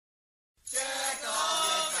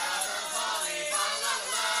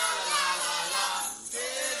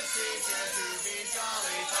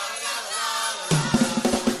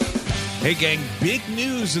Hey, gang, big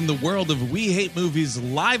news in the world of We Hate Movies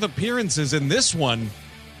live appearances. In this one,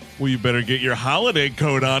 well, you better get your holiday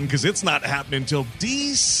coat on because it's not happening until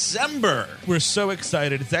December. We're so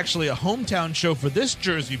excited. It's actually a hometown show for this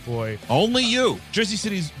Jersey boy. Only you. Jersey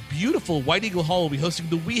City's beautiful White Eagle Hall will be hosting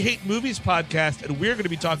the We Hate Movies podcast, and we're going to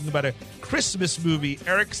be talking about a Christmas movie.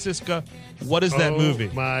 Eric Siska, what is that movie?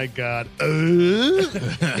 Oh, my God.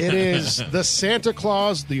 It is The Santa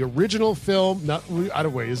Claus, the original film. Not, I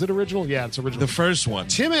don't wait. Is it original? Yeah, it's original. The first one.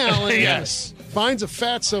 Tim Allen Yes. finds a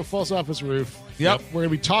fatso, falls off his roof. Yep. We're going to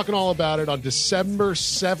be talking all about it on December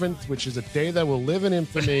 7th, which is a day that will live in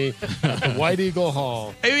infamy at the White Eagle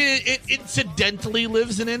Hall. I mean, it incidentally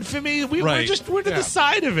lives in infamy. We're Right. to the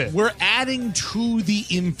side of it. We're adding to the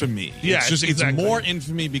infamy. Yes, it's exactly. more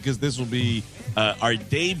infamy because this will be our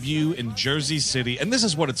debut in Jersey City. And this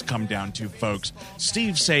is what it's come down to, folks.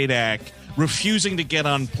 Steve Sadak refusing to get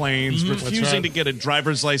on planes, refusing right. to get a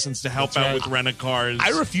driver's license to help out right. with rent-a-cars.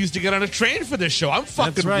 I refuse to get on a train for this show. I'm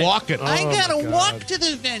fucking That's right. walking. I Oh, gotta my God. walk to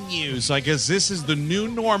the venue. So I guess this is the new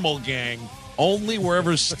normal, gang. Only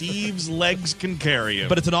wherever Steve's legs can carry him.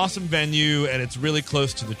 But it's an awesome venue, and it's really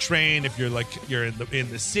close to the train. If you're in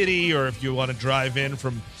the city, or if you want to drive in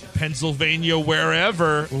from Pennsylvania,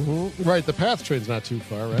 wherever, Right, the PATH train's not too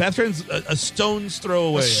far, right? Path train's a stone's throw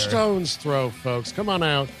away. A stone's throw, folks. Come on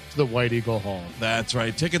out to the White Eagle Hall. That's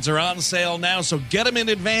right. Tickets are on sale now, so get them in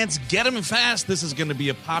advance. Get them fast. This is going to be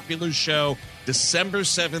a popular show. December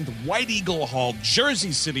 7th, White Eagle Hall,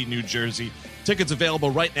 Jersey City, New Jersey. Tickets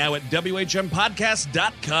available right now at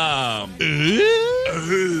WHMPodcast.com.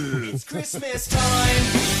 It's Christmas time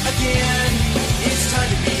again. It's time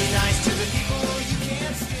to be nice to the people you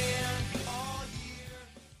can't stand all year.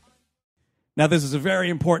 Now, this is a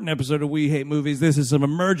very important episode of We Hate Movies. This is some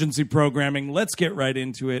emergency programming. Let's get right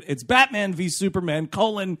into it. It's Batman v Superman,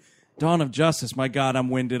 Dawn of Justice. My God,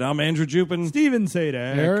 I'm winded. I'm Andrew Jupin. Steven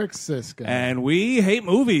Sadak. Eric Siska. And we hate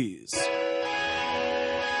movies.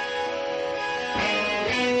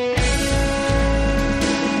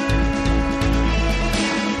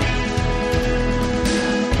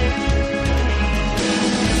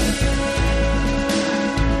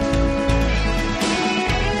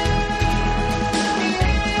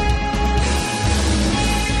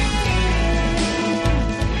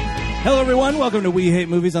 Hello, everyone. Welcome to We Hate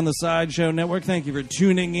Movies on the Sideshow Network. Thank you for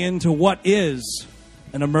tuning in to what is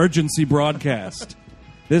an emergency broadcast.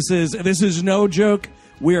 This is no joke.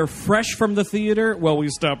 We are fresh from the theater. Well, we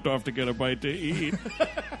stopped off to get a bite to eat.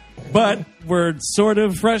 But we're sort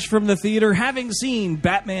of fresh from the theater, having seen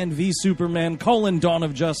Batman v Superman, Dawn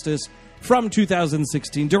of Justice from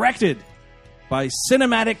 2016, directed by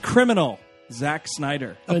cinematic criminal Zack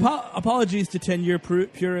Snyder. Apologies to 10-year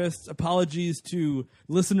purists. Apologies to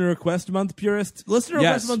Listener Request Month purists. Listener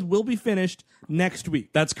Yes. Request Month will be finished next week.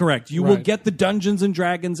 That's correct. You will Right. get the Dungeons and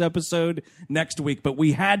Dragons episode next week, but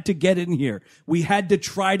we had to get in here. We had to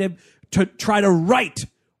try to right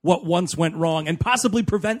what once went wrong and possibly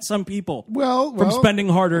prevent some people from spending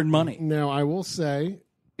hard-earned money. Now, I will say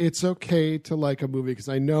it's okay to like a movie because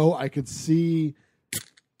I know I could see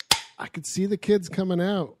the kids coming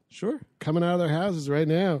out of their houses right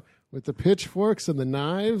now with the pitchforks and the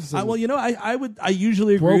knives. And I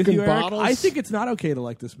usually agree with broken you, Eric. bottles. I think it's not okay to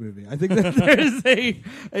like this movie. I think that there is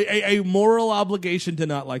a moral obligation to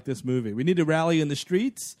not like this movie. We need to rally in the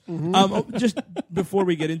streets. Just before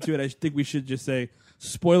we get into it, I think we should just say,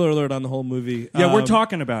 spoiler alert on the whole movie. Yeah, we're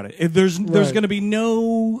talking about it. If there's Right. going to be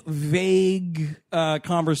no vague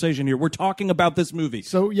conversation here. We're talking about this movie.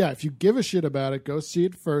 So, yeah, if you give a shit about it, go see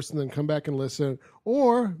it first and then come back and listen.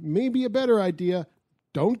 Or maybe a better idea,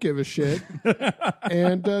 don't give a shit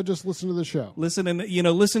and just listen to the show. Listen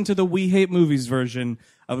to the We Hate Movies version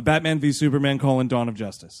of Batman v Superman: Dawn of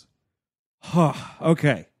Justice.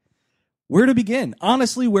 Okay, where to begin?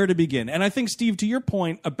 Honestly, where to begin? And I think, Steve, to your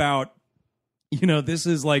point about, this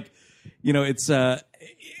is like, it's a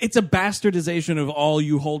bastardization of all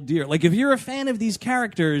you hold dear. Like, if you're a fan of these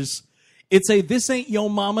characters, it's this ain't yo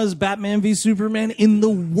mama's Batman v Superman in the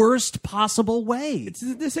worst possible way.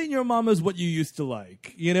 This ain't your mama's what you used to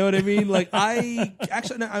like. You know what I mean? Like, I'm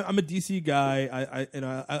a DC guy.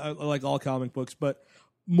 I like all comic books, but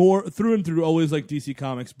more through and through, always like DC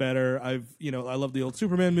Comics better. I love the old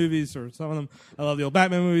Superman movies, or some of them. I love the old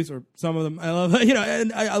Batman movies, or some of them. I love,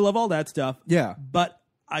 and I love all that stuff. Yeah. But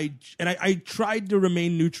I tried to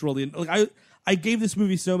remain neutral. I gave this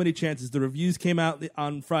movie so many chances. The reviews came out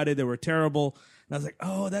on Friday; they were terrible, and I was like,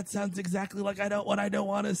 "Oh, that sounds exactly like what I don't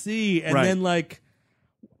want to see." And Right. then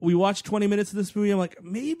we watched 20 minutes of this movie. I'm like,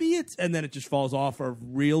 maybe it's, and then it just falls off a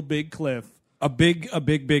real big cliff a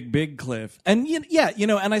big cliff. And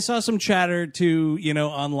and I saw some chatter too,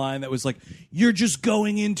 online that was like, you're just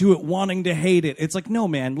going into it wanting to hate it. It's like, no,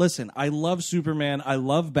 man, listen, I love Superman. I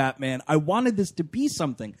love Batman. I wanted this to be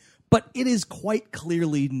something. But it is quite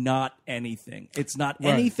clearly not anything. It's not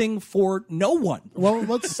anything for no one. Well,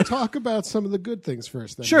 let's talk about some of the good things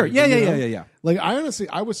first. Then, Sure. maybe, Yeah. Like,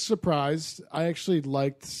 I was surprised. I actually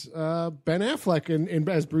liked Ben Affleck in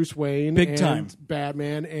as Bruce Wayne, Big and time.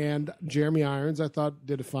 Batman, and Jeremy Irons. I thought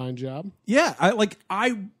did a fine job. Yeah,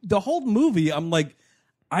 the whole movie, I'm like,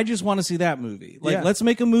 I just want to see that movie. Like, Yeah. let's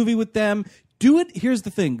make a movie with them. Do it. Here's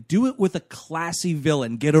the thing. Do it with a classy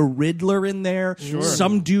villain. Get a Riddler in there. Sure.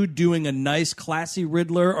 Some dude doing a nice classy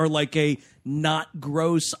Riddler, or like a not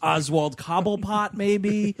gross Oswald Cobblepot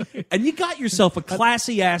maybe. And you got yourself a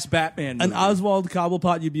classy ass Batman movie. An Oswald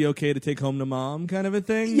Cobblepot you'd be okay to take home to mom kind of a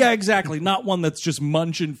thing? Yeah, exactly. Not one that's just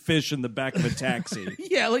munching fish in the back of a taxi.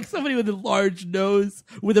 Yeah, like somebody with a large nose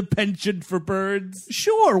with a penchant for birds.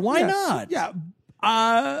 Sure, why not? Yeah.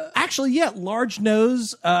 Actually, yeah, large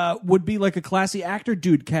nose would be like a classy actor.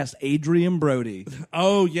 Dude, cast Adrian Brody.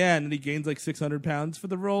 Oh, yeah, and then he gains like 600 pounds for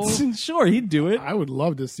the role. Sure, he'd do it. I would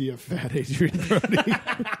love to see a fat Adrian Brody.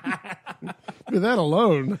 For that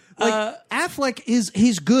alone. Affleck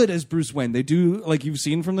he's good as Bruce Wayne. They do, like you've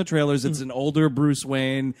seen from the trailers, it's an older Bruce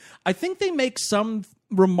Wayne. I think they make some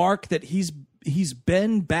remark that he's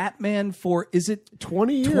been Batman for, is it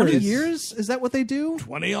 20 years? 20 years? Is that what they do?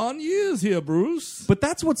 20 on years here, Bruce. But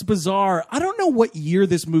that's what's bizarre. I don't know what year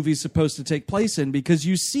this movie's supposed to take place in, because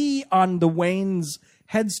you see on the Wayne's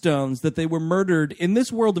headstones that they were murdered in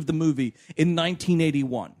this world of the movie in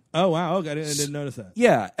 1981. Oh, wow. Okay, I didn't notice that.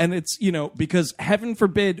 Yeah, and it's, because heaven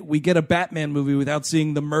forbid we get a Batman movie without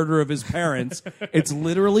seeing the murder of his parents. It's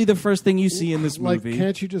literally the first thing you see in this movie. Like,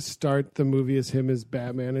 can't you just start the movie as him as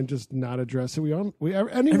Batman and just not address it?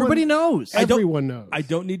 Everybody knows. Everyone knows. I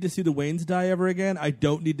don't need to see the Waynes die ever again. I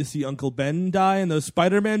don't need to see Uncle Ben die in those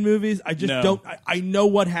Spider-Man movies. I just don't. I know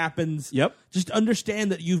what happens. Yep. Just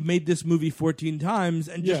understand that you've made this movie 14 times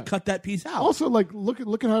and just Yeah. cut that piece out. Also, like, look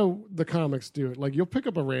at how the comics do it. Like, you'll pick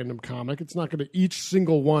up a random comic. It's not going to, each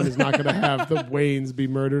single one is not going to have the Waynes be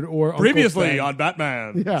murdered or Previously Uncle Ben. on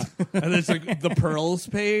Batman. Yeah. And there's like the pearls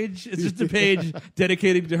page. It's just a page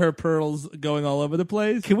dedicated to her pearls going all over the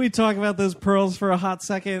place. Can we talk about those pearls for a hot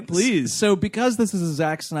second? Please. So because this is a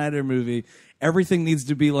Zack Snyder movie, everything needs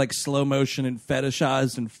to be like slow motion and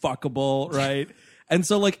fetishized and fuckable, right? And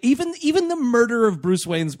so, like, even the murder of Bruce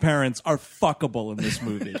Wayne's parents are fuckable in this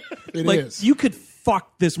movie. It like, is. you could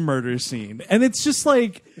fuck this murder scene, and it's just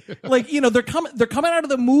like they're coming out of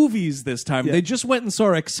the movies this time. They just went and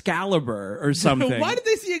saw Excalibur or something. Why did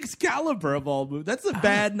they see Excalibur of all movies? That's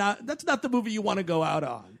that's not the movie you want to go out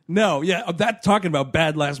on. No, yeah, that talking about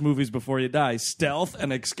bad last movies before you die, Stealth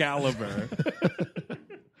and Excalibur.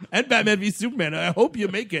 And Batman v Superman. I hope you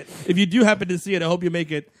make it. If you do happen to see it, I hope you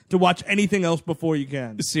make it to watch anything else before you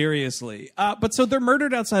can. Seriously. But so they're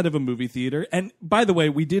murdered outside of a movie theater. And by the way,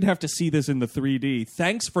 we did have to see this in the 3D.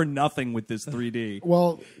 Thanks for nothing with this 3D.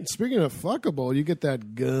 Well, speaking of fuckable, you get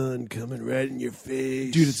that gun coming right in your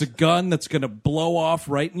face. Dude, it's a gun that's going to blow off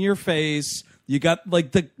right in your face. You got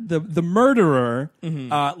like the murderer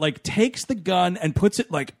like takes the gun and puts it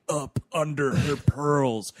like up under her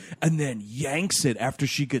pearls and then yanks it after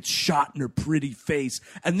she gets shot in her pretty face.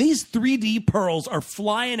 And these 3D pearls are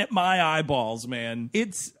flying at my eyeballs, man.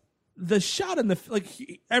 It's the shot in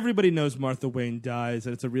everybody knows Martha Wayne dies,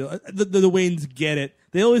 and it's a real. The Waynes get it.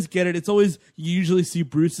 They always get it. It's always you usually see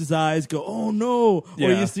Bruce's eyes go, "Oh no," or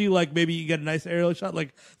you see like maybe you get a nice aerial shot.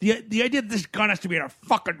 Like the idea that this gun has to be in her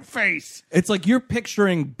fucking face. It's like you're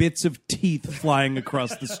picturing bits of teeth flying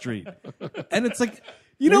across the street, and it's like.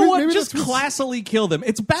 You know what? maybe Just that's what's- classily kill them.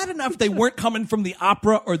 It's bad enough they weren't coming from the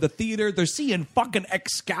opera or the theater. They're seeing fucking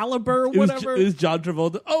Excalibur or whatever. It was John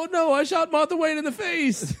Travolta. Oh no! I shot Martha Wayne in the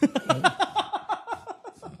face.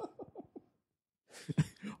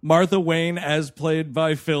 Martha Wayne as played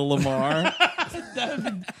by Phil Lamar.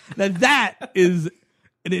 Now that is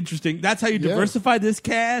an interesting. That's how you diversify this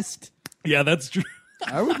cast. Yeah, that's true.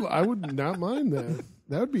 I would not mind that.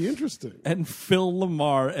 That would be interesting. And Phil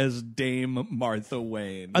Lamar as Dame Martha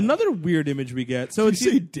Wayne. Another weird image we get. So You it's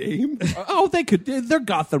say Dame? Oh, they could. They're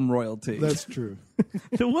Gotham royalty. That's true.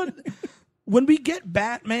 the one when we get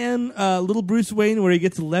Batman, little Bruce Wayne, where he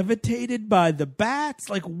gets levitated by the bats.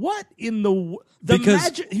 Like what in the Because-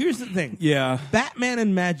 magic? Here's the thing. Yeah. Batman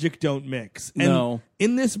and magic don't mix. And No.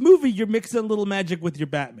 in this movie, you're mixing a little magic with your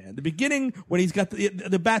Batman. The beginning, when he's got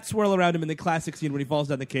the bats swirl around him in the classic scene when he falls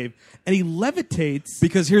down the cave, and he levitates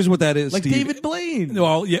Because here's what that is, like Steve. David Blaine.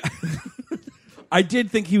 Well, yeah. I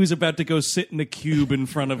did think he was about to go sit in a cube in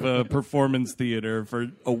front of a performance theater for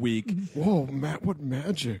a week. Whoa, Matt, what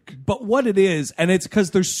magic. But what it is, and it's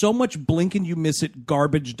because there's so much blink and you miss it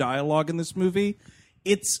garbage dialogue in this movie,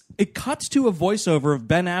 it cuts to a voiceover of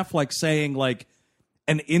Ben Affleck saying, like,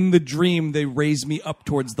 and in the dream, they raise me up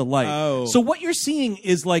towards the light. Oh. So what you're seeing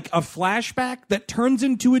is like a flashback that turns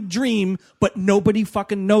into a dream, but nobody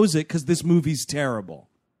fucking knows it because this movie's terrible.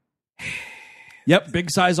 Yep, big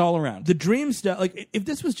size all around. The dream stuff, like if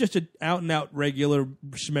this was just an out and out regular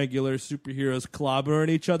schmegular superheroes clobbering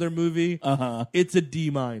each other movie, it's a D-.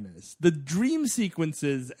 The dream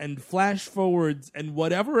sequences and flash forwards and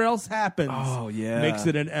whatever else happens makes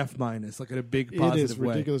it an F-, like in a big positive It is way.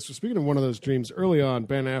 ridiculous. So speaking of one of those dreams, early on,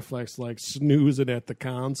 Ben Affleck's like snoozing at the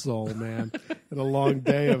console, man, and a long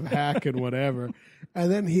day of hacking, whatever. And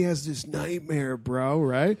then he has this nightmare, bro,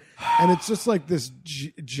 right? And it's just like this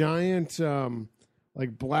giant,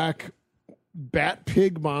 like black bat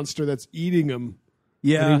pig monster that's eating him.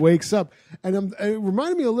 Yeah. And he wakes up. And it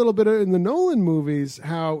reminded me a little bit in the Nolan movies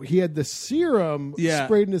how he had the serum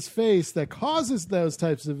sprayed in his face that causes those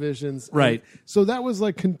types of visions. Right. And so that was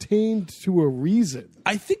like contained to a reason.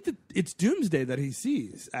 I think that it's Doomsday that he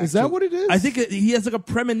sees. Is that what it is? I think he has like a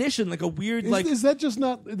premonition, like a weird, Is that just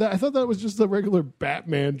not? I thought that was just a regular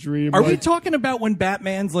Batman dream. Are like, we talking about when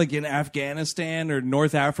Batman's like in Afghanistan or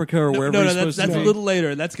North Africa or wherever No, he's that's supposed to a be? little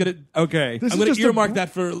later. That's gonna. Okay. This I'm is going just to earmark that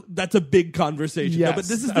for that's a big conversation. Yes. No, but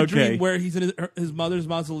this is the Okay. dream where he's in his mother's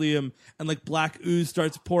mausoleum and like black ooze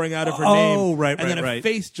starts pouring out of her name. Oh, right, and then right, a right.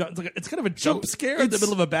 face jumps. It's kind of a jump scare in the it's-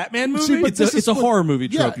 middle of a Batman movie. See, but this It's is a what- horror movie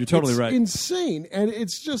trope. You're totally it's right. Insane, and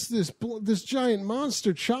it's just this giant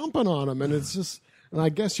monster chomping on him, and it's just. And I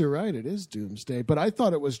guess you're right. It is Doomsday, but I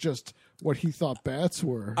thought it was just what he thought bats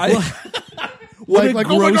were. like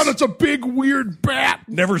oh my god, it's a big weird bat.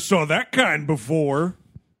 Never saw that kind before.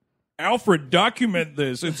 Alfred, document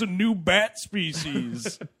this. It's a new bat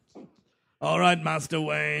species. All right, Master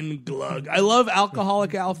Wayne, glug. I love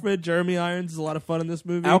Alcoholic Alfred. Jeremy Irons is a lot of fun in this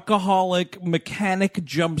movie. Alcoholic, mechanic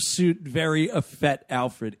jumpsuit, very effete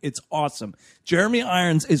Alfred. It's awesome. Jeremy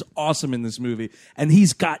Irons is awesome in this movie, and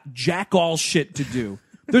he's got jack all shit to do.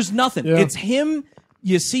 There's nothing. Yeah. It's him.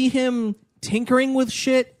 You see him tinkering with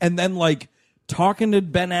shit, and then like talking to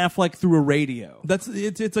Ben Affleck through a radio.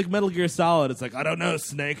 It's like Metal Gear Solid. It's like, I don't know,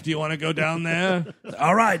 Snake, do you want to go down there?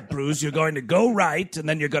 All right, Bruce, you're going to go right, and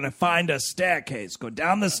then you're going to find a staircase. Go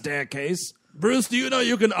down the staircase. Bruce, do you know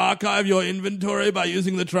you can archive your inventory by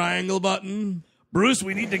using the triangle button? Bruce,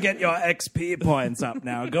 we need to get your XP points up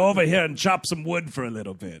now. Go over here and chop some wood for a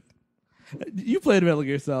little bit. You played Metal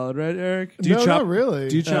Gear Solid, right, Eric? Do you No, chop, not really.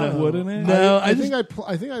 Do you chop wood in it? No, I think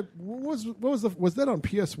was that on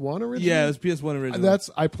PS1 originally? Yeah, it was PS1 original.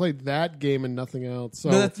 I played that game and nothing else.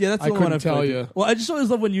 So that's the I one couldn't I tell played. you. Well, I just always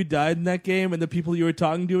love when you died in that game and the people you were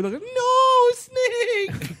talking to were like, "No,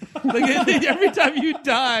 Snake!" Like every time you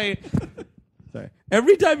die. Sorry.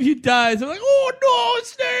 Every time you die, they're like, "Oh no,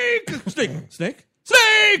 Snake! Snake! Snake!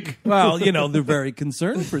 Snake!" Well, they're very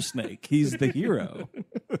concerned for Snake. He's the hero.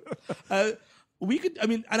 We could. I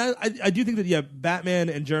mean, and I do think that Batman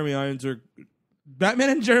and Jeremy Irons, who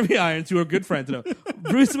are good friends. No,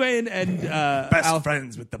 Bruce Wayne and Best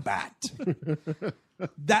friends with the bat.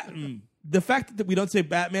 The fact that we don't say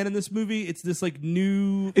Batman in this movie, it's this like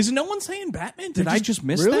new. Is no one saying Batman? Did I just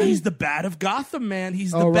miss really? that? He's the Bat of Gotham, man.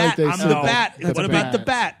 He's the Oh, right, Bat. they I'm said the that. Bat. That's What about the bad.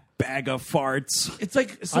 Bat? Bag of farts. It's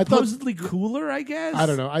like thought- supposedly cooler, I guess. I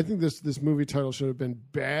don't know. I think this movie title should have been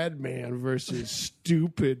Bad Man versus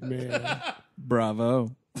Stupid Man.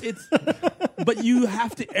 Bravo. But you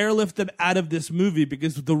have to airlift them out of this movie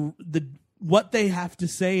because the what they have to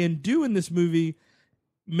say and do in this movie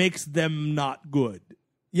makes them not good.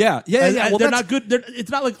 Yeah. Well, they're not good.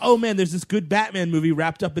 It's not like, oh man, there's this good Batman movie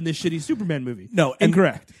wrapped up in this shitty Superman movie. No, and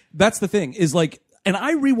incorrect. That's the thing. Is like, and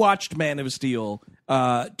I rewatched Man of Steel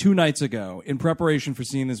 2 nights ago in preparation for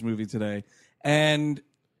seeing this movie today, and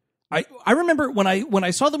I remember when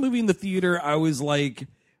I saw the movie in the theater, I was like,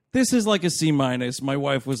 this is like a C-. My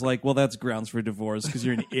wife was like, well, that's grounds for divorce because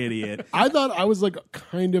you're an idiot. I thought I was like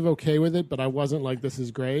kind of okay with it, but I wasn't like, this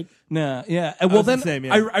is great. Nah, yeah. And well, was the then same,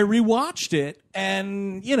 yeah. I rewatched it,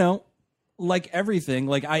 and like everything,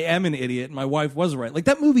 like I am an idiot. And my wife was right. Like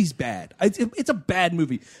that movie's bad. It's a bad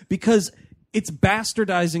movie because it's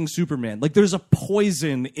bastardizing Superman. Like there's a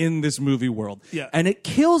poison in this movie world. Yeah. And it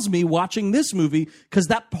kills me watching this movie because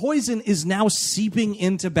that poison is now seeping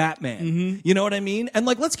into Batman. Mm-hmm. You know what I mean? And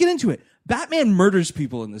like, let's get into it. Batman murders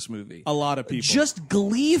people in this movie. A lot of people. Just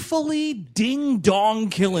gleefully ding dong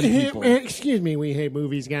killing people. Excuse me, we hate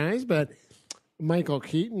movies, guys, but Michael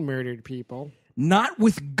Keaton murdered people. not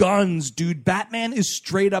with guns, dude. Batman is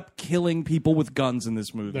straight up killing people with guns in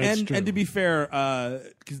this movie. That's And true. to be fair,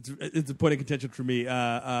 because it's a point of contention for me,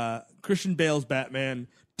 Christian Bale's Batman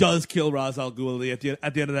does kill Ra's al Ghul at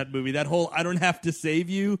the end of that movie. That whole "I don't have to save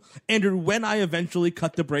you," Andrew. When I eventually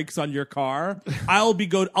cut the brakes on your car, I'll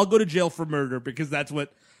go to jail for murder because that's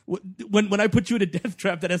what. When I put you in a death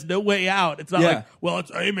trap that has no way out, it's not Yeah. like, well,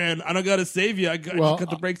 it's, hey man, I don't gotta save you. I just cut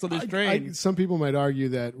the brakes on this train. Some people might argue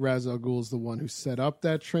that Ra's al Ghul is the one who set up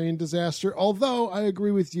that train disaster. Although I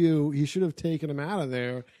agree with you, he should have taken him out of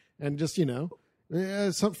there and just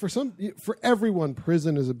for everyone,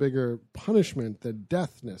 prison is a bigger punishment than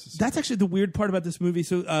death necessarily. That's actually the weird part about this movie.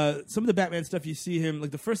 So some of the Batman stuff, you see him,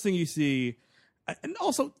 like the first thing you see, and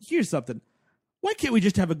also, here's something. Why can't we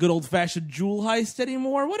just have a good old-fashioned jewel heist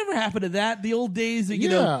anymore? Whatever happened to that? The old days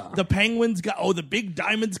that, the penguins got, the big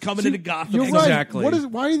diamonds coming into Gotham. You're Exactly. right.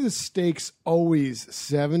 Why are the stakes always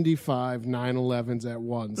 75 9/11s at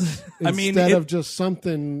once? I mean, instead of just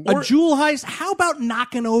something. A jewel heist? How about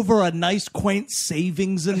knocking over a nice, quaint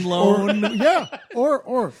savings and loan?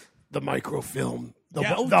 or The microfilm.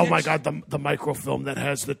 Yeah, Oh my God, the microfilm that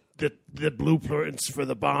has the blueprints for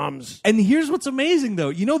the bombs. And here's what's amazing,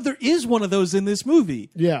 though. There is one of those in this movie.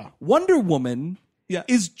 Yeah. Wonder Woman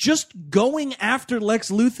is just going after Lex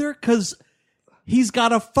Luthor because he's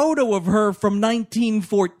got a photo of her from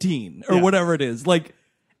 1914 or whatever it is.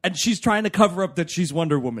 And she's trying to cover up that she's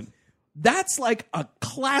Wonder Woman. That's like a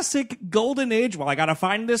classic golden age. Well, I got to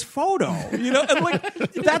find this photo, and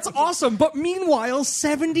that's awesome. But meanwhile,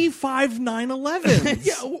 75 9/11.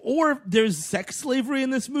 Yeah, or there's sex slavery in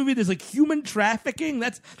this movie. There's like human trafficking.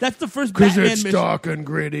 That's the first Because Batman it's mission. dark and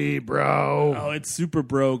gritty, bro. Oh, it's super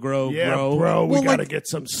bro. Yeah, bro. We Well, gotta like- get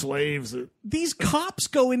some slaves. These cops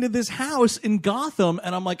go into this house in Gotham,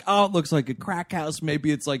 and I'm like, oh, it looks like a crack house.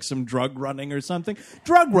 Maybe it's like some drug running or something.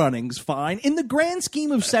 Drug running's fine. In the grand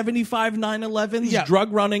scheme of 75 9/11s, Yeah.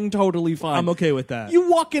 drug running, totally fine. I'm okay with that. You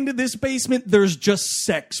walk into this basement, there's just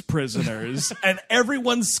sex prisoners, and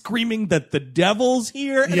everyone's screaming that the devil's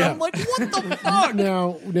here, and I'm like, what the fuck?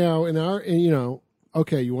 Now, in our,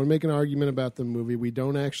 okay, you want to make an argument about the movie. We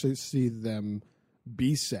don't actually see them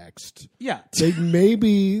be sexed. Yeah. They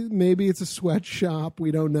maybe it's a sweatshop.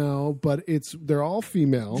 We don't know, but they're all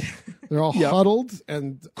female. They're all huddled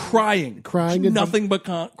and Crying. and Nothing but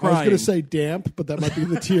I was crying. going to say damp, but that might be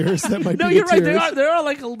the tears. That might No, be you're the right. tears. They are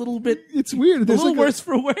like a little bit. It's weird. A There's little like worse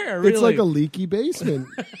for wear. Really. It's like a leaky basement.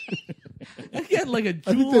 Again, like a I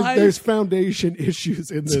think jewel there's heist. foundation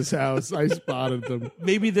issues in this house. I spotted them.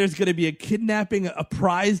 Maybe there's going to be a kidnapping. A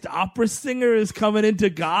prized opera singer is coming into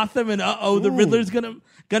Gotham, and the Riddler's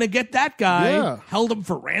gonna get that guy. Yeah. Held him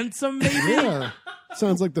for ransom. Maybe. Yeah,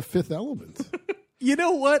 sounds like the Fifth Element. You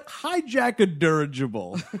know what? Hijack a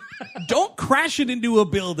dirigible. Don't crash it into a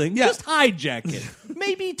building. Just hijack it.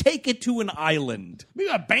 Maybe take it to an island.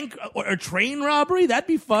 Maybe a bank or a train robbery. That'd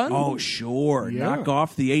be fun. Oh, sure. Yeah. Knock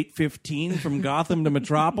off the 815 from Gotham to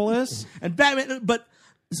Metropolis. And Batman,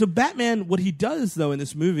 so Batman, what he does though in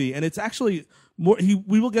this movie, and it's actually more.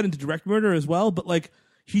 We will get into direct murder as well, but like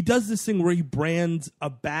he does this thing where he brands a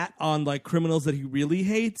bat on like criminals that he really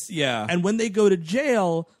hates. Yeah. And when they go to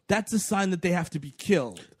jail, that's a sign that they have to be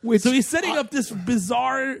killed. Which- so he's setting up this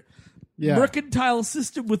bizarre Yeah. mercantile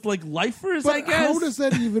system with like lifers, But I guess. how does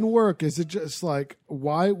that even work? Is it just like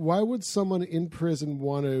why would someone in prison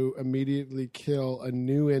want to immediately kill a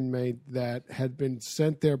new inmate that had been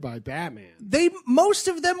sent there by Batman? Most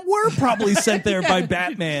of them were probably sent there by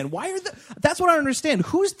Batman. That's what I don't understand.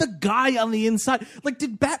 Who's the guy on the inside? Like,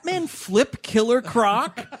 did Batman flip Killer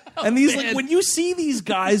Croc? And these, like, when you see these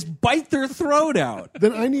guys bite their throat out.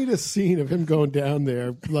 Then I need a scene of him going down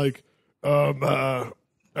there like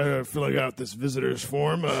I fill out this visitor's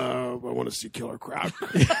form. I want to see Killer Croc.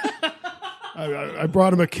 I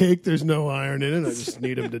brought him a cake. There's no iron in it. I just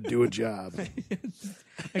need him to do a job.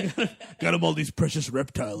 Got him all these precious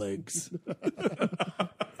reptile eggs.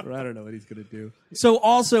 Or I don't know what he's gonna do. So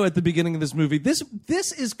also at the beginning of this movie, this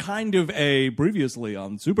is kind of a previously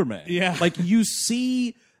on Superman. Yeah. Like you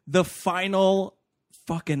see the final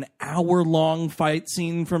fucking hour-long fight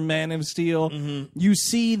scene from Man of Steel. Mm-hmm. You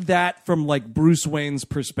see that from like Bruce Wayne's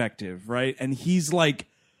perspective, right? And he's like,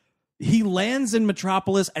 he lands in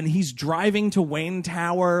Metropolis and he's driving to Wayne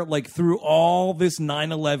Tower like through all this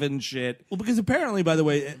 9/11 shit. Well, because apparently, by the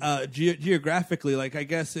way, geographically, like I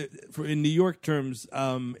guess in New York terms,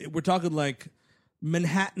 we're talking like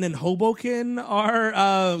Manhattan and Hoboken are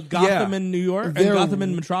Gotham Yeah. and New York, and They're Gotham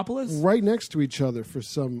and Metropolis. Right next to each other for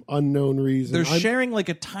some unknown reason. They're I'm- sharing like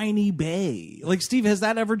a tiny bay. Like Steve, has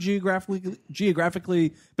that ever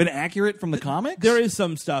geographically been accurate from the comics? There is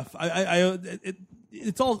some stuff.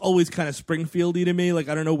 it's all always kind of Springfieldy to me. Like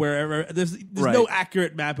I don't know wherever there's Right. no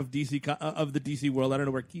accurate map of of the DC world. I don't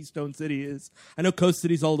know where Keystone City is. I know Coast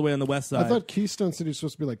City's all the way on the west side. I thought Keystone City was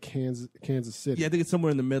supposed to be like Kansas City. yeah, I think it's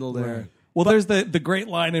somewhere in the middle there. Right. Well, there's the great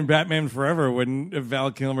line in Batman Forever when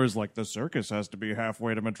Val Kilmer's like, the circus has to be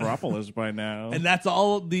halfway to Metropolis by now. And that's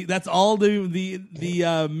all the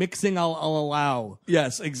mixing I'll allow.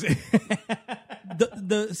 yes, exactly.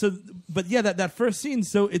 But yeah, that first scene.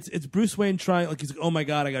 So it's Bruce Wayne trying, like he's like, oh my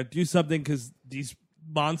god, I got to do something because these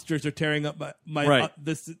monsters are tearing up my Right.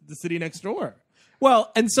 the city next door.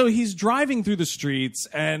 Well, and so he's driving through the streets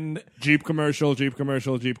and Jeep commercial, Jeep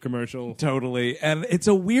commercial, Jeep commercial. totally, and it's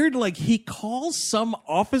a weird, like, he calls some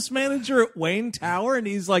office manager at Wayne Tower and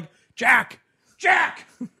he's like, Jack,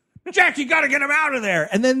 you gotta get him out of there.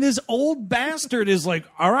 And then this old bastard is like,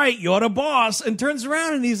 all right, you're the boss, and turns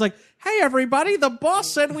around and he's like, hey, everybody, the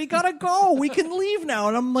boss said we gotta go. We can leave now.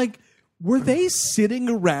 And I'm like, were they sitting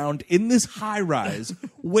around in this high-rise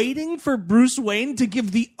waiting for Bruce Wayne to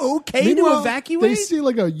give the okay to Meanwhile, evacuate? They see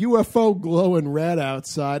like a UFO glowing red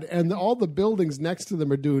outside, and all the buildings next to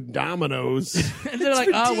them are doing dominoes. And they're like,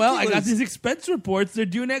 oh, well, I got these expense reports. They're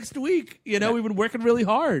due next week. You know, we've been working really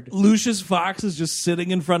hard. Lucius Fox is just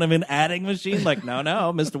sitting in front of an adding machine like, no,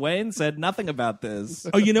 Mr. Wayne said nothing about this.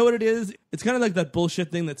 Oh, you know what it is? It's kind of like that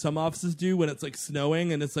bullshit thing that some offices do when it's like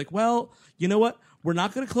snowing and it's like, well, you know what? We're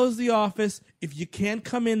not going to close the office. If you can't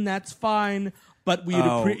come in, that's fine. But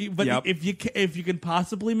yep. if you can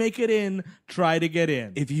possibly make it in, try to get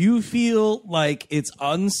in. If you feel like it's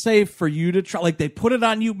unsafe for you to try, like they put it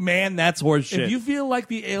on you, man, that's horseshit. If you feel like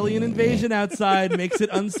the alien invasion outside makes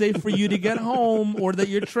it unsafe for you to get home, or that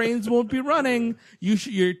your trains won't be running,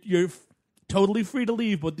 you're totally free to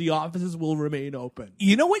leave, but the offices will remain open.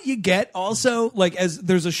 You know what you get also? Like, as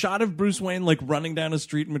there's a shot of Bruce Wayne like running down a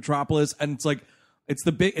street in Metropolis, and it's like it's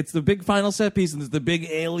the big final set piece, and there's the big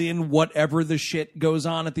alien whatever the shit goes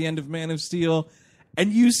on at the end of Man of Steel,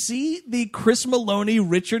 and you see the Chris Maloney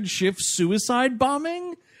Richard Schiff suicide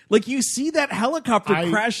bombing. Like, you see that helicopter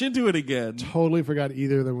crash into it again. Totally forgot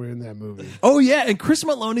either of them were in that movie. Oh yeah, and Chris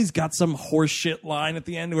Maloney's got some horseshit line at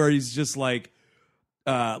the end where he's just like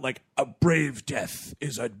a brave death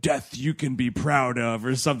is a death you can be proud of,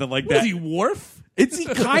 or something like that. Is he Worf? He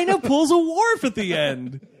kind of pulls a Worf at the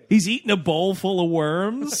end. He's eating a bowl full of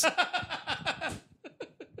worms.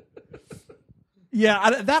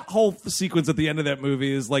 Yeah, that whole sequence at the end of that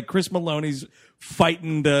movie is like Chris Maloney's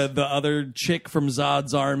fighting the other chick from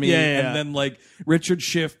Zod's army, and then like Richard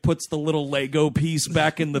Schiff puts the little Lego piece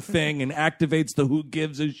back in the thing and activates the who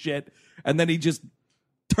gives a shit, and then he just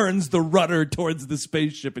turns the rudder towards the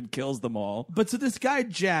spaceship and kills them all. But so this guy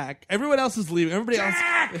Jack, everyone else is leaving. Everybody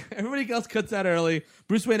else cuts out early.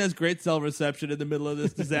 Bruce Wayne has great cell reception in the middle of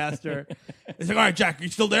this disaster. He's like, all right, Jack, you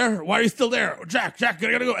still there? Why are you still there? Jack, I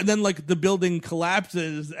gotta go. And then like the building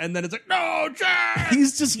collapses, and then it's like, no, Jack!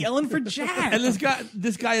 He's just yelling for Jack. And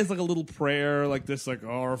this guy has like a little prayer, like this, like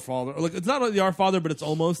Our Father. Like it's not like the Our Father, but it's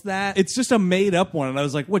almost that. It's just a made up one, and I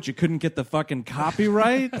was like, what? You couldn't get the fucking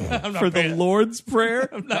copyright for the Lord's Prayer?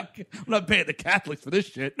 I'm not paying the Catholics for this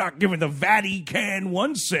shit. Not giving the Vatican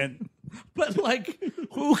 1 cent. But like,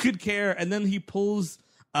 who could care? And then he pulls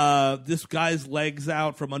this guy's legs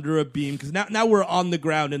out from under a beam, because now we're on the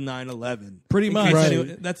ground in 9/11. Pretty much.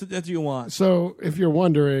 Right. That's what you want. So if you're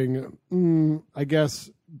wondering, I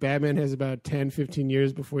guess Batman has about 10, 15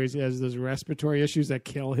 years before he has those respiratory issues that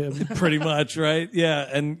kill him. Pretty much, right? Yeah,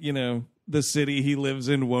 and you know, the city he lives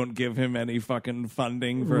in won't give him any fucking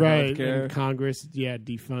funding for right. healthcare. And Congress,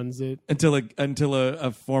 defunds it. Until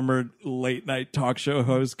a former late night talk show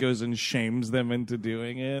host goes and shames them into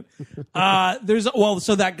doing it.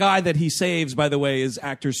 So that guy that he saves, by the way, is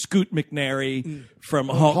actor Scoot McNairy from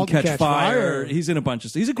 *Halt and Catch Fire*. He's in a bunch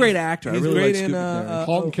of stuff. He's a great actor. He's I really great like Scoot in McNairy.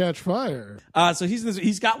 *Halt and Catch Fire*. So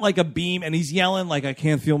he's got like a beam, and he's yelling like, "I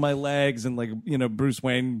can't feel my legs," and like, you know, Bruce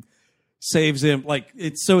Wayne saves him. Like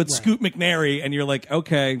it's Scoot McNairy, and you're like,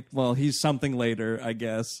 okay, well, he's something later, I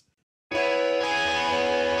guess.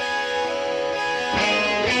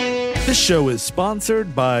 This show is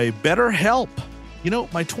sponsored by BetterHelp. You know,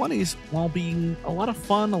 my 20s, while being a lot of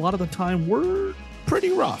fun, a lot of the time were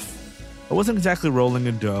pretty rough. I wasn't exactly rolling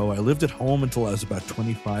in dough. I lived at home until I was about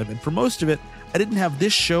 25, and for most of it, I didn't have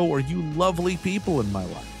this show or you lovely people in my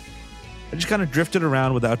life. I just kind of drifted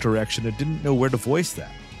around without direction and didn't know where to voice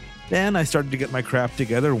that. Then I started to get my crap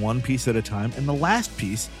together one piece at a time, and the last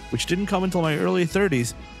piece, which didn't come until my early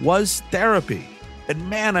 30s, was therapy. And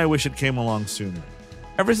man, I wish it came along sooner.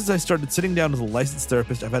 Ever since I started sitting down with a licensed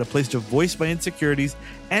therapist, I've had a place to voice my insecurities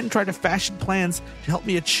and try to fashion plans to help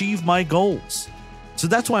me achieve my goals. So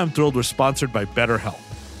that's why I'm thrilled we're sponsored by BetterHelp.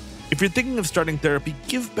 If you're thinking of starting therapy,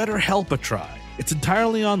 give BetterHelp a try. It's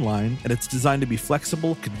entirely online, and it's designed to be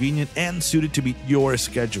flexible, convenient, and suited to meet your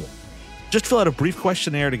schedule. Just fill out a brief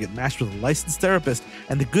questionnaire to get matched with a licensed therapist,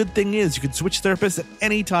 and the good thing is you can switch therapists at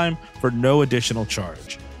any time for no additional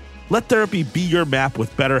charge. Let therapy be your map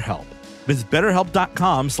with BetterHelp. Visit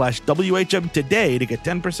BetterHelp.com/WHM today to get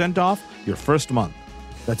 10% off your first month.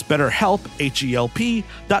 That's BetterHelp,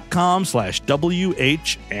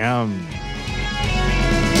 HELP.com/WHM.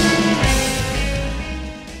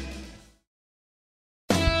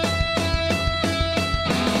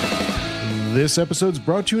 This episode's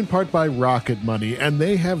brought to you in part by Rocket Money, and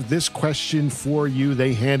they have this question for you.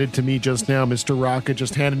 They handed to me just now. Mr. Rocket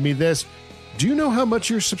just handed me this. Do you know how much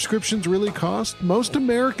your subscriptions really cost? Most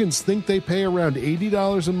Americans think they pay around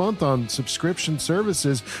 $80 a month on subscription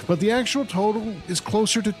services, but the actual total is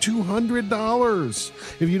closer to $200.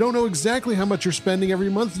 If you don't know exactly how much you're spending every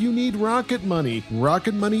month, you need Rocket Money.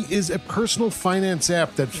 Rocket Money is a personal finance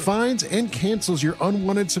app that finds and cancels your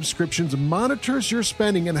unwanted subscriptions, monitors your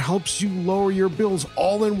spending, and helps you lower your bills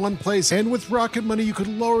all in one place. And with Rocket Money, you could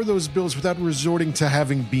lower those bills without resorting to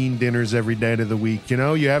having bean dinners every day of the week. You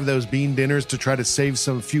know, you have those bean dinners to try to save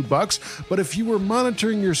some few bucks, but if you were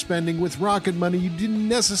monitoring your spending with Rocket Money, you didn't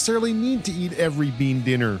necessarily need to eat every bean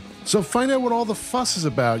dinner. So find out what all the fuss is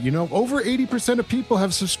about. You know, over 80% of people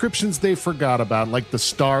have subscriptions they forgot about, like the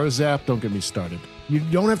Stars app. Don't get me started. You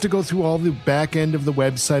don't have to go through all the back end of the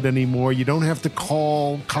website anymore. You don't have to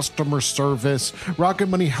call customer service. Rocket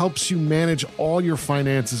Money helps you manage all your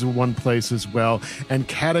finances in one place as well and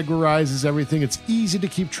categorizes everything. It's easy to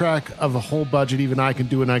keep track of a whole budget. Even I can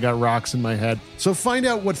do it, and I got rocks in my head. So find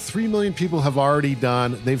out what 3 million people have already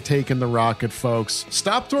done. They've taken the Rocket, folks.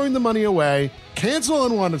 Stop throwing the money away. Cancel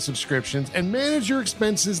unwanted subscriptions and manage your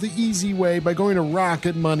expenses the easy way by going to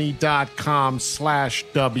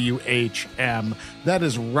rocketmoney.com/WHM. That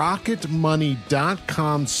is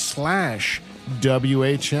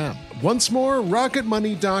rocketmoney.com/WHM. Once more,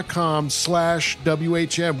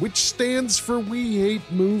 rocketmoney.com/WHM, which stands for We Hate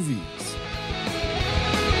Movies.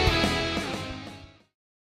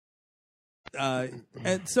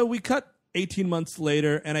 And so we cut 18 months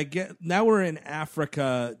later, and now we're in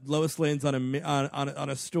Africa. Lois Lane's on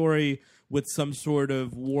a story with some sort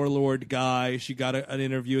of warlord guy. She got an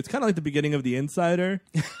interview. It's kind of like the beginning of The Insider.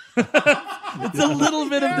 It's a little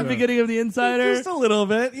bit of the beginning of The Insider. Just a little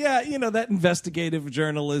bit. Yeah, you know, that investigative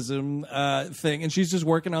journalism thing. And she's just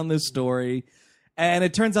working on this story. And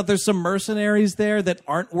it turns out there's some mercenaries there that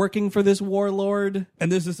aren't working for this warlord.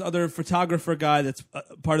 And there's this other photographer guy that's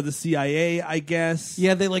part of the CIA, I guess.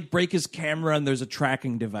 Yeah, they like break his camera and there's a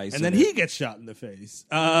tracking device. And then he gets shot in the face.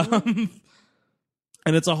 And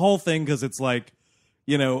it's a whole thing because it's like,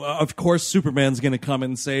 you know, of course Superman's going to come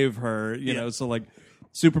and save her, you know, so like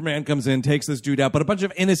Superman comes in, takes this dude out, but a bunch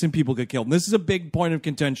of innocent people get killed. And this is a big point of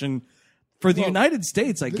contention for the United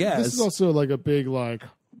States, I guess. This is also like a big, like,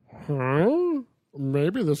 huh?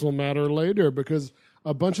 Maybe this will matter later, because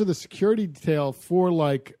a bunch of the security detail for,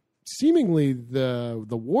 like, seemingly the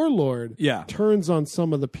warlord turns on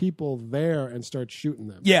some of the people there and starts shooting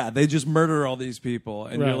them. Yeah, they just murder all these people,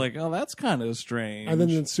 and Right. you're like, oh, that's kind of strange. And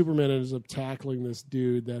then Superman ends up tackling this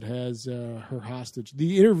dude that has her hostage.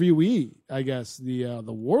 The interviewee, I guess, the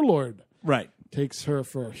warlord, right, takes her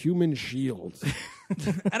for a human shield.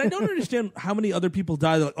 And I don't understand how many other people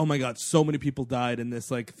died. Like, oh my God, so many people died in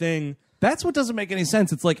this like thing. That's what doesn't make any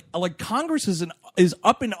sense. It's like Congress is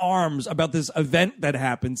up in arms about this event that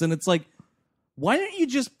happens, and it's like, why aren't you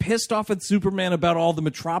just pissed off at Superman about all the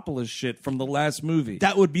Metropolis shit from the last movie?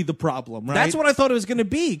 That would be the problem, right? That's what I thought it was going to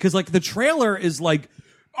be, because like the trailer is like,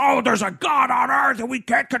 oh, there's a god on Earth and we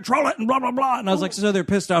can't control it and blah, blah, blah. And I was like, so they're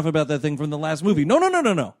pissed off about that thing from the last movie.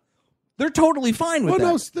 No. They're totally fine with that.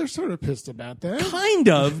 No, they're sort of pissed about that. Kind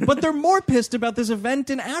of, but they're more pissed about this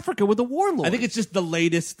event in Africa with the warlord. I think it's just the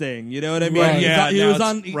latest thing. You know what I mean? Right. Yeah, he now was it's-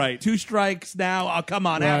 on right. 2 strikes now. Oh, come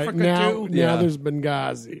on, Right. Africa now, too. Now there's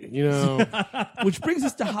Benghazi, you know. Which brings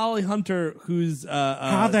us to Holly Hunter, who's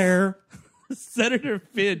Hi there. Senator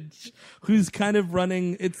Finch, who's kind of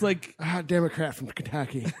running. It's like Democrat from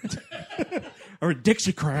Kentucky. Or a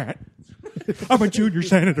Dixiecrat. I'm a junior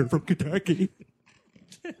senator from Kentucky.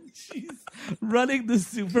 she's running the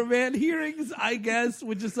Superman hearings, I guess,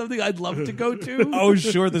 which is something I'd love to go to. Oh,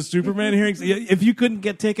 sure, the Superman hearings. If you couldn't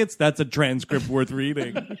get tickets, that's a transcript worth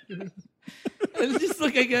reading. And it's just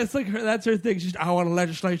like, I guess, like that's her thing. She's, I want to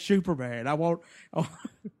legislate Superman. I want a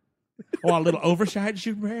little oversight,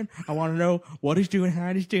 Superman. I want to know what he's doing,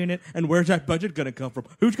 how he's doing it, and where's that budget going to come from?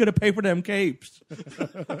 Who's going to pay for them capes?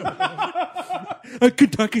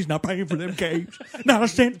 Kentucky's not paying for them capes. Not a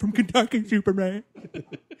cent from Kentucky, Superman.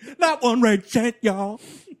 Not one red cent, y'all.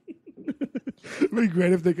 It'd be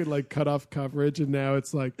great if they could like cut off coverage, and now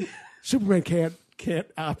it's like Superman can't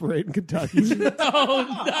operate in Kentucky.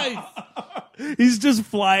 Oh, nice. He's just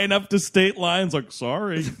flying up to state lines like,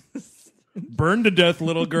 sorry. Burned to death,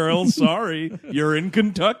 little girl. Sorry. You're in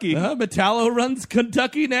Kentucky. Metallo runs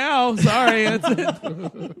Kentucky now. Sorry, that's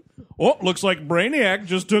it. Oh, looks like Brainiac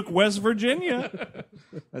just took West Virginia.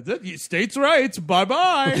 That's it. States' rights.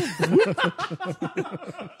 Bye-bye.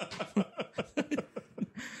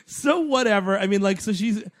 So whatever. I mean, like, so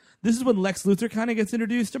this is when Lex Luthor kind of gets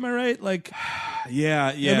introduced. Am I right? Like, Yeah.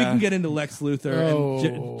 and we can get into Lex Luthor, Oh.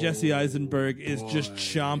 and Jesse Eisenberg is just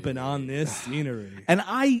chomping on this scenery. And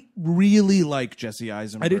I really like Jesse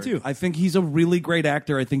Eisenberg. I do too. I think he's a really great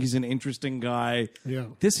actor. I think he's an interesting guy. Yeah.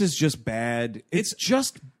 This is just bad. It's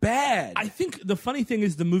just bad. I think the funny thing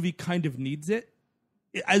is the movie kind of needs it.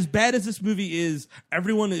 As bad as this movie is,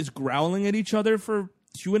 everyone is growling at each other for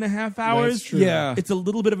 2.5 hours. That's true. Yeah. It's a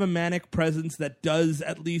little bit of a manic presence that does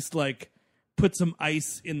at least like put some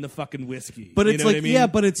ice in the fucking whiskey. But You it's know like, what I mean? yeah,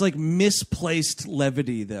 but it's like misplaced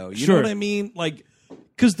levity, though. You Sure. know what I mean? Like,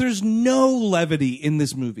 because there's no levity in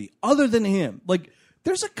this movie other than him. Like,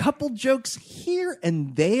 there's a couple jokes here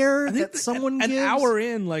and there I think that someone an gives. hour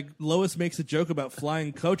in, like Lois makes a joke about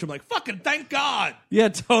flying coach. I'm like, fucking thank God. Yeah,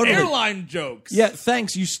 totally. Airline jokes. Yeah,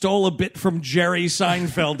 thanks. You stole a bit from Jerry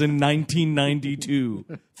Seinfeld in 1992.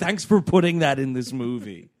 Thanks for putting that in this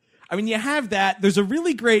movie. I mean, you have that. There's a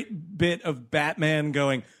really great bit of Batman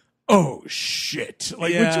going, "Oh shit,"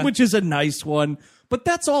 like Yeah. which is a nice one. But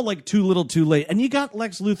that's all like too little, too late. And you got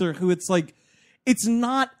Lex Luthor, who it's like, it's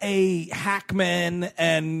not a Hackman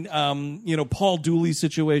and Paul Dooley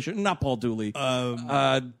situation. Not Paul Dooley.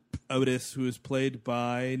 Otis, who is played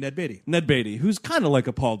by Ned Beatty. Ned Beatty, who's kind of like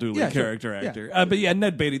a Paul Dooley Yeah, sure. character Yeah. actor. But yeah,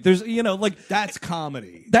 Ned Beatty. There's like That's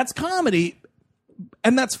comedy. that's comedy,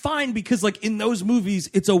 and that's fine because like in those movies,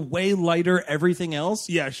 it's a way lighter everything else.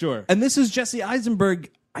 Yeah, sure. And this is Jesse Eisenberg,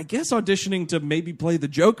 I guess, auditioning to maybe play the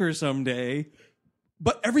Joker someday.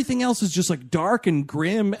 But everything else is just like dark and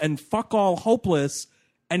grim and fuck all hopeless.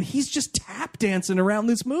 And he's just tap dancing around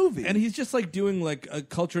this movie. And he's just like doing like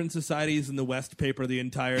Culture and Societies in the West paper the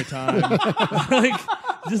entire time. Like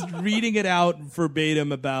just reading it out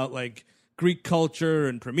verbatim about like Greek culture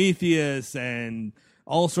and Prometheus and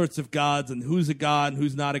all sorts of gods and who's a god and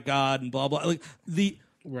who's not a god and blah blah. Like the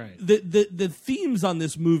themes on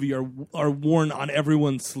this movie are worn on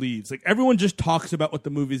everyone's sleeves. Like everyone just talks about what the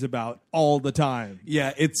movie's about all the time.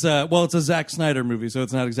 yeah, it's it's a Zack Snyder movie, so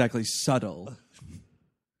it's not exactly subtle.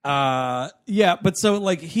 Yeah, but so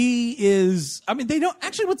like he is, I mean, they don't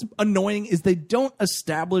actually, what's annoying is they don't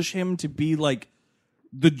establish him to be like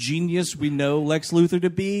the genius we know Lex Luthor to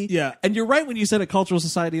be. Yeah. And you're right when you said a Cultural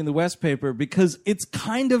Society in the West paper, because it's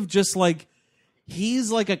kind of just like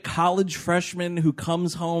he's like a college freshman who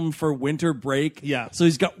comes home for winter break. Yeah. So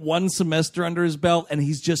he's got one semester under his belt and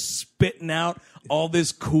he's just spitting out all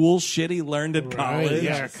this cool shit he learned at college. Right,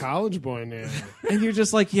 yeah, college boy now. And you're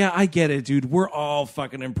just like, yeah, I get it, dude. We're all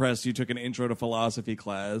fucking impressed you took an intro to philosophy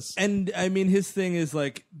class. And I mean, his thing is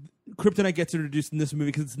like Kryptonite gets introduced in this movie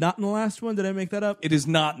because it's not in the last one. Did I make that up? It is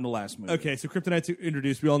not in the last movie. Okay, so Kryptonite's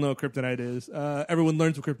introduced. We all know what Kryptonite is. Everyone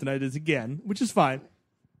learns what Kryptonite is again, which is fine.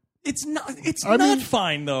 It's not. It's I not mean,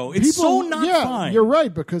 fine though. It's so not fine. You're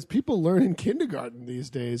right, because people learn in kindergarten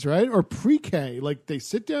these days, right? Or pre-K. Like they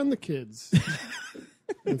sit down the kids.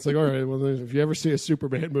 It's like, all right, well, if you ever see a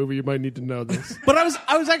Superman movie, you might need to know this. But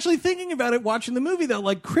I was actually thinking about it watching the movie though.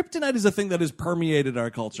 Like kryptonite is a thing that has permeated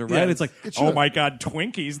our culture, right? Yeah, it's like, it oh should. my god,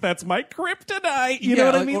 Twinkies, that's my kryptonite. You Yeah, know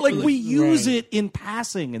what I like- mean? or- Like we like- use right. it in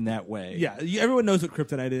passing in that way. Yeah, everyone knows what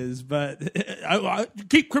Kryptonite is, but I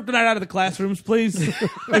keep Kryptonite out of the classrooms, please, if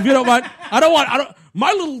you don't mind.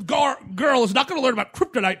 My little girl is not going to learn about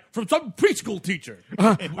Kryptonite from some preschool teacher.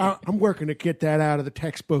 I'm working to get that out of the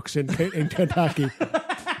textbooks in Kentucky.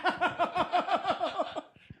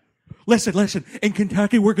 Listen. In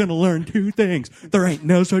Kentucky, we're going to learn two things. There ain't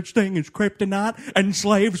no such thing as kryptonite, and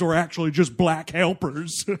slaves were actually just black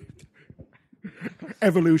helpers.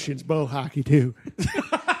 Evolution's bull hockey, too.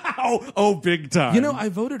 oh, big time. You know, I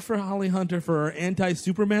voted for Holly Hunter for our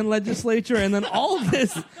anti-Superman legislature, and then all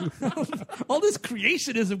this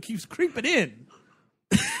creationism keeps creeping in.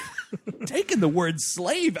 taking the word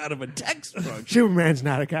slave out of a textbook. Superman's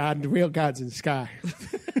not a god. The real god's in the sky.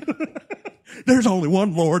 There's only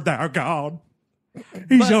one Lord, thou God.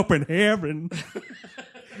 He's up in heaven.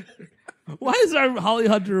 Why is our Holly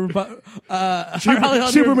Hunter? Our Holly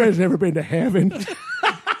Hunter Superman's never been to heaven.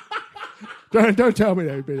 Don't tell me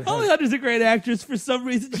that. Peter. Holly Hunter's a great actress. For some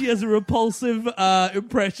reason, she has a repulsive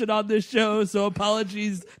impression on this show, so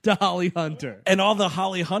apologies to Holly Hunter. And all the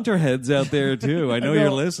Holly Hunter heads out there, too. I know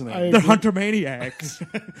you're listening. I The agree. Hunter Maniacs.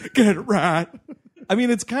 Get it right. I mean,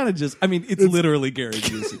 it's kind of just, it's literally Gary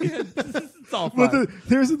Busey. It's all But fun.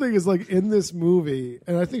 here's the thing: is like in this movie,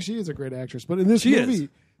 and I think she is a great actress. But in this She movie,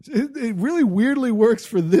 it really weirdly works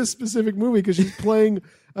for this specific movie because she's playing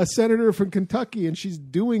a senator from Kentucky and she's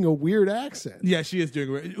doing a weird accent. Yeah, she is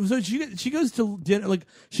doing it. So she goes to dinner. Like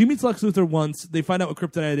she meets Lex Luthor once. They find out what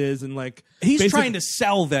kryptonite is, and like He's trying to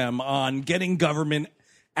sell them on getting government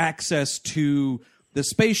access to the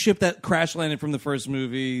spaceship that crash landed from the first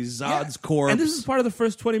movie, Zod's corpse. And this is part of the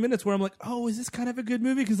first 20 minutes where I'm like, oh, is this kind of a good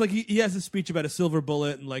movie? Because like he has a speech about a silver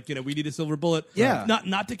bullet and like, we need a silver bullet. Yeah.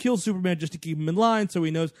 Not to kill Superman, just to keep him in line so he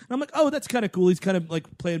knows. And I'm like, oh, that's kind of cool. He's kind of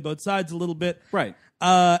like playing both sides a little bit. Right.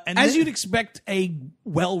 And As then- you'd expect a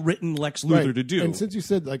well-written Lex Luthor Right. to do. And since you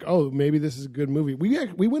said like, oh, maybe this is a good movie,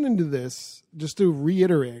 we went into this just to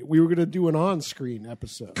reiterate. We were going to do an on-screen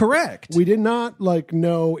episode. Correct. We did not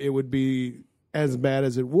know it would be as bad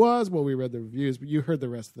as it was while we read the reviews, but you heard the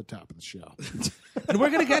rest of the top of the show. and we're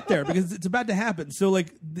gonna get there because it's about to happen. So like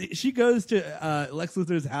she goes to Lex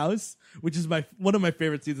Luthor's house, which is one of my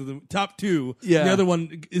favorite scenes of the top two. Yeah. The other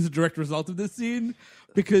one is a direct result of this scene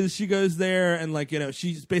because she goes there and like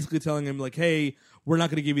she's basically telling him like, hey, we're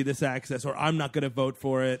not going to give you this access, or I'm not going to vote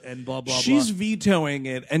for it, and blah blah She's blah. vetoing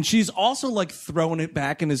it, and she's also like throwing it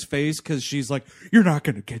back in his face because she's like, "You're not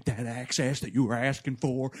going to get that access that you were asking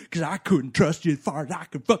for because I couldn't trust you as far as I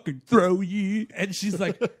could fucking throw you." And she's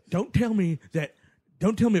like, don't tell me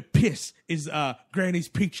piss is Granny's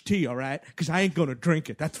peach tea, all right? Because I ain't going to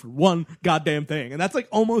drink it. That's for one goddamn thing. And that's like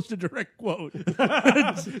almost a direct quote.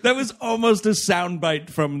 That was almost a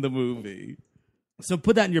soundbite from the movie. So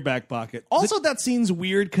put that in your back pocket. Also, that scene's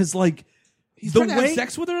weird because like He's trying to have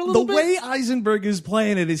sex with her a little bit? The way Eisenberg is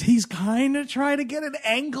playing it is he's kind of trying to get an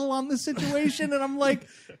angle on the situation, and I'm like,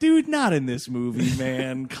 dude, not in this movie,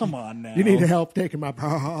 man. Come on now. You need help taking my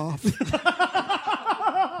bra off.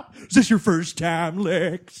 Is this your first time,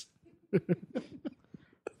 Lex?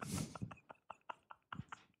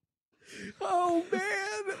 Oh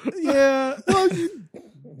man, yeah. Well, you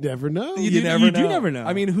never know. You do never never know.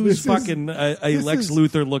 I mean, who's This is- fucking a this Lex is-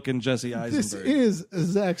 Luthor looking Jesse This Eisenberg? is a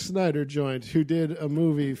Zack Snyder joint who did a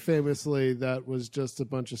movie famously that was just a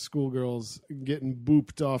bunch of schoolgirls getting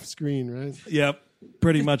booped off screen, right? Yep,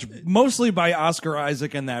 pretty much. Mostly by Oscar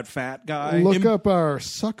Isaac and that fat guy. Look up our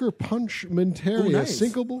Sucker Punch Mentary, Ooh, nice. a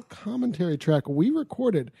syncable commentary track we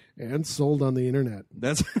recorded and sold on the internet.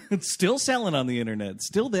 That's it's still selling on the internet.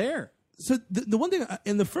 Still there. So the one thing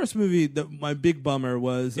in the first movie that my big bummer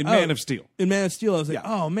was In Man of Steel. In Man of Steel, I was like,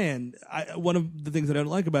 oh man, one of the things I don't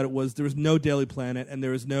like about it was there was no Daily Planet and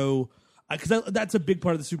there was no because that's a big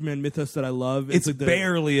part of the Superman mythos that I love. It's like the-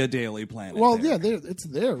 barely a Daily Planet. Well, there. yeah, it's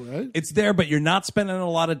there, right? It's there, but you're not spending a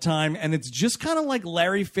lot of time, and it's just kind of like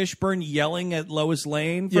Larry Fishburne yelling at Lois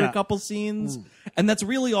Lane for Yeah. a couple scenes. And that's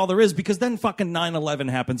really all there is, because then fucking 9/11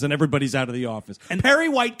 happens and everybody's out of the office. And Perry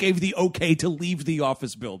White gave the okay to leave the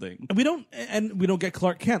office building. And we don't get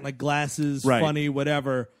Clark Kent, like glasses, Right. funny,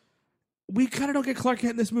 whatever. We kind of don't get Clark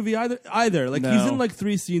Kent in this movie either. Like No. he's in like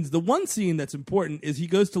 3 scenes. The one scene that's important is he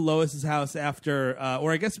goes to Lois's house after,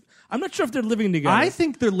 or I guess I'm not sure if they're living together. I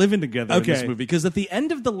think they're living together in this Okay. movie, because at the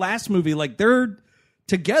end of the last movie, like, they're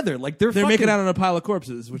together. Like, they're they're fucking, making out on a pile of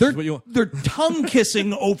corpses, which is what you want. they're tongue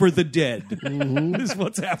kissing over the dead. Is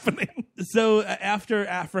what's happening. So after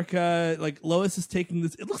Africa, like Lois is taking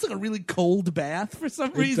this. It looks like a really cold bath for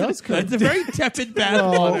some reason. does kind It's a very tepid bath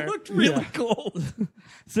Well, water. It looked really cold.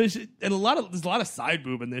 So there's a lot of side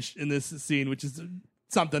boob in this scene, which is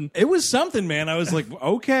something. It was something, man. I was like,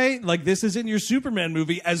 okay, like, this isn't your Superman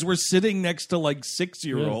movie, as we're sitting next to like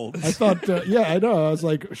 6-year-olds. I thought, I know. I was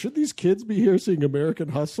like, should these kids be here seeing American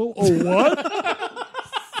Hustle? Oh, what?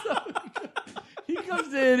 He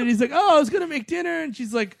comes in and he's like, "Oh, I was gonna make dinner," and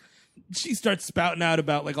she's like. She starts spouting out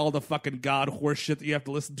about like all the fucking God horse shit that you have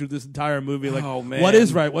to listen to this entire movie. Like, Oh, man. what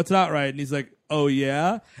is right? What's not right? And he's like, "Oh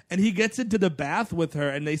yeah." And he gets into the bath with her,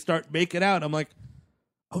 and they start making out. I'm like,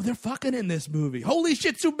 "Oh, they're fucking in this movie! Holy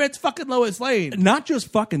shit, Superman's fucking Lois Lane." Not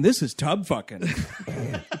just fucking, this is tub fucking.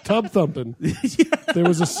 Tub thumping. There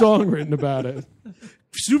was a song written about it.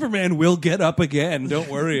 Superman will get up again. Don't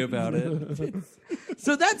worry about it.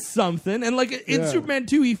 So that's something. And like in Yeah. Superman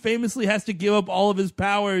 2, he famously has to give up all of his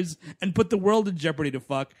powers and put the world in jeopardy to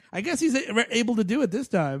fuck. I guess he's able to do it this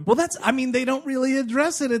time. Well, they don't really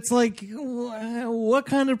address it. It's like, what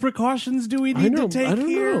kind of precautions do we need to take I don't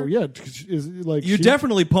here? know. Yeah, is it like You're she-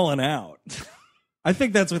 definitely pulling out. I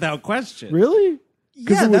think that's without question. really.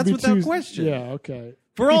 Yeah, it would that's be without too- question. Yeah, okay.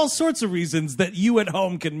 For all sorts of reasons that you at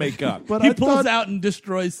home can make up. But He I pulls thought, out and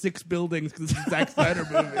destroys 6 buildings because it's a Zack Snyder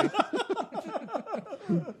movie.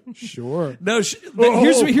 sure. No,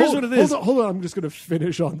 here's hold, what it is. Hold on, I'm just going to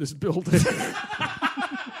finish on this building.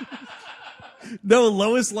 No,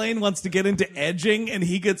 Lois Lane wants to get into edging, and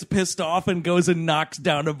he gets pissed off and goes and knocks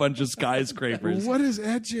down a bunch of skyscrapers. What is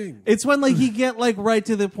edging? It's when like you get like right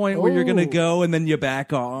to the point where you're gonna Oh. go, and then you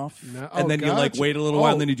back off, No- and then you like gotcha. wait a little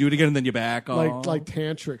while, Oh. and then you do it again, and then you back off. Like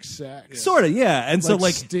tantric sex. sort of, yeah. And so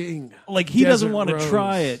like Sting. like he doesn't Desert want to Rose.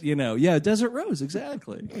 try it, you know. Yeah, Desert Rose,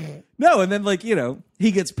 exactly. No, and then like, you know,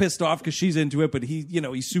 he gets pissed off because she's into it, but he, you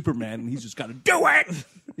know, he's Superman and he's just got to do it.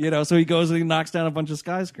 You know, so he goes and he knocks down a bunch of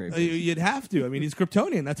skyscrapers. You'd have to. I mean, he's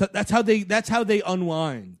Kryptonian. That's how they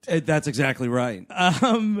unwind. That's exactly right.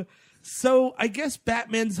 So I guess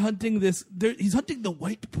Batman's hunting this. He's hunting the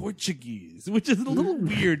white Portuguese, which is a little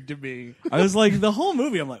weird to me. I was like, the whole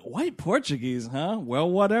movie, I'm like, white Portuguese, huh? Well,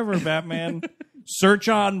 whatever, Batman. Search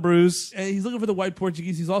on, Bruce. And he's looking for the white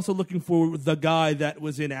Portuguese. He's also looking for the guy that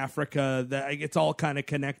was in Africa. That it's all kind of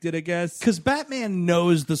connected, I guess. Because Batman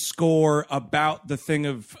knows the score about the thing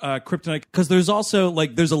of kryptonite. Because there's also,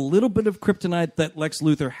 like, there's a little bit of kryptonite that Lex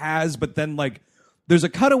Luthor has, but then, like, there's a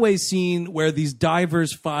cutaway scene where these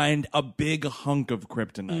divers find a big hunk of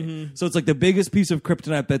kryptonite. So it's like the biggest piece of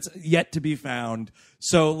kryptonite that's yet to be found.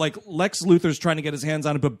 So like Lex Luthor's trying to get his hands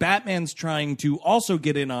on it, but Batman's trying to also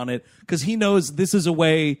get in on it because he knows this is a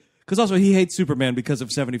way. Because also he hates Superman because of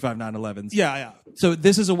 75 9/11s. Yeah. So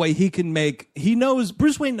this is a way he can make. He knows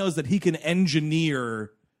Bruce Wayne knows that he can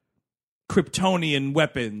engineer Kryptonian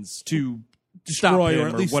weapons to stop Destroy him or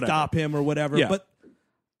at least whatever. stop him or whatever. Yeah. But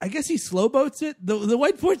I guess he slow boats it. The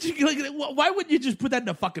white Portuguese. Like, why wouldn't you just put that in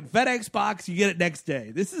a fucking FedEx box? You get it next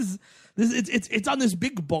day. It's on this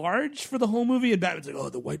big barge for the whole movie, and Batman's like, "Oh,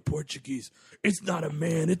 the white Portuguese. It's not a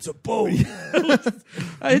man. It's a boat."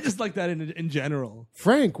 I just like that in general.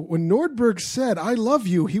 Frank, when Nordberg said "I love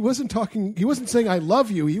you," he wasn't saying "I love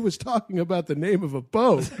you." He was talking about the name of a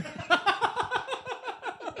boat.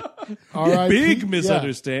 R.I.P. Big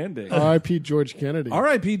misunderstanding. R.I.P. George Kennedy.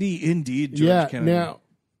 R.I.P.D. Indeed, George Kennedy. Now,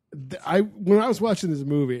 when I was watching this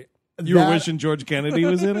movie, You were wishing George Kennedy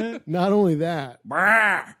was in it? Not only that,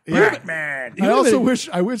 Batman.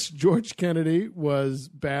 I wish George Kennedy was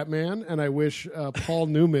Batman, and I wish Paul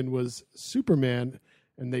Newman was Superman,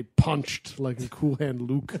 and they punched like a Cool Hand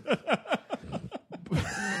Luke.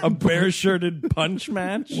 A bare-shirted punch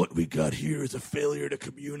match? What we got here is a failure to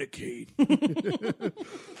communicate.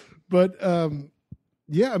 But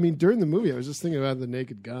yeah, I mean, during the movie, I was just thinking about the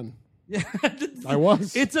Naked Gun. Yeah, I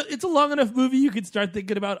was. It's a long enough movie you could start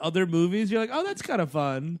thinking about other movies. You're like, oh, that's kind of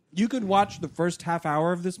fun. You could watch the first half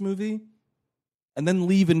hour of this movie and then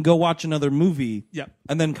leave and go watch another movie. Yep.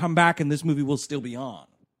 And then come back and this movie will still be on.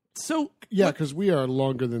 So Yeah, because we are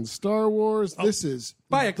longer than Star Wars. This is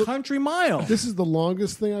By a country mile. this is the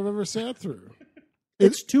longest thing I've ever sat through,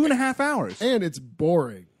 It's 2.5 hours. and it's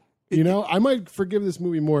boring. You know, I might forgive this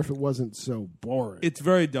movie more if it wasn't so boring. it's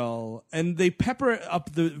very dull, and they pepper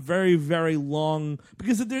up the very, very long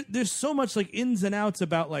because there's so much like ins and outs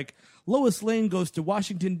about like Lois Lane goes to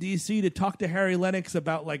Washington D.C. to talk to Harry Lennox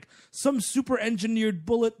about like some super engineered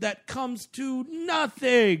bullet that comes to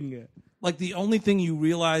nothing. Like, the only thing you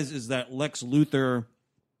realize is that Lex Luthor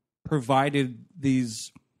provided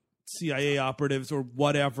these CIA operatives or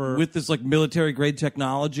whatever with this like military grade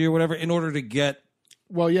technology or whatever in order to get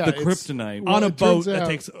well, yeah, the it's- kryptonite. well, on a it boat turns that out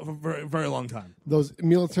takes a very, very long time. those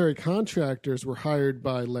military contractors were hired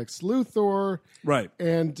by Lex Luthor, Right.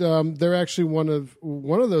 and they're actually one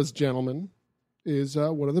of those gentlemen is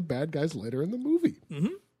one of the bad guys later in the movie.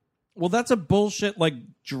 Well, that's a bullshit, like,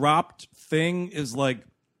 dropped thing is like,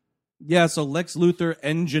 yeah, so Lex Luthor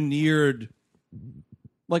engineered,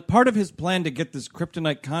 like, part of his plan to get this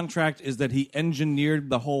kryptonite contract is that he engineered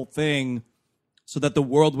the whole thing so that the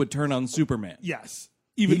world would turn on Superman. Yes,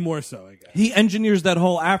 even more so, I guess. He engineers that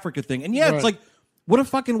whole Africa thing. And yeah, Right. it's like, what a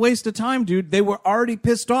fucking waste of time, dude. They were already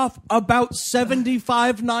pissed off about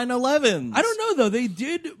 75 9/11s. I don't know though. They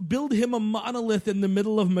did build him a monolith in the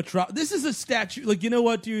middle of Metropolis. This is a statue. Like, you know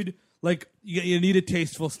what, dude? Like, you need a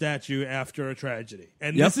tasteful statue after a tragedy,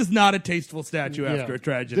 and Yep. this is not a tasteful statue after a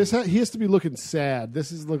tragedy. He has to be looking sad.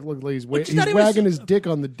 This is look like he's But you he's thought he was- wagging his dick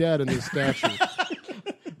on the dead in this statue.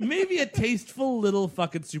 Maybe a tasteful little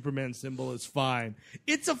fucking Superman symbol is fine.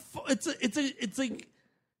 It's like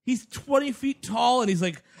he's 20 feet tall and he's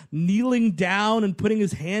like kneeling down and putting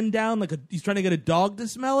his hand down like he's trying to get a dog to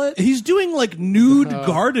smell it. He's doing like nude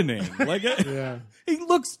gardening. Like, Yeah. he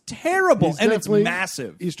looks terrible, He's and it's definitely-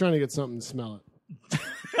 massive. He's trying to get something to smell it.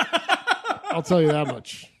 I'll tell you that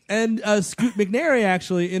much. And Scoot McNairy,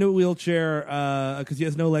 actually, in a wheelchair, because he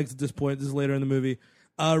has no legs at this point, this is later in the movie,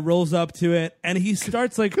 rolls up to it, and he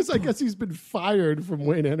starts like... Because I guess he's been fired from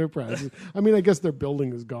Wayne Enterprises. I mean, I guess their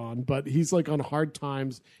building is gone, but he's like on hard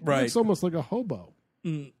times. Right. It's almost like a hobo.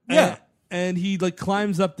 Yeah. And he like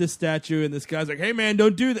climbs up this statue, and this guy's like, "Hey man,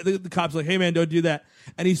 don't do that." The cop's like, "Hey man, don't do that."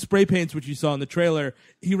 And he spray paints, which you saw in the trailer.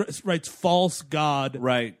 He writes "False God."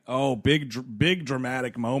 Right. Oh, big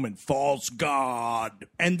dramatic moment. False God.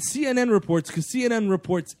 And CNN reports, because CNN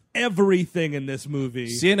reports everything in this movie.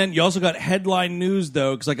 CNN. You also got headline news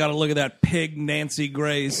though, because I got to look at that pig Nancy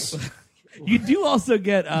Grace. You do also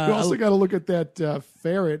get. You also got to look at that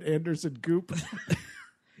ferret, Anderson Goop.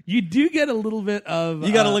 You do get a little bit of.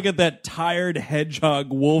 You got to look at that tired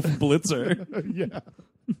hedgehog Wolf Blitzer. Yeah.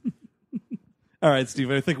 All right, Steve.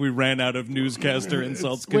 I think we ran out of newscaster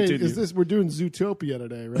insults. Wait, Continue. is this? We're doing Zootopia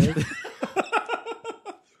today, right?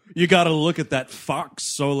 You got to look at that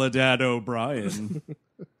Fox Soledad O'Brien.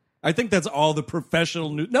 I think that's all the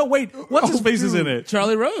professional news. No, wait. What's his face is in it?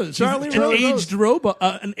 Charlie Rose. Charlie He's an Rose. aged robot,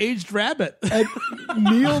 an aged rabbit. And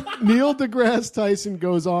Neil deGrasse Tyson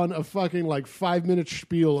goes on a fucking like 5-minute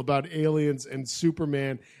spiel about aliens and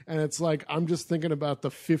Superman, and it's like I'm just thinking about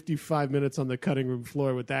the 55 minutes on the cutting room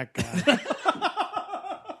floor with that guy.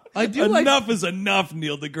 I do like. Enough is enough,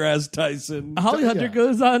 Neil deGrasse Tyson. Holly Hunter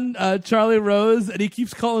goes on Charlie Rose, and he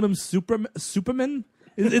keeps calling him Superman.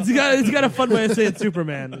 It's got a fun way of saying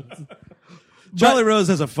Superman. Charlie Rose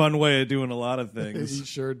has a fun way of doing a lot of He things.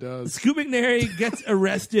 sure does. Scoot McNairy gets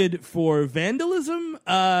arrested for vandalism,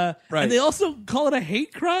 Right. and they also call it a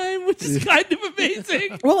hate crime, which is kind of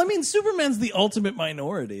amazing. Well, I mean, Superman's the ultimate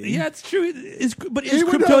minority. Yeah, it's true. But is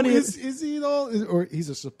Even though Kryptonian? is he though? Or he's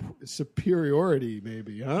a superiority,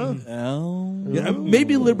 maybe, huh? Oh. Yeah,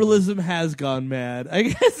 maybe liberalism has gone mad. I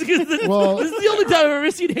guess because this is the only time I've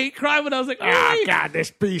ever seen hate crime, and I was like, Oh, God, this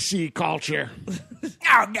PC culture.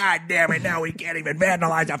 Oh, God damn it. Now we can't even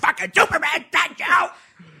vandalize a fucking Superman statue.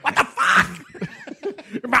 What the fuck?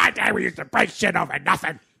 In my day, we used to break shit over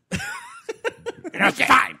nothing. And it's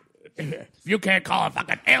fine. If you can't call a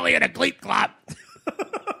fucking alien a Gleep Club,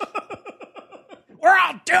 we're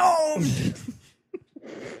all doomed.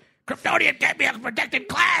 Kryptonian can't be a protected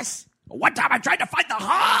class. One time I tried to fight the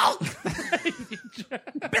Hulk.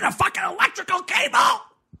 Bit a fucking electrical cable.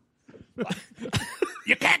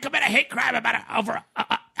 You can't commit a hate crime about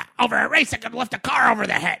over a race that can lift a car over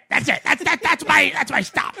the head. That's it. That's my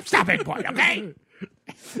stopping point. Okay.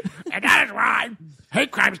 And that is why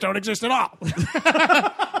hate crimes don't exist at all.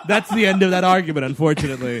 that's the end of that argument,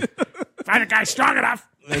 unfortunately. Find a guy strong enough.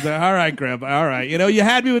 All right, Grandpa. All right. You know, you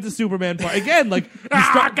had me with the Superman part. Again, like,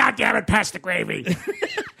 God damn it, pass the gravy.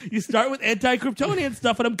 you start with anti-Kryptonian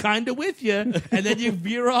stuff, and I'm kind of with you, and then you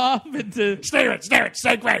veer off into... Stare it,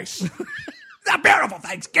 say grace. It's a beautiful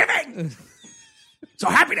Thanksgiving. So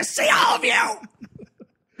happy to see all of you.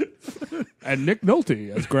 And Nick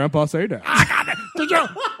Nolte as Grandpa Sadak. Ah, God, did you?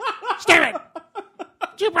 Stare it.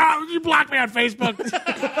 Did you block me on Facebook?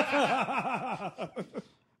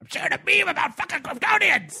 I'm sharing a meme about fucking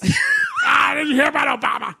Kryptonians. Did you hear about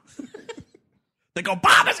Obama? Think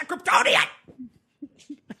Obama's a Kryptonian?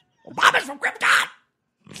 Obama's from Krypton.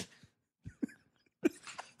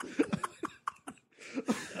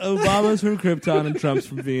 Obama's from Krypton and Trump's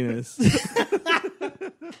from Venus.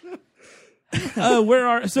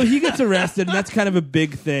 So he gets arrested, and that's kind of a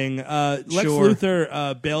big thing. Lex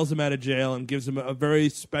Luthor bails him out of jail and gives him a very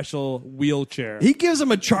special wheelchair. He gives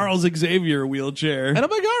him a Charles Xavier wheelchair. And I'm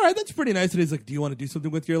like, all right, that's pretty nice. And he's like, do you want to do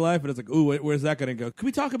something with your life? And it's like, ooh, where's that going to go? Can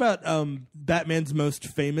we talk about Batman's most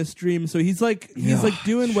famous dream? So he's like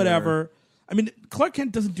doing whatever. I mean, Clark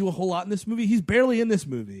Kent doesn't do a whole lot in this movie. He's barely in this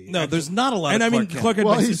movie. No, there's not a lot and of I mean, Clark Clark Kent.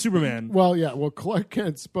 Kent is Superman. Well, yeah. Well, Clark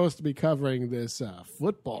Kent's supposed to be covering this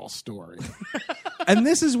football story. And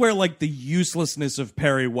this is where, like, the uselessness of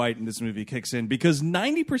Perry White in this movie kicks in, because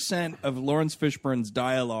 90% of Lawrence Fishburne's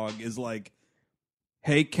dialogue is like,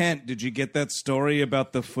 hey, Kent, did you get that story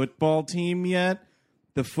about the football team yet?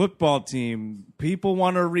 The football team. People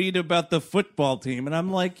want to read about the football team. And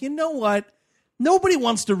I'm like, you know what? Nobody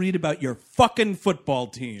wants to read about your fucking football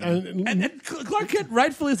team. And Clark Kent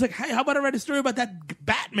rightfully is like, hey, how about I write a story about that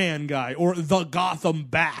Batman guy or the Gotham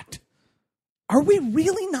Bat? Are we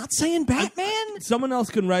really not saying Batman? Someone else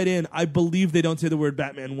can write in, I believe they don't say the word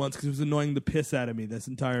Batman once because it was annoying the piss out of me this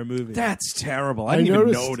entire movie. That's terrible. I didn't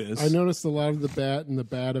even notice. I noticed a lot of the Bat and the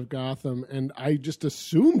Bat of Gotham, and I just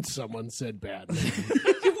assumed someone said Batman.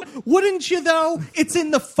 Wouldn't you, though? It's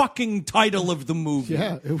in the fucking title of the movie.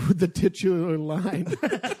 Yeah, the titular line.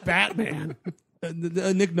 Batman.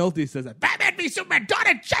 Nick Nolte says that. Batman v Superman, dawn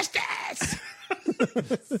of justice.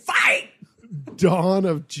 Fight. dawn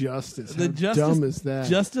of justice. How dumb is that?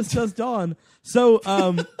 Justice does dawn. So,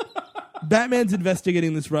 Batman's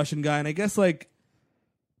investigating this Russian guy, and I guess like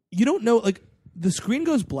you don't know, like the screen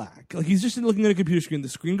goes black. Like he's just looking at a computer screen. The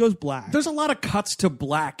screen goes black. There's a lot of cuts to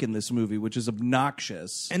black in this movie, which is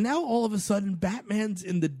obnoxious. And now all of a sudden, Batman's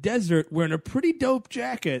in the desert wearing a pretty dope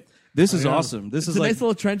jacket. This is awesome. This is a like nice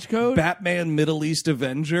little trench coat. Batman Middle East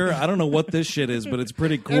Avenger. I don't know what this shit is, but it's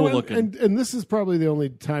pretty cool looking. And this is probably the only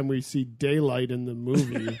time we see daylight in the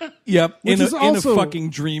movie. Yep, Which in is a also-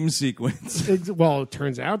 fucking dream sequence. Well, it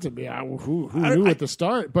turns out to be. Who knew at the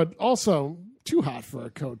start? But also, too hot for a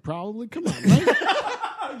coat, probably. Come on, right?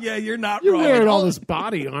 Yeah, you're not You're wrong. wearing all this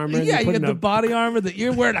body armor. and Yeah, you're you putting got the body armor. That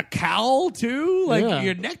you're wearing a cowl too. Like Yeah.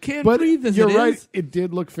 your neck can't But breathe. As you're it right. is. It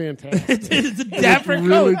did look fantastic. It's a dapper It's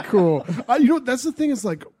really coat. cool. That's the thing is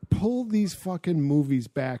like pull these fucking movies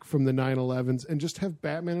back from the 9/11s and just have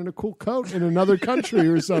Batman in a cool coat in another country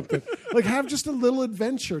or something. Like have just a little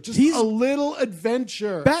adventure. Just a little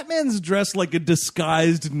adventure. Batman's dressed like a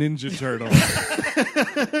disguised Ninja Turtle.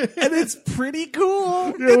 And it's pretty cool.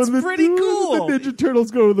 Yeah, It's when pretty cool. The Ninja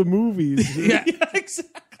Turtles go to the movies. Yeah.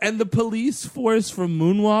 Exactly. And the police force from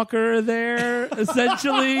Moonwalker are there,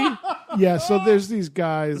 essentially. Yeah, so there's these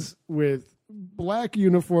guys with black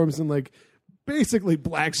uniforms and like basically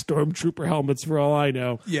black stormtrooper helmets for all I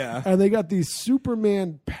know. Yeah. And they got these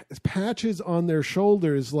Superman patches on their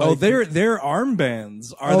shoulders. Like, Oh, they're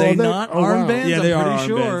armbands. Are Oh, they they're- not oh, wow. armbands? Yeah, they I'm are pretty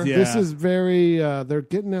sure. armbands, yeah. This is very. They're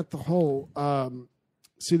getting at the whole.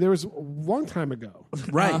 See, there was a long time ago.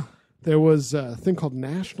 Right. There was a thing called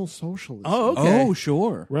National Socialism. Oh, okay. Oh,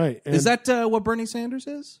 sure. right. Is that what Bernie Sanders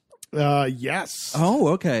is? Yes. Oh,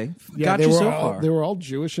 okay. Yeah, Got they you were so all, far. They were all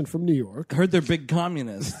Jewish and from New York. Heard they're big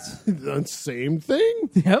communists. The same thing.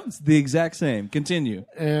 Yep, it's the exact same. Continue.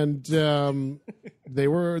 And they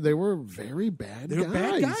were very bad. They were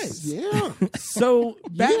bad guys. Yeah. So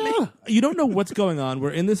Batman, Yeah. you don't know what's going on.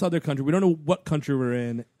 We're in this other country. We don't know what country we're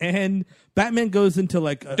in, and Batman goes into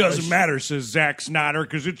like Doesn't matter, says Zack Snyder,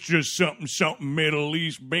 because it's just something Middle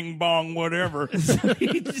East, bing bong, whatever.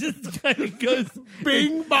 He just kind of goes.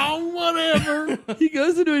 Bing bong, whatever. He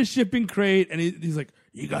goes into a shipping crate, and he's like,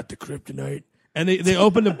 "You got the kryptonite." And they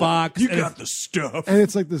open the box. You and got the stuff. And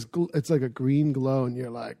it's like this. It's like a green glow, and you're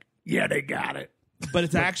like, Yeah, they got it. but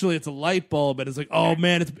it's actually a light bulb, and it's like, oh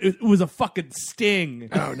man, it was a fucking sting.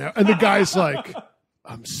 oh no. And the guy's like,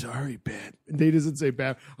 I'm sorry, Bat. And he doesn't say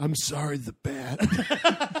Bat. I'm sorry, the Bat.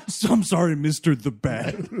 I'm sorry, Mr. The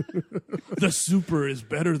Bat. The super is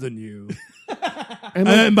better than you. And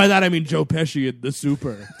And by that I mean Joe Pesci in The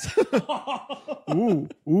Super.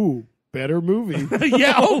 ooh, better movie.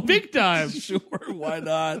 Yeah, oh, big time. Sure, why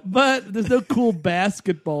not? But there's no cool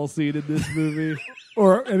basketball scene in this movie.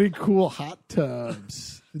 Or any cool hot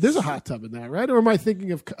tubs. There's a hot tub in that, right? Or am I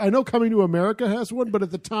thinking of? I know Coming to America has one, but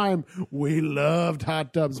at the time we loved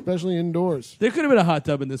hot tubs, especially indoors. There could have been a hot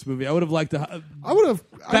tub in this movie. I would have liked a I would have.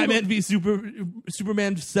 Batman v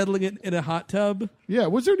Superman settling it in a hot tub. Yeah.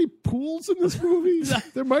 Was there any pools in this movie?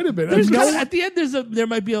 There might have been. There's No- at the end there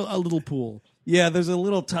might be a little pool. Yeah, there's a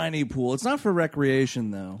little tiny pool. It's not for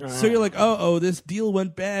recreation, though. So you're like, oh, this deal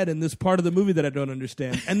went bad in this part of the movie that I don't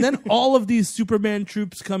understand. And then all of these Superman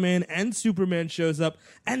troops come in, and Superman shows up,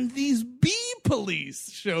 and these bee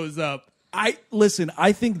police shows up. I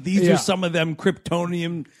think these Yeah. are some of them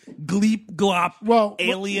Kryptonian gleep glop Well,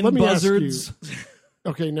 alien let me ask buzzards. you.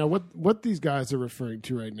 Okay, now what these guys are referring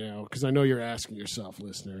to right now, because I know you're asking yourself,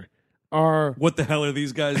 listener, are What the hell are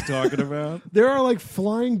these guys talking about? there are like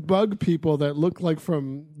flying bug people that look like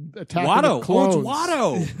from Attack of Watto. the Oh, Clones. it's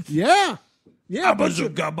Watto. Yeah. Yeah, a bunch of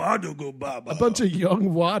Abba-zooga-ba-doo-go-ba-ba. young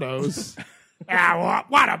Wattos. What,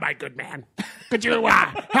 my good man? Could you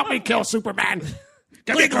help me kill Superman?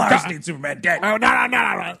 Legal Does need Superman dead. Oh, no.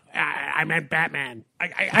 I meant Batman.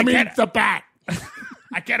 I mean can't- the Bat.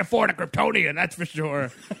 I can't afford a Kryptonian, that's for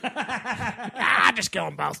sure. Just kill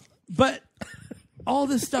them both. But all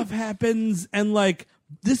this stuff happens, and like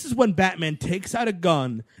this is when Batman takes out a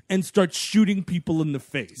gun and starts shooting people in the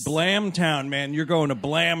face. Blamtown, man. You're going to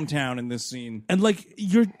Blamtown in this scene. And like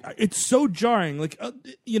it's so jarring. Like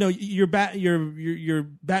you're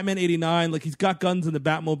Batman 89. Like he's got guns in the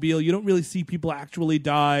Batmobile. You don't really see people actually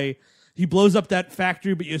die. He blows up that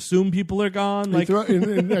factory, but you assume people are gone. Like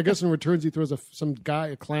and I guess in returns he throws a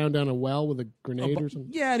clown down a well with a grenade or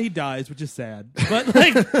something. yeah, and he dies, which is sad. But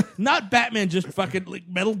like not Batman just fucking like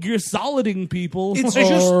Metal Gear Soliding people. It's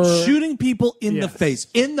Or- just shooting people in the Yes. face.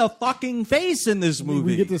 In the fucking face in this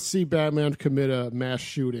movie. We get to see Batman commit a mass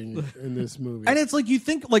shooting in this movie. And it's like you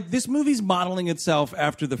think like this movie's modeling itself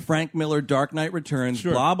after the Frank Miller Dark Knight Returns,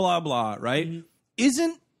 blah blah blah, right?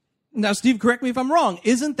 Isn't Now, Steve, correct me if I'm wrong.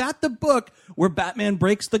 Isn't that the book where Batman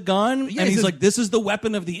breaks the gun Yeah, and he he's says- like, "This is the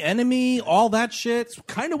weapon of the enemy"? All that shit.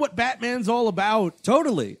 Kind of what Batman's all about.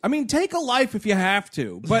 Totally. I mean, take a life if you have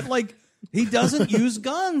to, but like, he doesn't use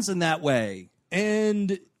guns in that way.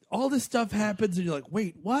 And all this stuff happens, and you're like,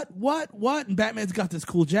 wait, what? And Batman's got this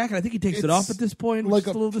cool jacket. I think he takes it It's off at this point, which like is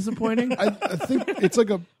a little disappointing. I think it's like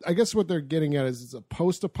I guess what they're getting at is it's a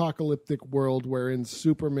post-apocalyptic world wherein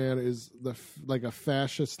Superman is like a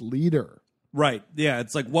fascist leader. Right. Yeah.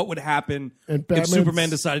 It's like, what would happen And if Batman's- Superman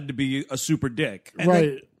decided to be a super dick?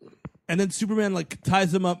 Right. And then Superman like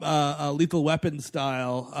ties him up, Lethal Weapon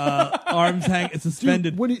style, arms hang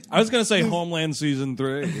suspended. When he, I was going to say Homeland Season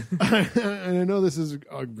 3. and I know this is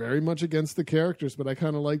very much against the characters, but I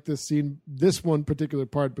kind of like this scene, this one particular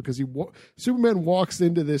part, because Superman walks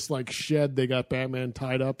into this like shed they got Batman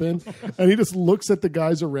tied up in, and he just looks at the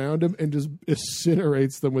guys around him and just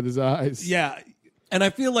incinerates them with his eyes. Yeah. And I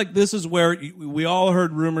feel like this is where we all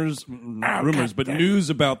heard news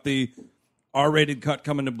about the R-rated cut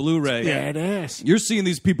coming to Blu-ray. Badass. You're seeing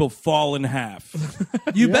these people fall in half.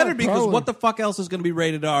 You Yeah, better, because probably. what the fuck else is going to be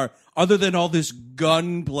rated R other than all this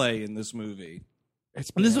gunplay in this movie? And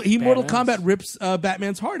this, Mortal Kombat rips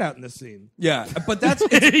Batman's heart out in this scene. Yeah, but that's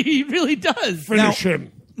He really does. now,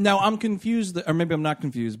 him. now I'm confused, or maybe I'm not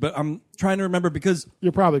confused, but I'm trying to remember because,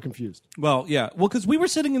 You're probably confused. because we were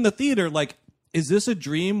sitting in the theater like, is this a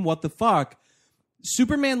dream? What the fuck?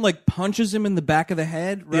 Superman like punches him in the back of the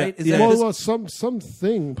head, right? Yeah. Is Yeah. that Well,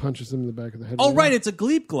 something punches him in the back of the head. oh, right, it's a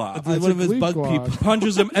Gleep Glob. It's one of his Gleep bug Glob. people.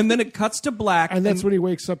 Punches him, and then it cuts to black. and that's when he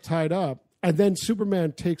wakes up tied up, and then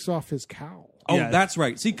Superman takes off his cowl. Oh, Yeah. that's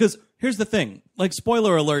right. See, because here's the thing. Like,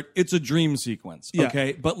 spoiler alert, it's a dream sequence, Yeah.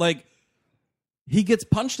 okay? But, like, he gets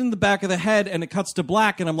punched in the back of the head, and it cuts to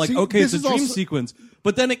black, and I'm like, See, okay, it's this a is dream also- sequence.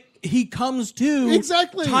 But then he comes to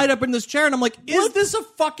Exactly. tied up in this chair, and I'm like, is this a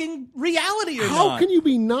fucking reality or How not? can you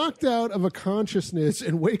be knocked out of a consciousness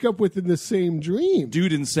and wake up within the same dream?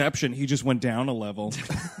 Dude, Inception, he just went down a level.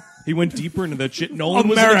 He went deeper into that shit. Nolan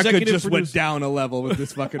was an America executive just went producer. down a level with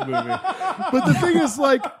this fucking movie. But the thing is,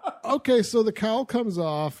 like, okay, so the cowl comes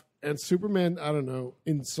off, and Superman, I don't know,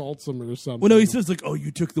 insults him or something. Well, no, he says like, "Oh,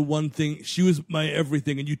 you took the one thing. She was my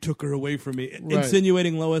everything, and you took her away from me," Right.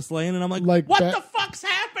 insinuating Lois Lane. And I'm like, Like "What Bat- the fuck's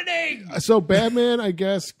happening?" So Batman, I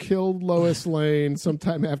guess, killed Lois Lane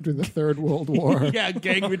sometime after the Third World War. Yeah,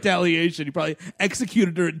 gang retaliation. He probably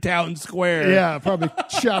executed her in town square. Yeah, probably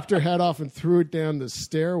chopped her head off and threw it down the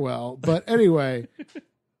stairwell. But anyway,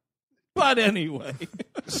 But anyway.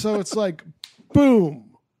 so it's like, boom.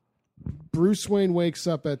 Bruce Wayne wakes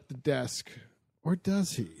up at the desk. Or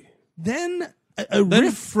does he? Then a Then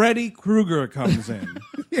rift, Freddy Krueger comes in.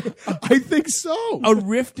 I think so. a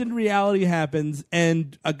rift in reality happens,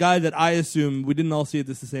 and a guy that I assume we didn't all see it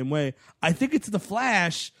this the same way. I think it's the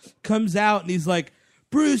Flash comes out and he's like,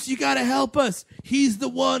 "Bruce, you gotta help us. He's the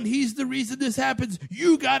one. He's the reason this happens.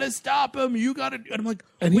 You gotta stop him. You gotta." And I'm like,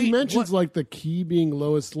 And he "Wait, mentions what?" like the key being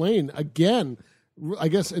Lois Lane again. I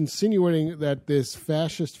guess insinuating that this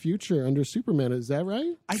fascist future under Superman. Is that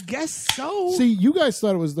right? I guess so. See, you guys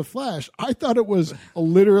thought it was the Flash. I thought it was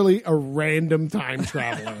literally a random time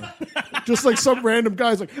traveler. Just like some random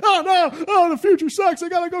guy's like, "Oh no, oh the future sucks. I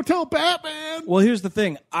gotta go tell Batman." Well, here's the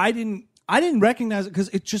thing. I didn't recognize it because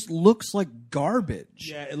it just looks like garbage.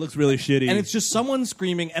 Yeah, it looks really shitty. And it's just someone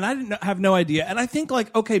screaming, and I didn't have no idea. And I think,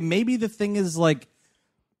 like, okay, maybe the thing is, like,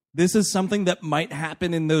 this is something that might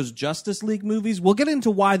happen in those Justice League movies. We'll get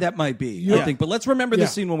into why that might be, I Yeah. think. But let's remember Yeah.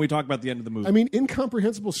 this scene when we talk about the end of the movie. I mean,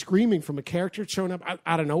 incomprehensible screaming from a character showing up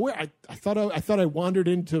out of nowhere. I thought I wandered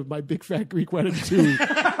into My Big Fat Greek Wedding 2.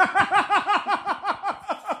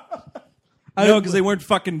 I know, because they weren't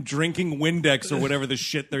fucking drinking Windex or whatever the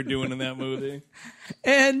shit they're doing in that movie.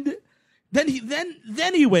 And then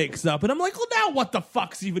he wakes up, and I'm like, well, now what the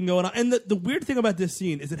fuck's even going on? And the weird thing about this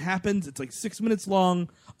scene is it happens. It's like 6 minutes long.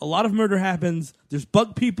 A lot of murder happens. There's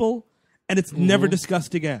bug people, and it's never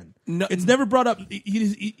discussed again. No- It's never brought up.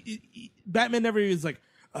 Batman never is like,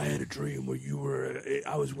 I had a dream where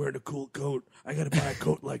I was wearing a cool coat. I got to buy a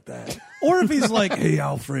coat like that. Or if he's like, hey,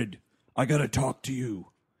 Alfred, I got to talk to you.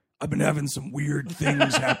 I've been having some weird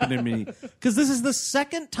things happen to me. Because this is the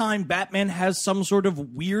second time Batman has some sort of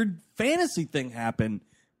weird fantasy thing happen.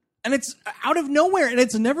 And it's out of nowhere, and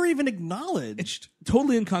it's never even acknowledged. It's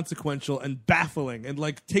totally inconsequential and baffling, and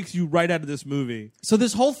like takes you right out of this movie. So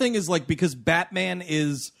this whole thing is like because Batman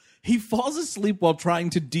he falls asleep while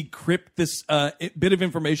trying to decrypt this bit of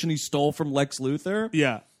information he stole from Lex Luthor.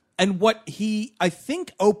 Yeah. And what he, I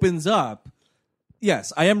think, opens up,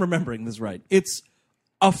 yes, I am remembering this right. It's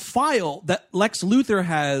a file that Lex Luthor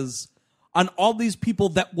has on all these people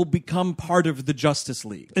that will become part of the Justice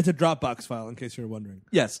League. It's a Dropbox file, in case you're wondering.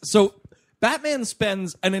 Yes. So Batman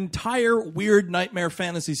spends an entire weird nightmare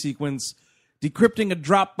fantasy sequence decrypting a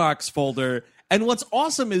Dropbox folder. And what's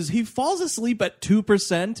awesome is he falls asleep at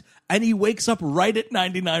 2% and he wakes up right at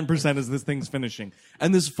 99% as this thing's finishing.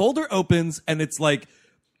 And this folder opens and it's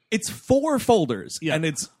 4 folders. Yeah. And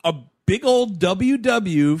it's a big old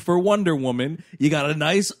WW for Wonder Woman. You got a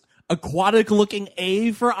nice aquatic looking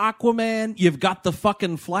A for Aquaman. You've got the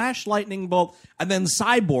fucking Flash lightning bolt. And then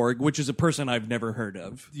Cyborg, which is a person I've never heard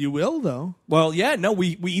of. You will, though. Well, yeah, no,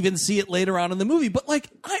 we even see it later on in the movie. But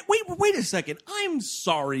wait a second. I'm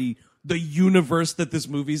sorry. The universe that this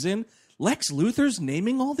movie's in. Lex Luthor's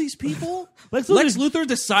naming all these people? Lex Luthor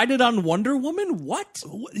decided on Wonder Woman? What?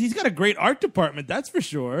 He's got a great art department, that's for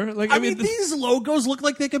sure. I mean, these logos look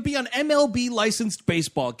like they could be on MLB licensed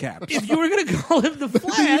baseball caps. If you were going to call him the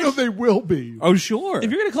Flash, You know they will be. Oh, sure. if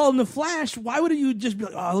you're going to call him the Flash, why wouldn't you just be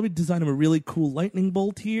like, oh, let me design him a really cool lightning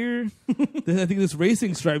bolt here? Then I think this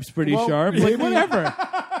racing stripe's pretty Well, sharp. Like, whatever.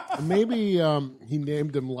 Maybe he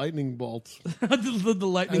named him Lightning Bolt. the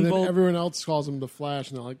lightning And then bolt. everyone else calls him the Flash,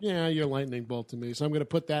 and they're like, "Yeah, you're Lightning Bolt to me." So I'm going to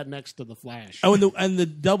put that next to the Flash. Oh, and the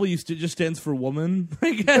W just stands for woman,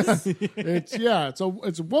 I guess.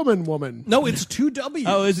 It's a woman. No, it's 2 W's.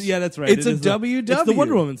 Oh, yeah, that's right. It's It a is the- WW. It's the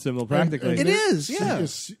Wonder Woman symbol, practically. It is, yeah.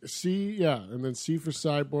 C, and then C for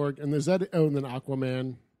Cyborg, and there's that. Oh, and then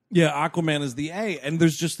Aquaman. Yeah, Aquaman is the A, and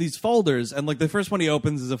there's just these folders, and the first one he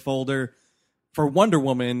opens is a folder for Wonder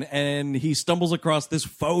Woman, and he stumbles across this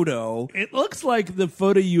photo. It looks like the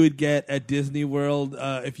photo you would get at Disney World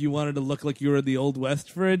if you wanted to look like you were in the Old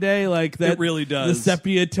West for a day. Like that, It really does. The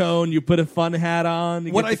sepia tone. You put a fun hat on.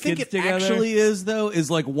 You What get I the think kids it together. actually is, though, is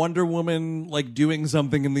Wonder Woman doing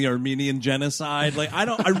something in the Armenian genocide.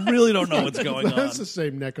 I really don't know what's going on. That's the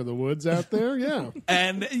same neck of the woods out there. Yeah.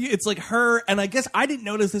 And it's her, and I guess I didn't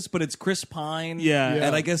notice this, but it's Chris Pine. Yeah.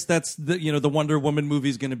 And I guess that's the Wonder Woman movie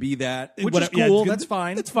is going to be that, which What- is yeah, cool. it's good. That's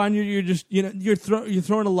fine. It's fine. You're just you're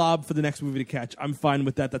throwing a lob for the next movie to catch. I'm fine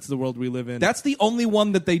with that. That's the world we live in. That's the only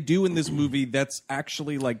one that they do in this movie that's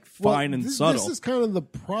actually fine and subtle. This is kind of the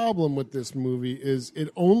problem with this movie is it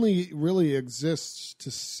only really exists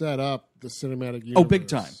to set up the cinematic universe. Oh, big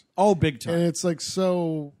time. Oh, big time. And it's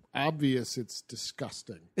so obvious it's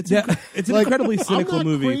disgusting. it's an incredibly I'm cynical not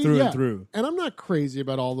movie through and through. And I'm not crazy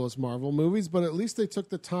about all those Marvel movies, but at least they took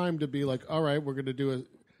the time to be like, all right, we're going to do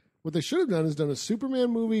what they should have done is done a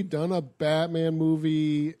Superman movie, done a Batman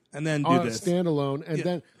movie, And then do on this. standalone, and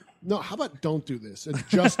then no, how about don't do this and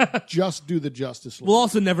just do the Justice League? We'll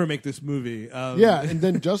also never make this movie. Yeah, and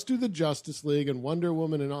then just do the Justice League and Wonder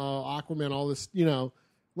Woman and Aquaman, all this,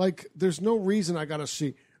 there's no reason I got to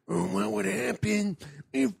see, what would happen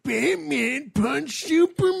if Batman punched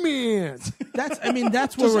Superman? That's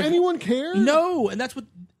where Does anyone care? No, and that's what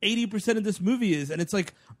 80% of this movie is, and it's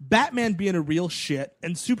Batman being a real shit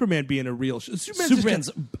and Superman being a real shit. Superman's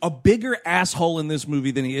a bigger asshole in this movie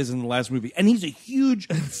than he is in the last movie, and he's a huge,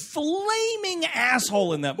 flaming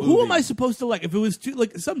asshole in that movie. Who am I supposed to like? If it was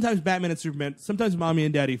sometimes Batman and Superman, sometimes mommy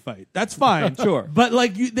and daddy fight. That's fine, Sure. But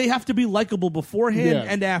they have to be likable beforehand Yeah.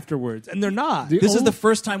 and afterwards, and they're not. This is the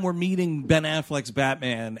first time we're meeting Ben Affleck's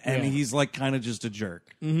Batman, and he's kind of just a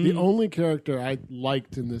jerk. The only character I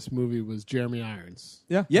liked in this movie was Jeremy Irons.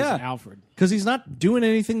 Yeah. Yeah, Alfred. because he's not doing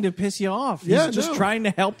anything to piss you off. He's Yeah, just no. trying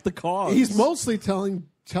to help the cause. He's mostly telling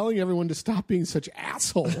everyone to stop being such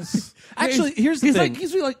assholes. Actually, here's the he's thing.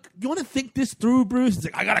 he's like, you want to think this through, Bruce? He's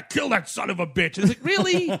like, I gotta kill that son of a bitch. And it's like,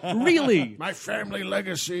 really, really? My family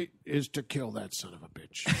legacy is to kill that son of a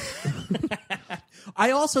bitch.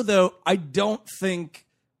 I also, though, I don't think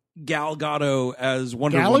Gal Gadot as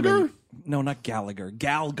Wonder Gallagher? Woman. No, not Gallagher.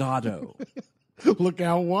 Gal Gadot. Look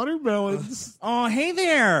out, watermelons. Oh, hey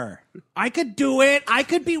there. I could do it. I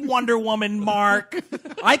could be Wonder Woman, Mark.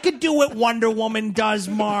 I could do what Wonder Woman does,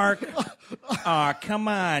 Mark. Aw, come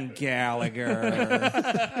on,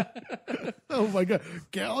 Gallagher. Oh my God,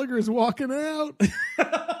 Gallagher's walking out.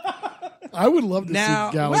 I would love to Now,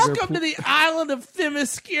 see Gallagher. welcome to the island of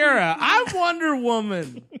Themyscira. I'm Wonder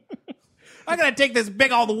Woman. I'm going to take this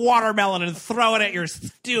big old watermelon and throw it at your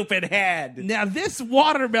stupid head. Now, this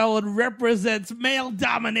watermelon represents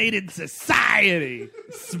male-dominated society.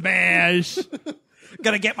 Smash.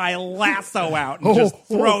 Gonna get my lasso out and just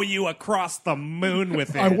throw you across the moon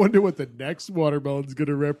with it. I wonder what the next watermelon's going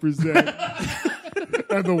to represent.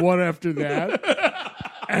 And the one after that.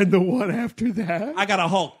 And the one after that. I got a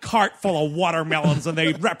whole cart full of watermelons and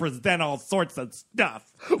they represent all sorts of stuff.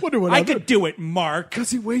 Wonder what I could do it, Mark.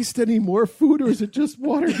 Does he waste any more food or is it just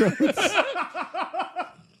watermelons?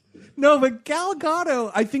 No, but Gal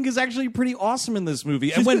Gadot, I think, is actually pretty awesome in this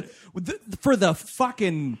movie. And for the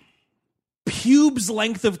fucking pubes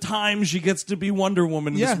length of time she gets to be Wonder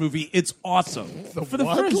Woman in this movie, it's awesome. For the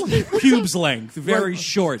first, Pubes length, very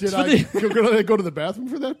short. Did I go to the bathroom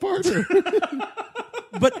for that part? Or?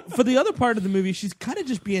 but for the other part of the movie, she's kind of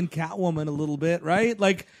just being Catwoman a little bit, right?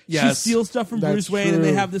 Like she Yes. steals stuff from That's Bruce Wayne, and they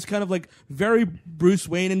true. have this kind of like very Bruce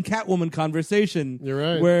Wayne and Catwoman conversation. You're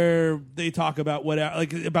right. Where they talk about whatever,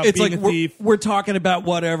 like about It's being like a thief. we're talking about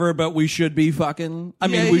whatever, but we should be fucking. I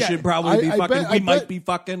mean, Yeah, we yeah. should probably be fucking. We might be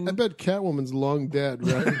fucking. I bet Catwoman's long dead,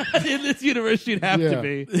 right? In this universe, she'd have to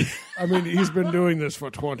be. I mean, he's been doing this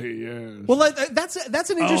for 20 years. Well, that's an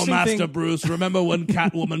Oh, interesting Master thing. Bruce, remember when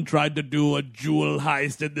Catwoman tried to do a jewel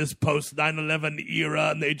heist in this post 9/11 era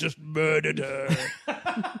and they just murdered her?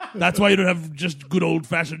 That's why you don't have just good old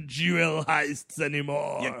fashioned jewel heists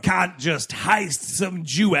anymore. You can't just heist some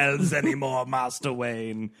jewels anymore, Master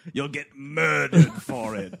Wayne. You'll get murdered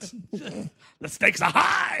for it. The stakes are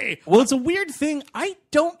high. Well, it's a weird thing. I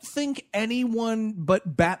don't think anyone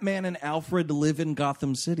but Batman and Alfred live in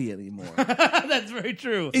Gotham City anymore. That's very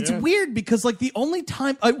true. It's weird because, like, the only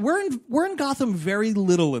time we're in Gotham very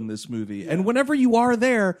little in this movie, and whenever you are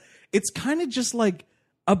there, it's kind of just like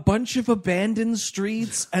a bunch of abandoned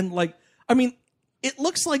streets, and like, I mean, it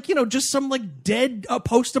looks like, you know, just some like dead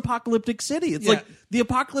post-apocalyptic city. It's like the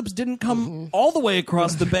apocalypse didn't come all the way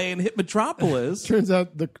across the bay and hit Metropolis. Turns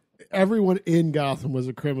out everyone in Gotham was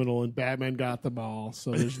a criminal, and Batman got them all.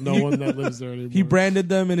 So there's no one that lives there anymore. He branded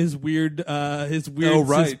them in his weird his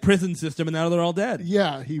prison system, and now they're all dead.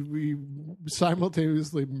 Yeah, he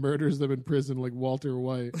simultaneously murders them in prison like Walter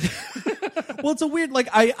White. Well, it's a weird, like,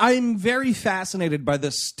 I'm very fascinated by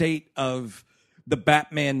the state of the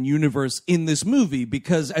Batman universe in this movie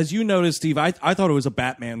because, as you noticed, Steve, I thought it was a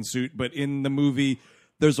Batman suit, but in the movie,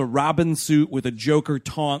 there's a Robin suit with a Joker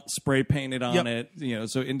taunt spray painted on it, you know,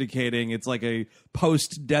 so indicating it's like a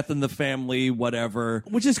post-death in the family, whatever.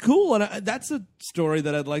 Which is cool, and that's a story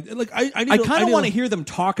that I'd like. Like I kind of want to hear them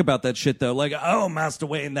talk about that shit, though. Like, oh, Master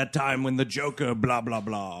Wayne, that time when the Joker, blah, blah,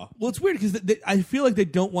 blah. Well, it's weird because I feel like they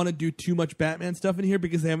don't want to do too much Batman stuff in here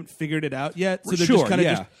because they haven't figured it out yet. So they're Sure, just kind of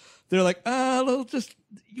yeah. they're like, we'll just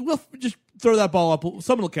throw that ball up.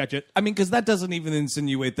 Someone will catch it. I mean, because that doesn't even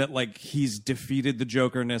insinuate that, like, he's defeated the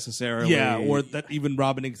Joker necessarily. Yeah, or that even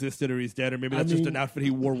Robin existed, or he's dead, or maybe that's just an outfit he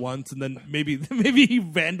wore once, and then maybe he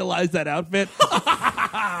vandalized that outfit.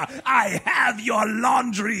 I have your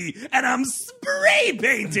laundry, and I'm spray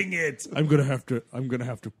painting it. I'm gonna have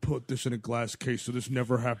to put this in a glass case so this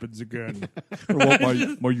never happens again. I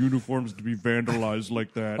want my uniforms to be vandalized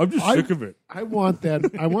like that. I'm just sick of it. I want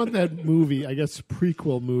that movie, I guess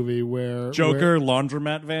prequel movie where Joker,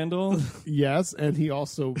 laundromat vandal. yes, and he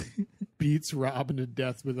also beats Robin to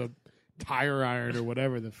death with a tire iron or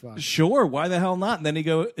whatever the fuck. Sure, why the hell not? And then he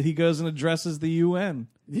goes and addresses the UN.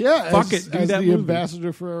 Yeah, Fuck as, it, do as that the movie.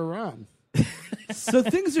 ambassador for Iran. So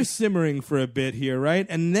things are simmering for a bit here, right?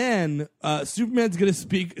 And then Superman's gonna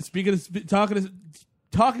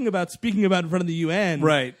talking about speaking about in front of the UN.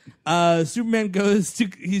 Right. Superman goes to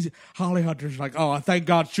Holly Hunter's like, oh, thank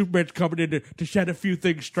God Superman's coming in to set a few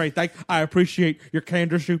things straight. I appreciate your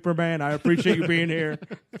candor, Superman. I appreciate you being here.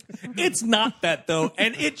 It's not that, though,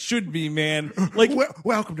 and it should be, man. Like,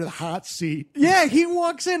 Welcome to the hot seat. yeah, he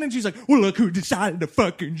walks in and she's like, well, look who decided to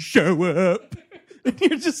fucking show up. And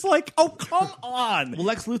you're just like, oh, come on. Well,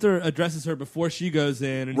 Lex Luthor addresses her before she goes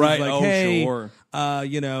in, and Right, he's like, oh, hey, sure.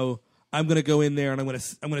 you know, I'm gonna go in there and I'm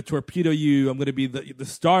gonna torpedo you. I'm gonna be the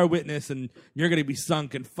star witness, and you're gonna be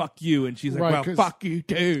sunk. And fuck you. And she's like, Right, well, 'cause- fuck you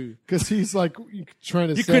too. Because he's like trying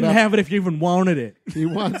to You set couldn't up. have it if you even wanted it. He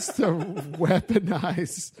wants to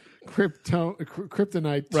weaponize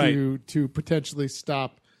kryptonite to potentially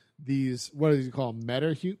stop these. What do you call them?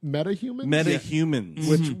 Metahumans?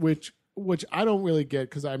 Metahumans. Which I don't really get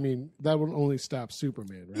because I mean that would only stop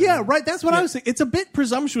Superman, right? Yeah, right. That's what I was saying. It's a bit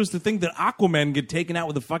presumptuous to think that Aquaman get taken out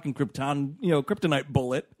with a fucking kryptonite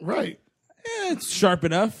bullet. Right. It's sharp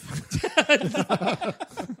enough.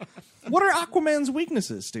 What are Aquaman's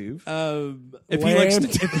weaknesses, Steve? If he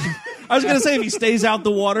land. I was gonna say if he stays out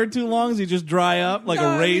the water too long, does he just dry up like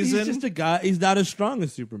a raisin? He's just a guy. He's not as strong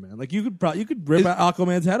as Superman. Like you could rip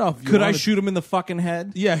Aquaman's head off. If you Could I wanted. shoot him in the fucking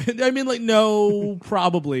head? Yeah, I mean, like no,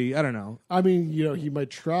 probably. I don't know. I mean, he might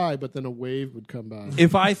try, but then a wave would come by.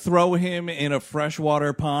 If I throw him in a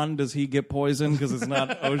freshwater pond, does he get poisoned because it's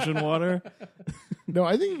not ocean water? No,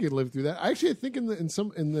 I think he could live through that. Actually, I think in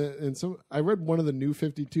some I read one of the new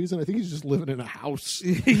 52s, and I think he's just living in a house.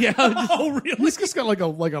 Yeah. Oh, really? He's just got like a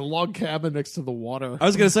log cabin next to the water. I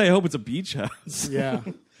was gonna say, I hope it's a beach house. Yeah,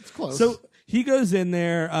 it's close. So he goes in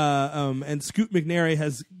there, and Scoot McNairy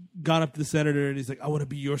has gone up to the senator and he's like, I want to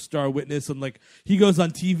be your star witness. And like, he goes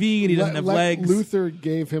on TV and he doesn't have legs. Luthor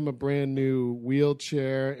gave him a brand new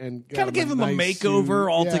wheelchair and Kind of gave him a nice makeover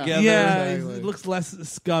suit. altogether. Yeah, Exactly. he looks less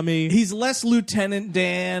scummy. He's less Lieutenant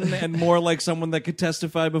Dan and more like someone that could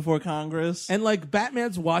testify before Congress. And like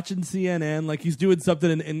Batman's watching CNN, like he's doing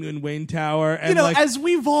something in Wayne Tower, and you know, like, as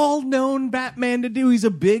we've all known Batman to do, he's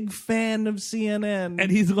a big fan of CNN.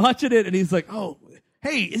 and he's watching it, and he's like, "Oh,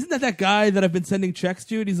 hey, isn't that guy that I've been sending checks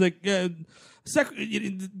to?" And he's like,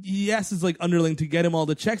 he asked his like underling to get him all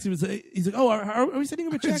the checks. He's like, "Oh, are we sending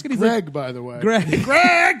him a check?" It's And he's Greg, by the way. like,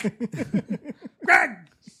 "Greg, Greg!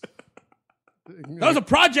 that was a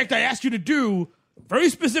project I asked you to do." Very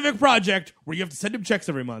specific project where you have to send him checks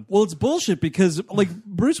every month. Well, it's bullshit because like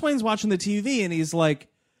Bruce Wayne's watching the TV and he's like,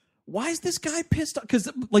 why is this guy pissed off? Because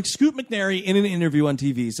like Scoot McNairy in an interview on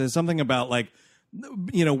TV says something about like,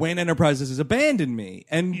 you know, Wayne Enterprises has abandoned me.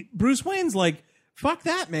 And Bruce Wayne's like, fuck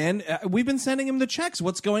that, man. We've been sending him the checks.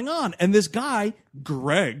 What's going on? And this guy,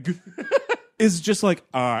 Greg, is just like,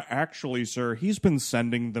 actually, sir, he's been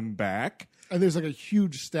sending them back. And there's like a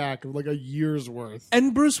huge stack of like a year's worth.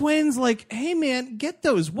 And Bruce Wayne's like, hey, man, get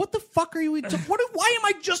those. What the fuck are you... why am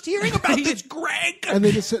I just hearing about this, Greg? And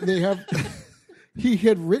they just said they have. He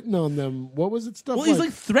had written on them. What was it? Stuff. Well, he's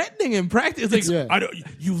like threatening him. Practice. Like, Yeah. I don't,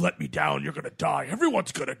 you let me down, you're going to die.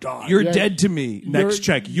 Everyone's going to die. You're Yeah. dead to me. Next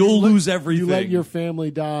You're- check. You'll lose everything. You let your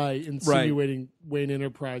family die, insinuating Wayne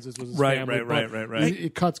Enterprises was his Right, family. right, but right.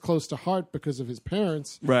 It cuts close to heart because of his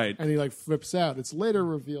parents. Right. And he like flips out. It's later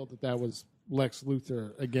revealed that was Lex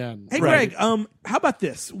Luthor again. Hey, Right. Greg, how about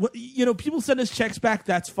this? You know, people send us checks back,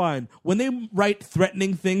 that's fine. When they write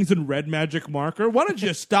threatening things in red magic marker, why don't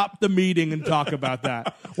you stop the meeting and talk about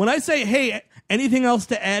that? When I say, hey, anything else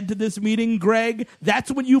to add to this meeting, Greg,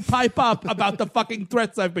 that's when you pipe up about the fucking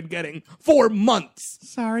threats I've been getting for months.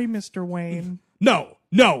 Sorry, Mr. Wayne.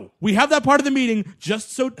 No, we have that part of the meeting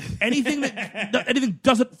just so anything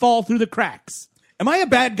doesn't fall through the cracks. Am I a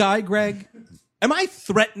bad guy, Greg? Am I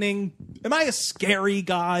threatening? Am I a scary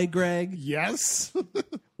guy, Greg? Yes.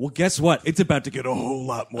 Well, guess what? It's about to get a whole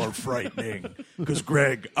lot more frightening. Because,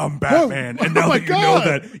 Greg, I'm Batman. And now my that you know God.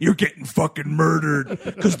 that, you're getting fucking murdered.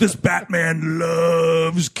 Because this Batman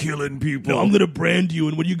loves killing people. I'm gonna brand you,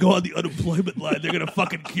 and when you go on the unemployment line, they're gonna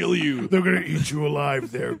fucking kill you. They're going to eat you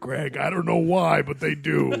alive there, Greg. I don't know why, but they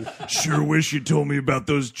do. Sure wish you told me about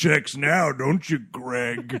those checks now, don't you,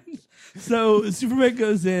 Greg? So Superman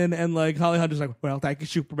goes in, and like Holly Hunter's like, "Well, thank you,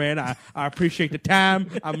 Superman. I appreciate the time.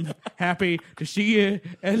 I'm happy to see you."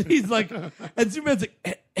 And he's like, and Superman's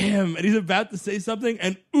like, "Ahem," and he's about to say something,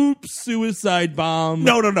 and oops, suicide bomb.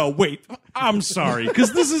 No, wait. I'm sorry.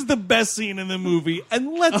 Because this is the best scene in the movie.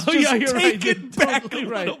 And let's Oh, just yeah, you're take right. it You're back totally a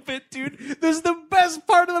right. little bit, dude. This is the best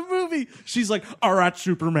part of the movie. She's like, all right,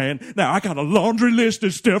 Superman. Now, I got a laundry list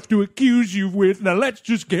of stuff to accuse you with. Now, let's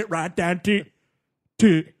just get right down to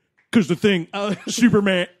because the thing,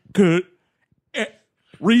 Superman could,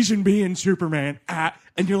 reason being Superman,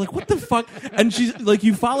 and you're like, what the fuck? And she's like,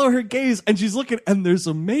 you follow her gaze, and she's looking, and there's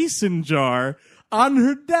a mason jar on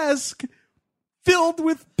her desk filled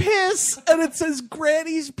with piss, and it says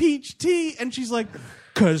Granny's Peach Tea, and she's like,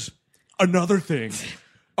 because another thing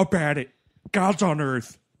about it, God's on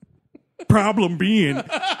Earth, problem being,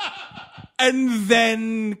 and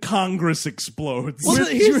then Congress explodes.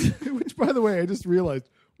 Which, by the way, I just realized.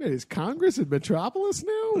 Wait, is Congress in Metropolis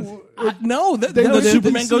now? No, They no, live in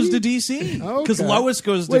Superman DC? goes to DC because Okay. Lois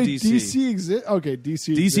goes to Wait, DC. DC exists? Okay,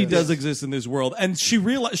 DC. DC exists. does exist in this world, and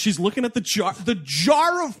she's looking at the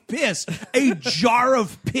jar of piss. A jar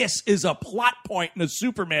of piss is a plot point in a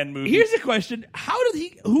Superman movie. Here's a question: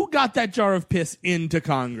 who got that jar of piss into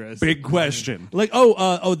Congress? big question. Like,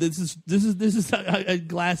 this is a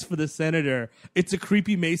glass for the senator. It's a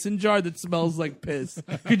creepy mason jar that smells like piss.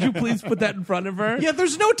 Could you please put that in front of her? Yeah,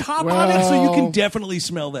 there's no top on it, so you can Well, definitely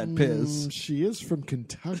smell that piss. She is from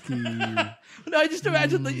Kentucky. No, I just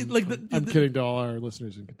imagine like I'm kidding to all our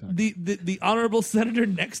listeners in Kentucky. the honorable senator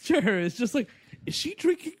next to her is just like, is she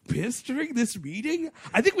drinking piss during this meeting?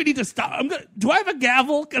 I think we need to stop. Do I have a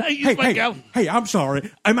gavel? Can I use my gavel? Hey, I'm sorry.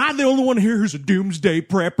 Am I the only one here who's a doomsday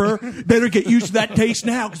prepper? Better get used to that taste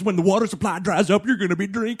now, because when the water supply dries up, you're going to be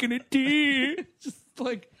drinking it too. Just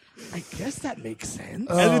like, I guess that makes sense.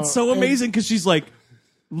 And it's so amazing because she's like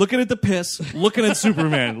looking at the piss, looking at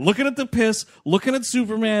Superman, looking at the piss, looking at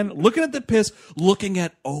Superman, looking at the piss, looking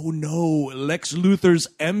at, oh no, Lex Luthor's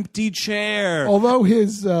empty chair. Although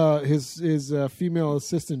his female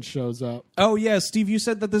assistant shows up. Oh yeah, Steve, you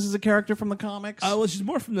said that this is a character from the comics? Well, she's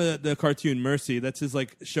more from the cartoon Mercy. That's his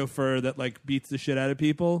like chauffeur that like beats the shit out of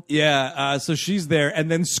people. Yeah, so she's there, and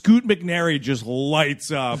then Scoot McNairy just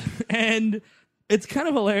lights up. And It's kind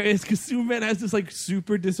of hilarious because Superman has this like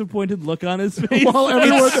super disappointed look on his face. While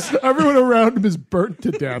everyone around him is burnt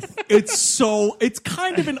to death. It's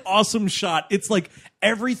kind of an awesome shot. It's like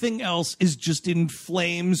everything else is just in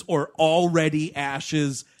flames or already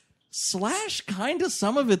ashes. / kind of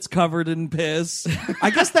some of it's covered in piss. I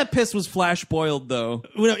guess that piss was flash boiled though.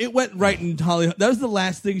 Well, it went right in Holly. That was the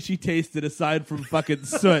last thing she tasted aside from fucking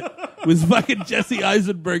soot. Was fucking Jesse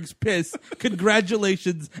Eisenberg's piss.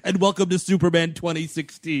 Congratulations and welcome to Superman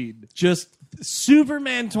 2016. Just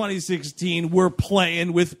Superman 2016, we're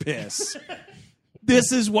playing with piss.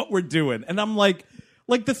 This is what we're doing. And I'm like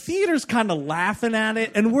the theater's kind of laughing at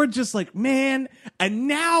it, and we're just like, man. And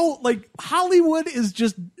now, like, Hollywood is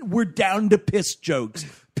just, we're down to piss jokes.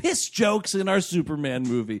 Piss jokes in our Superman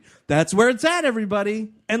movie. That's where it's at, everybody.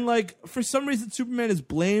 And like for some reason, Superman is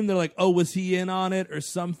blamed. They're like, "Oh, was he in on it or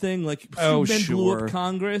something?" Like Oh, Superman blew sure. up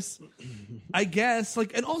Congress, I guess.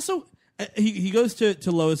 Like, and also he goes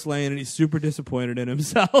to Lois Lane and he's super disappointed in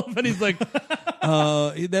himself. And he's like, they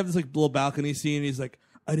have this like little balcony scene. And he's like,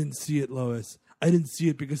 "I didn't see it, Lois. I didn't see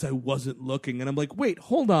it because I wasn't looking." And I'm like, "Wait,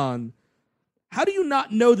 hold on. How do you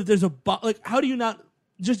not know that there's a like? How do you not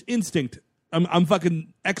just instinct?" I'm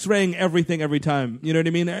fucking X-raying everything every time. You know what I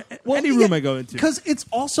mean? Any room I go into. Because it's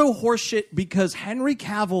also horseshit because Henry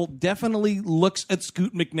Cavill definitely looks at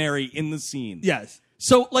Scoot McNairy in the scene. Yes.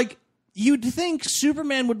 So, like, you'd think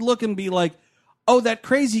Superman would look and be like, "Oh, that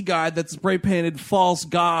crazy guy that spray painted false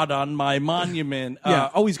god on my monument. Yeah.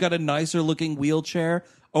 Oh, he's got a nicer looking wheelchair.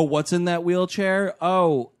 Oh, what's in that wheelchair?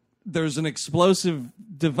 Oh, there's an explosive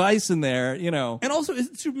device in there, you know." And also,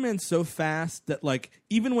 isn't Superman so fast that, like,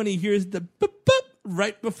 even when he hears the boop, boop,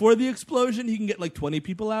 right before the explosion, he can get, like, 20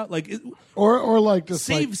 people out? Like, Or like just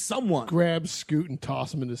save like someone. grab Scoot and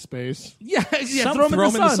toss him into space. Yeah, Throw him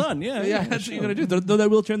in the sun. Yeah, Yeah, that's what you're going to do. Throw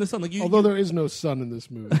that wheelchair in the sun. Like, you, Although there is no sun in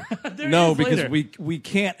this movie. there No, is because later. we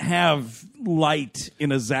can't have light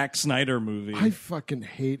in a Zack Snyder movie. I fucking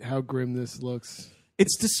hate how grim this looks.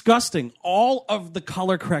 It's disgusting. All of the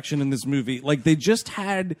color correction in this movie, like they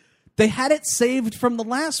had it saved from the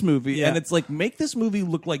last movie, Yeah. and it's like, make this movie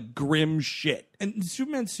look like grim shit. And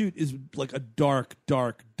Superman's suit is like a dark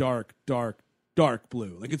blue.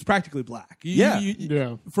 Like, it's practically black.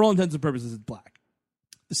 Yeah. For all intents and purposes, it's black.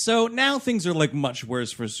 So now things are like much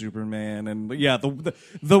worse for Superman, and yeah,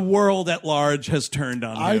 the world at large has turned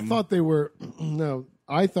on I him. thought they were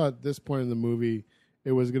I thought at this point in the movie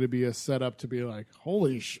it was going to be a setup to be like,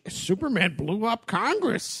 holy Superman blew up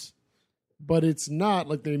Congress. But it's not.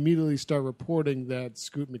 Like, they immediately start reporting that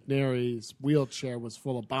Scoot McNairy's wheelchair was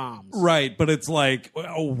full of bombs. Right, but it's like,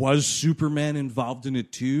 oh, was Superman involved in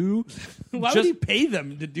it too? Why would he pay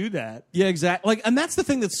them to do that? Yeah, exactly. Like, and that's the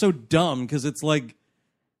thing that's so dumb, because it's like,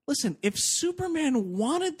 listen, if Superman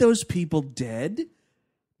wanted those people dead,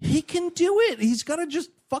 he can do it. He's got to just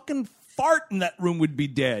fucking fart and that room would be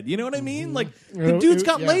dead. You know what I mean? Like, the dude's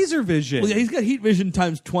got laser vision. Well, yeah, he's got heat vision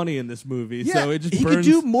times 20 in this movie, Yeah, so it just he burns. could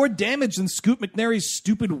do more damage than Scoot McNairy's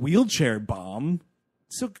stupid wheelchair bomb.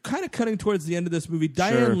 So kind of cutting towards the end of this movie,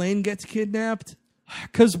 Diane Sure. Lane gets kidnapped.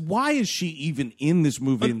 Because why is she even in this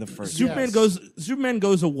movie in the first Superman place? Superman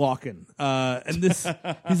goes a walking, and this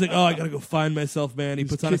he's like, "Oh, I gotta go find myself, man." He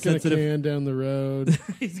puts on a Kicking sensitive. can down the road.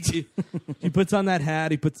 he puts on that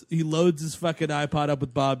hat. He loads his fucking iPod up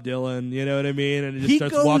with Bob Dylan. You know what I mean? And he just He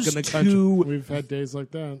starts goes walking the country. We've had days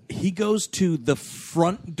like that. He goes to the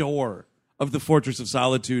front door of the Fortress of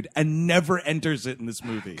Solitude and never enters it in this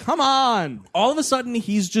movie. Come on! All of a sudden,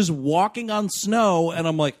 he's just walking on snow, and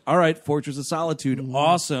I'm like, all right, Fortress of Solitude,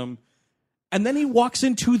 awesome. And then he walks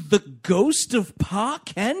into the ghost of Pa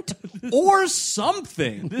Kent or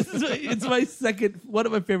something. It's my one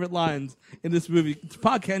of my favorite lines in this movie.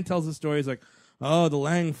 Pa Kent tells the story. He's like, "Oh, the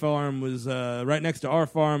Lang farm was right next to our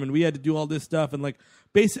farm, and we had to do all this stuff." And like,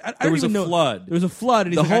 basically, There was a flood. There was a flood,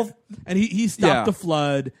 and he stopped Yeah. the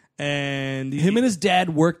flood. And Him and his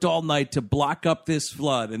dad worked all night to block up this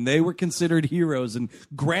flood, and they were considered heroes. And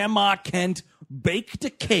Grandma Kent baked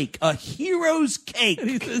a cake, a hero's cake.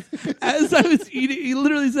 he says, as I was eating, he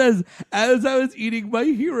literally says, "As I was eating my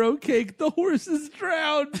hero cake, the horses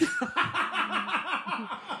drowned."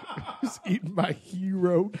 Just eating my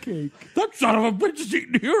hero cake. That son of a bitch is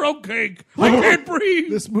eating hero cake. I can't breathe.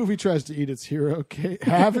 This movie tries to eat its hero cake,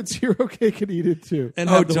 have its hero cake, and eat it too. And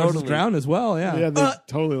Oh, have the horses totally. drown as well. Yeah. Yeah, they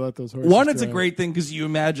totally let those horses. One, it's a drown. great thing because you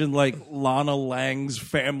imagine like Lana Lang's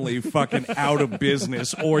family fucking out of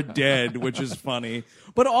business or dead, which is funny.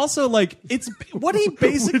 But also, like, it's what he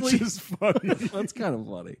basically Which is funny. That's kind of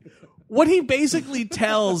funny. What he basically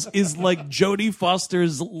tells is like Jodie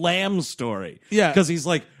Foster's lamb story. Yeah. Because he's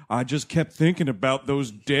like, I just kept thinking about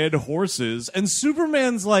those dead horses. And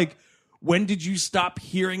Superman's like, when did you stop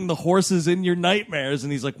hearing the horses in your nightmares?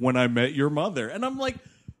 And he's like, when I met your mother. And I'm like,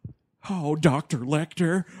 oh, Dr.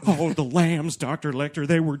 Lecter. Oh, the lambs, Dr. Lecter.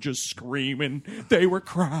 They were just screaming. They were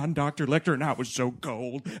crying, Dr. Lecter. And I was so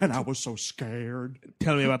cold. And I was so scared.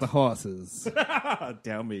 Tell me about the horses.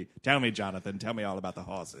 Tell me, Jonathan. Tell me all about the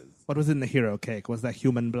horses. What was in the hero cake? Was that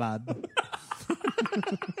human blood?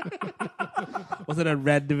 Was it a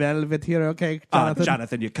red velvet hero cake, Jonathan?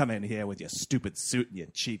 Jonathan, you come in here with your stupid suit and your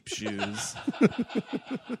cheap shoes.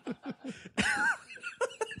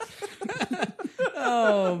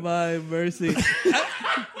 Oh my mercy! I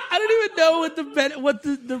don't even know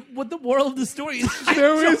what the moral of the story is.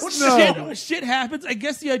 There is no. Shit happens. I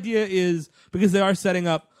guess the idea is because they are setting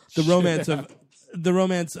up the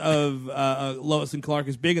romance of Lois and Clark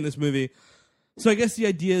is big in this movie. So I guess the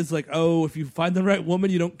idea is like, oh, if you find the right woman,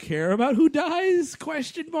 you don't care about who dies? ?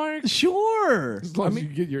 Sure. As long as you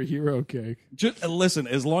get your hero cake. Just, listen,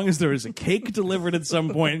 as long as there is a cake delivered at some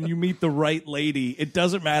point and you meet the right lady, it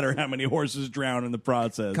doesn't matter how many horses drown in the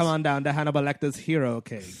process. Come on down to Hannibal Lecter's hero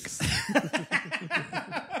cakes.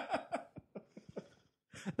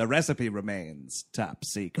 The recipe remains top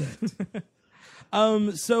secret.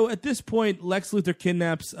 So at this point, Lex Luthor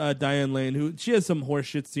kidnaps Diane Lane, who she has some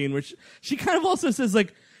horseshit scene, which she kind of also says,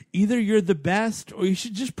 like, either you're the best or you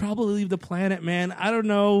should just probably leave the planet, man. I don't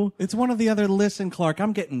know. It's one of the other. Listen, Clark,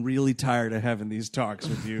 I'm getting really tired of having these talks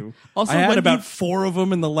with you. Also, I had when about 4 of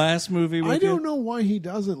them in the last movie with I you. don't know why he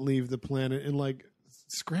doesn't leave the planet and like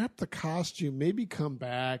scrap the costume, maybe come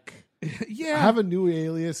back. Yeah. Have a new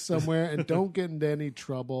alias somewhere and don't get into any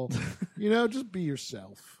trouble. You know, just be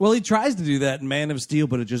yourself. Well, he tries to do that in Man of Steel,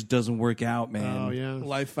 but it just doesn't work out, man. Oh, yeah.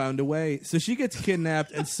 Life found a way. So she gets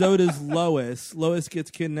kidnapped, and so does Lois. Lois gets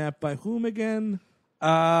kidnapped by whom again?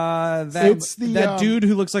 It's That dude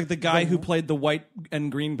who looks like the guy who played the white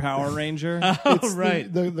and green Power Ranger. It's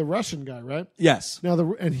right. The Russian guy, right? Yes.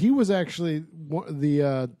 Now, and he was actually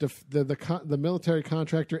the military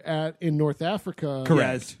contractor in North Africa.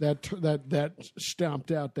 Correct. That stomped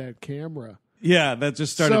out that camera. Yeah, that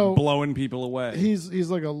just started So, blowing people away. He's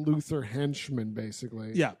like a Luthor henchman,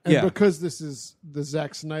 basically. Yeah. And Yeah. because this is the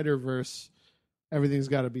Zack Snyder verse, everything's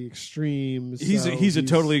got to be extreme. He's so a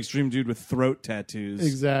totally extreme dude with throat tattoos.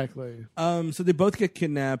 Exactly. So they both get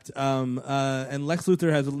kidnapped, and Lex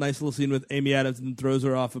Luthor has a nice little scene with Amy Adams and throws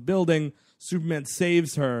her off a building. Superman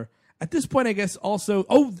saves her. At this point, I guess also,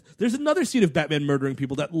 there's another scene of Batman murdering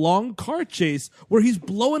people, that long car chase where he's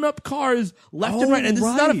blowing up cars left and right. And this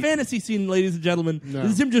is not a fantasy scene, ladies and gentlemen. No.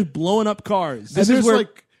 This is him just blowing up cars. And there's where-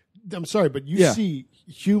 like, I'm sorry, but you see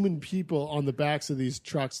human people on the backs of these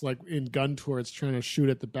trucks, like in gun turrets, trying to shoot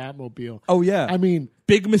at the Batmobile. Oh, yeah. I mean,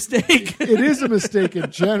 Big mistake. it is a mistake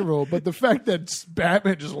in general, but the fact that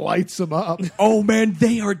Batman just lights them up. Oh, man,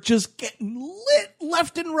 they are just getting lit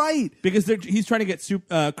left and right. Because he's trying to get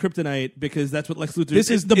kryptonite because that's what Lex Luthor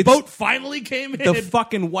This is- the it's- boat finally came in. The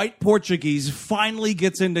fucking white Portuguese finally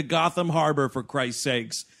gets into Gotham Harbor, for Christ's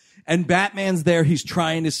sakes. And Batman's there. He's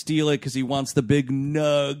trying to steal it because he wants the big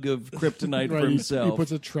nug of kryptonite for Right, himself. He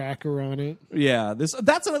puts a tracker on it. Yeah, that's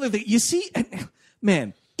another thing. You see,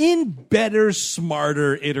 man, in better,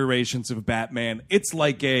 smarter iterations of Batman, it's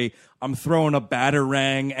like I'm throwing a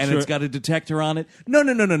batarang and it's got a detector on it.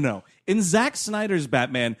 No. In Zack Snyder's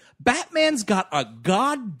Batman, Batman's got a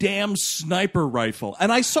goddamn sniper rifle.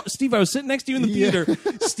 And I saw, Steve, I was sitting next to you in the theater.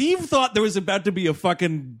 Steve thought there was about to be a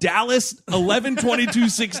fucking Dallas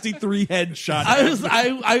 11/22/63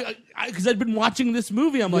 headshot. Because I'd been watching this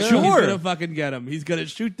movie, I'm like, Sure. he's gonna fucking get him. He's gonna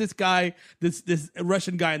shoot this guy, this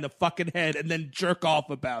Russian guy in the fucking head, and then jerk off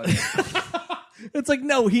about it. It's like,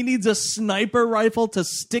 no, he needs a sniper rifle to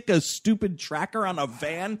stick a stupid tracker on a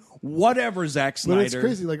van. Whatever, Zack Snyder. But it's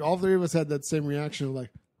crazy. Like, all three of us had that same reaction of like,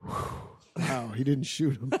 wow, he didn't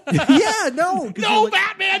shoot him. Yeah, no. No,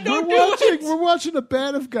 Batman, don't do it. We're watching a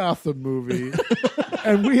Bat of Gotham movie,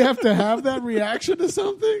 and we have to have that reaction to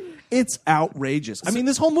something? It's outrageous. I mean,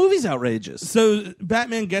 this whole movie's outrageous. So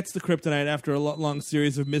Batman gets the kryptonite after a long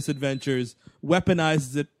series of misadventures,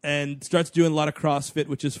 weaponizes it, and starts doing a lot of CrossFit,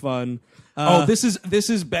 which is fun. This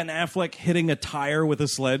is Ben Affleck hitting a tire with a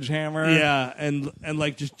sledgehammer. Yeah, and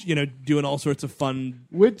like just doing all sorts of fun.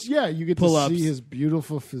 Which, yeah, you get to Pull-ups. see his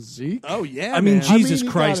beautiful physique. Oh yeah, I mean, man. Jesus you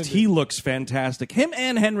Christ, gotta do- he looks fantastic. Him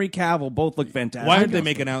and Henry Cavill both look fantastic. Why aren't they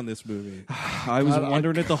making out in this movie? I was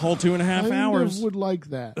wondering it the whole 2.5 hours. I would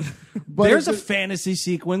like that. But There's a it's fantasy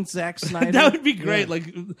sequence, Zack Snyder. That would be great.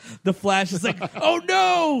 Like the Flash is like, oh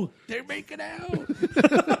no, they're making out.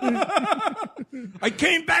 I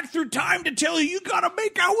came back through time to tell you gotta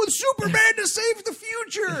make out with Superman to save the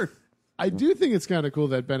future. I do think it's kind of cool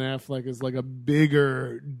that Ben Affleck is like a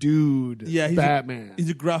bigger dude. Yeah, he's Batman. He's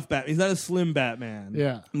a gruff Batman. He's not a slim Batman.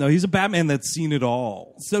 Yeah. No, he's a Batman that's seen it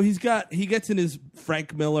all. So he gets in his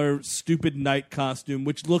Frank Miller stupid night costume,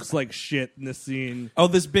 which looks like shit in this scene. Oh,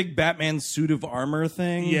 this big Batman suit of armor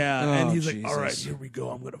thing? Yeah, Oh, and he's like, Jesus. all right, here we go.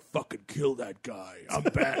 I'm going to fucking kill that guy. I'm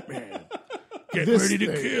Batman. Get This ready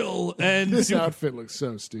to thing- kill. And This outfit looks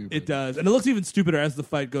so stupid. it does. And it looks even stupider as the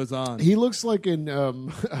fight goes on. He looks like in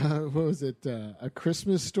what was it? A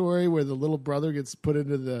Christmas Story where the little brother gets put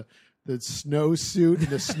into the snow suit and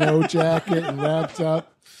the snow jacket and wrapped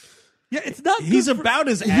up. Yeah, it's not He's good for- about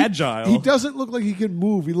as agile. He doesn't look like he can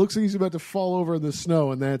move. He looks like he's about to fall over in the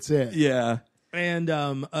snow, and that's it. Yeah. And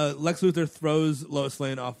Lex Luthor throws Lois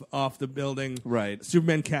Lane off the building. Right.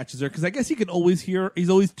 Superman catches her because I guess he can always hear. He's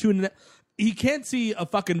always tuning it. He can't see a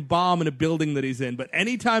fucking bomb in a building that he's in, but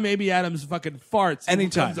anytime Amy Adams fucking farts, he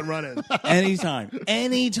Anytime. comes running.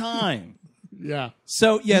 Anytime. Yeah.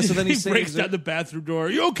 So then he He breaks saves down her. the bathroom door.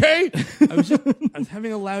 You okay? I was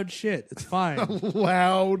having a loud shit. It's fine.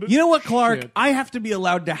 Loud. You know what, Clark? Shit. I have to be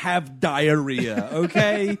allowed to have diarrhea,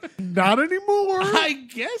 okay? Not anymore. I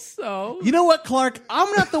guess so. You know what, Clark?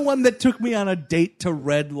 I'm not the one that took me on a date to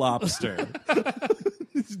Red Lobster.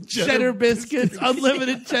 Cheddar biscuits,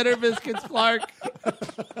 unlimited cheddar biscuits, Clark.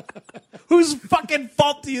 Whose fucking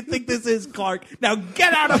fault do you think this is, Clark? Now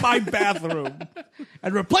get out of my bathroom.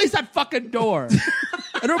 And replace that fucking door.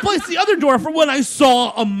 And replace the other door from when I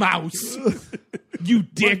saw a mouse. You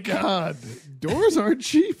dick. God, doors aren't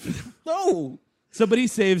cheap. No. So, but he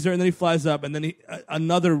saves her, and then he flies up, and then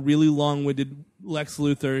another really long-winded Lex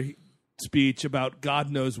Luthor speech about God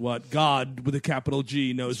knows what. God, with a capital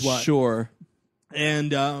G, knows what. Sure.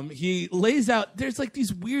 And he lays out, there's like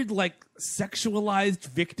these weird, like, sexualized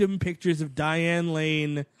victim pictures of Diane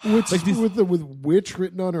Lane. With, Like these- with witch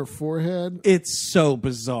written on her forehead. It's so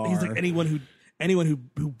bizarre. He's like, anyone who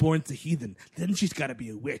borns a heathen, then she's got to be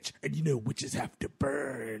a witch. And you know witches have to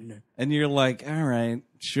burn. And you're like, all right,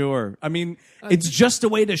 sure. I mean, it's just a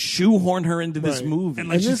way to shoehorn her into this Right. And movie.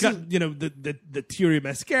 like And she's this got, the teary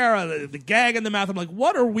mascara, the gag in the mouth. I'm like,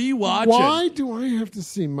 what are we watching? Why do I have to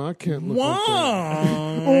see Ma Kent look like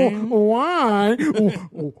that? Why?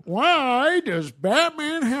 Why does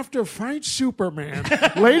Batman have to fight Superman?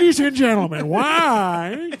 Ladies and gentlemen,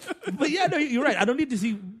 why? But yeah, no, you're right. I don't need to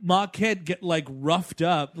see Ma Kent get like roughed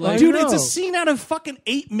up. Like, Dude, know. it's a scene out of fucking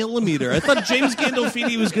 8mm. I thought James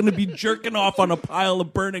Gandolfini was going to be jerking off on a pile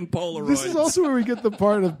of burning Polaroids. This is also where we get the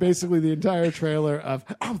part of basically the entire trailer of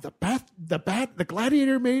the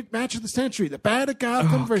gladiator match of the century, the Bat of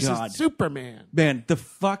Gotham versus God. Superman. Man, the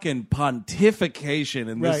fucking pontification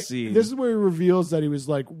in this scene. This is where he reveals that he was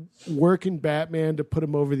like working Batman to put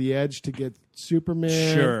him over the edge to get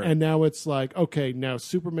Superman. Sure. And now it's like, okay, now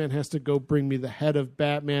Superman has to go bring me the head of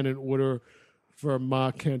Batman in order for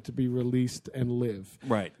Ma Kent to be released and live.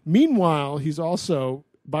 Right. Meanwhile, he's also,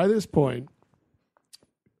 by this point,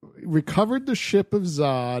 recovered the ship of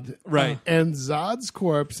Zod. Right. And Zod's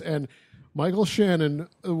corpse, and Michael Shannon,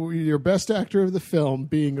 your best actor of the film,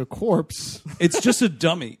 being a corpse. It's just a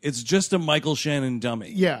dummy. It's just a Michael Shannon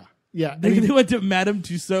dummy. Yeah. Yeah. They went to Madame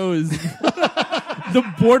Tussauds,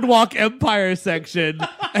 the Boardwalk Empire section,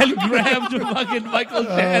 and grabbed fucking Michael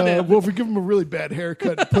Shannon. Well, if we give him a really bad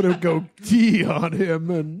haircut and put a goatee on him,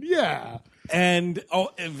 and yeah. And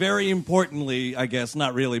very importantly, I guess,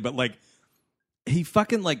 not really, but like, he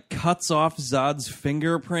fucking like cuts off Zod's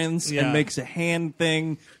fingerprints Yeah. and makes a hand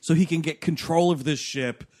thing so he can get control of this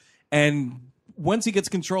ship. And once he gets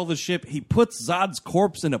control of the ship, he puts Zod's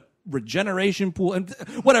corpse in a regeneration pool and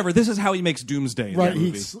whatever. This is how he makes Doomsday in Right. that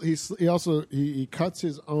movie. He also cuts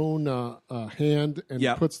his own hand and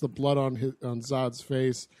Yeah. puts the blood on Zod's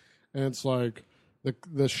face, and it's like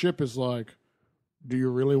the ship is like, do you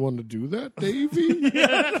really want to do that, Davey?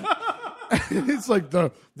 It's like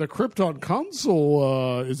the Krypton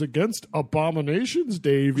Council is against abominations,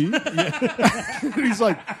 Davey. He's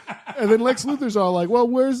like, and then Lex Luthor's all like, well,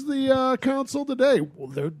 where's the council today? Well,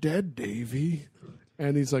 they're dead, Davey.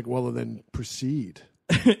 And he's like, well, then proceed.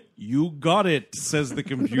 You got it, says the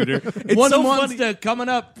computer. It's One so funny. monster coming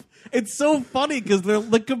up. It's so funny because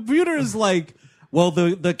the computer is like, well,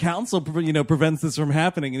 the council prevents this from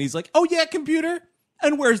happening, and he's like, oh yeah, computer,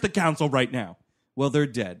 and where's the council right now? Well, they're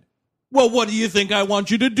dead. Well, what do you think I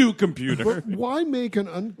want you to do, computer? But why make an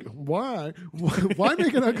why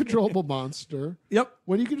make an uncontrollable monster? Yep.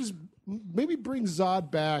 When you could just maybe bring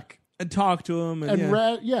Zod back And talk to him. And,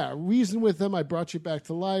 and reason with him. I brought you back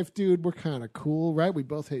to life, dude. We're kind of cool, right? We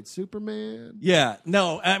both hate Superman. Yeah,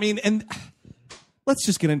 no, I mean, and let's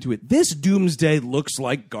just get into it. This Doomsday looks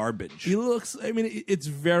like garbage. He looks. I mean, it's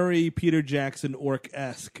very Peter Jackson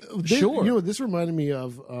orc-esque. You know what this reminded me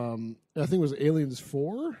of? I think it was Aliens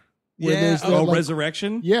 4. Where Yeah. there's that, Oh, like-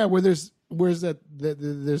 Resurrection? Yeah, there's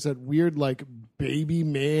that weird like baby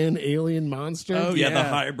man alien monster. Oh, Yeah, the yeah.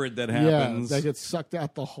 hybrid that yeah, happens. that gets sucked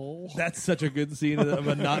out the hole. That's such a good scene of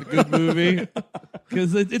a not good movie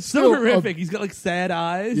because it's so Still, horrific. He's got like sad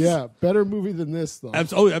eyes. Yeah, better movie than this though.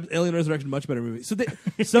 Alien Resurrection, much better movie.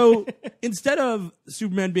 So instead of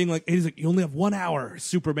Superman being like, he's like, you only have 1 hour,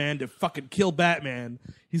 Superman, to fucking kill Batman.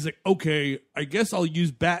 He's like, okay, I guess I'll use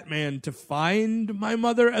Batman to find my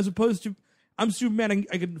mother, as opposed to I'm Superman.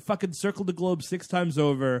 I can fucking circle the globe 6 times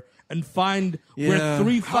over and find where Yeah.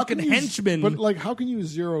 3 How fucking can you- henchmen. But like, how can you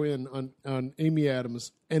zero in on Amy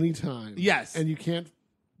Adams anytime? Yes. and you can't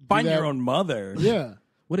Find do that- your own mother. Yeah,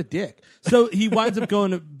 What a dick. So he winds up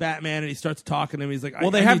going to Batman and he starts talking to him. He's like,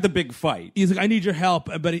 Well, they I have need- the big fight. He's like, I need your help,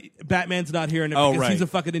 but Batman's not hearing it Oh, because right. he's a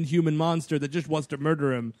fucking inhuman monster that just wants to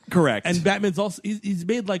murder him. Correct. And Batman's also he's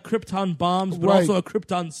made like Krypton bombs, but Right. also a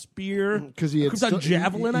Krypton spear, because he had Krypton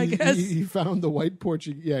javelin, I guess. He found the white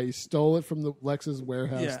Portuguese. Yeah, he stole it from the Lex's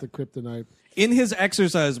warehouse. Yeah. The kryptonite. In his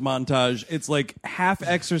exercise montage, it's like half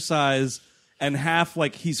exercise and half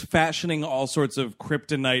like he's fashioning all sorts of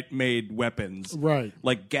kryptonite-made weapons. Right.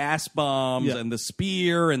 Like gas bombs Yeah. and the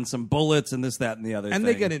spear and some bullets and this, that, and the other And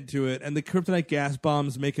thing. they get into it, and the kryptonite gas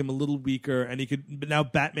bombs make him a little weaker, and but now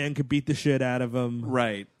Batman could beat the shit out of him.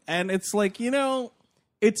 Right. And it's like,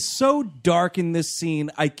 it's so dark in this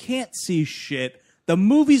scene, I can't see shit. The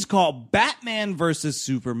movie's called Batman versus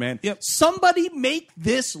Superman. Yep. Somebody make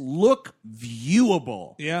this look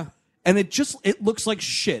viewable. Yeah. And it looks like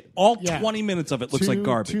shit. All Yeah. 20 minutes of it looks like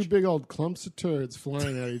garbage. Two big old clumps of turds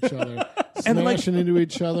flying at each other, And, like- smashing into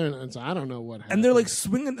each other, and I don't know what happened. And they're like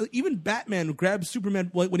swinging. Even Batman grabs Superman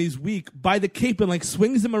like when he's weak by the cape and like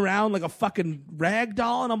swings him around like a fucking rag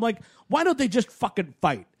doll. And I'm like, why don't they just fucking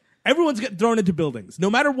fight? Everyone's getting thrown into buildings, no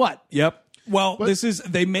matter what. Yep. Well,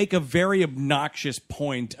 they make a very obnoxious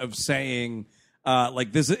point of saying,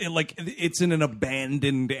 it's in an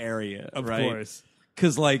abandoned area, Of right? course.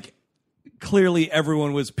 Because, clearly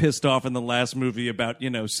everyone was pissed off in the last movie about,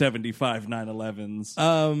 75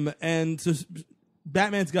 9/11s. And so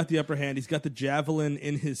Batman's got the upper hand. He's got the javelin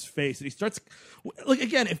in his face, and he starts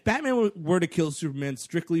again. If Batman were to kill Superman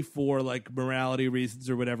strictly for like morality reasons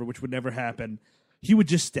or whatever, which would never happen, he would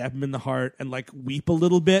just stab him in the heart and like weep a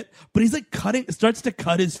little bit. But he's like starts to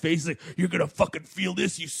cut his face. Like, you're gonna fucking feel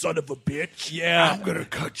this, you son of a bitch. Yeah. I'm gonna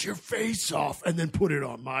cut your face off and then put it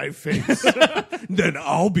on my face. Then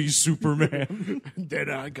I'll be Superman.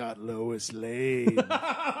 Then I got Lois Lane.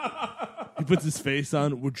 He puts his face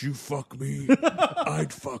on. Would you fuck me?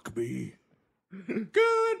 I'd fuck me.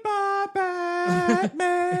 Goodbye,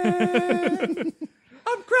 Batman.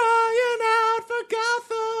 I'm crying out for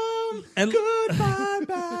Gotham. And Goodbye,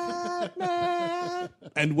 Batman.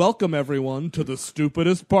 and welcome everyone to the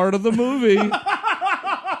stupidest part of the movie.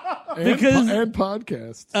 Because and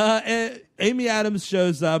podcasts. Amy Adams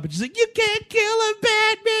shows up and she's like, "You can't kill him,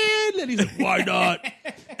 Batman!" And he's like, "Why not?"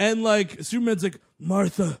 And like Superman's like,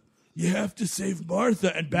 "Martha, you have to save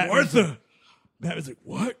Martha." And Batman's like,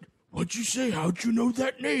 "What? What'd you say? How'd you know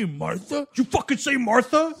that name, Martha?" You fucking say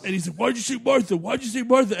Martha? And he's like, "Why'd you say Martha? Why'd you say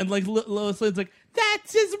Martha?" And like Lois Lane's like,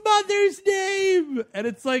 "That's his mother's name." And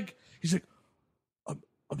it's like he's like, "I'm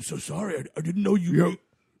so sorry. I didn't know you."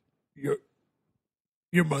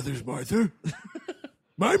 Your mother's Martha.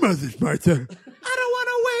 My mother's Martha. I don't want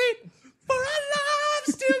to wait for our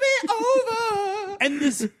lives to be over. And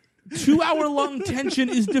this 2-hour-long tension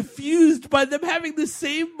is diffused by them having the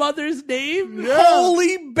same mother's name.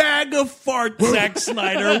 Holy bag of farts, Zack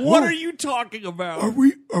Snyder. What are you talking about? Are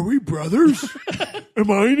we brothers?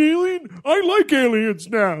 Am I an alien? I like aliens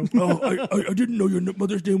now. Oh, I didn't know your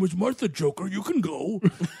mother's name was Martha, Joker. You can go.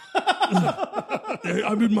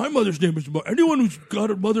 I mean, my mother's name is Martha. Anyone who's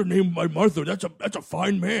got a mother named by Martha, that's a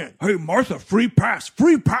fine man. Hey, Martha, free pass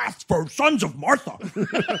for Sons of Martha.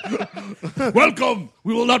 Welcome.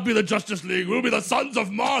 We will not be the Justice League. We'll be the Sons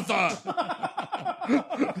of Martha.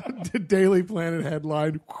 The Daily Planet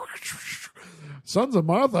headline. Sons of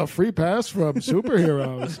Martha, free pass from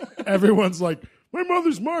superheroes. Everyone's like, my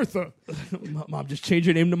mother's Martha. Mom, just change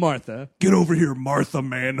your name to Martha. Get over here, Martha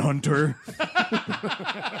Manhunter.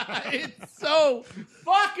 It's so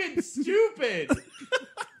fucking stupid.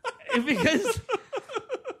 Because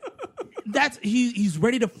he's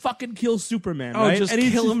ready to fucking kill Superman. Oh, right? just and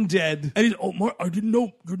he's kill him dead. And he's I didn't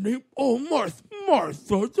know your name. Oh, Martha.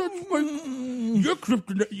 Martha. That's my. Your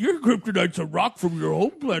kryptonite's a rock from your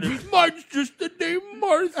home planet. Mine's just the name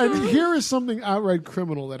Martha. And here is something outright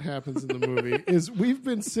criminal that happens in the movie: is we've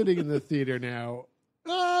been sitting in the theater now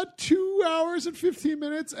 2 hours and 15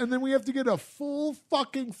 minutes, and then we have to get a full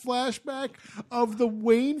fucking flashback of the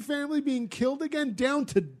Wayne family being killed again, down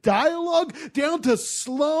to dialogue, down to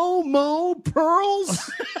slow-mo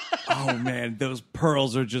pearls. Oh, man, those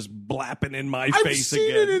pearls are just blapping in my I've face seen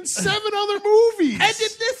again. it in 7 other movies. And in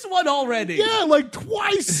this one already. Yeah, like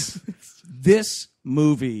twice. This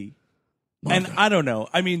movie, and I don't know,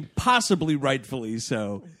 I mean, possibly rightfully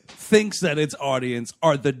so, thinks that its audience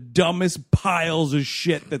are the dumbest piles of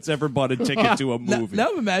shit that's ever bought a ticket to a movie. Now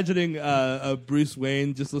I'm imagining Bruce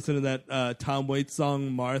Wayne just listening to that Tom Waits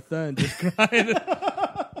song Martha and just crying.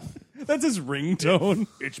 That's his ringtone.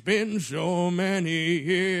 It's been so many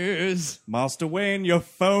years. Master Wayne, your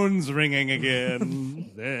phone's ringing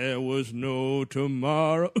again. There was no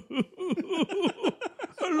tomorrow.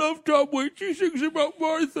 I love Tom Waits. He sings about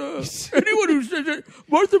Martha. Anyone who says that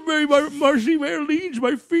Martha Marcy Marlene's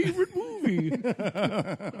my favorite movie.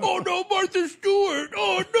 Oh no, Martha Stewart.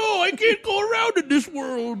 Oh no, I can't go around in this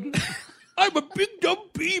world. I'm a big dumb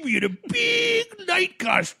baby in a big night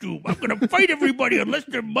costume. I'm gonna fight everybody unless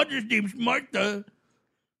their mother's name's Martha.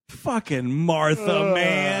 Fucking Martha,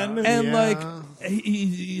 man. And Yeah. like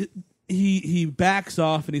he backs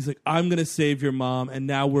off and he's like, I'm gonna save your mom, and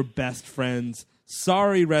now we're best friends.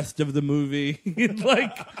 Sorry, rest of the movie.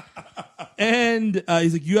 Like, and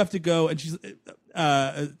he's like, you have to go. And she's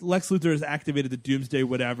Lex Luthor has activated the Doomsday,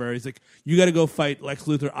 whatever. He's like, you got to go fight Lex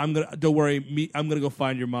Luthor. Don't worry, I'm gonna go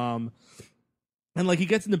find your mom. And like he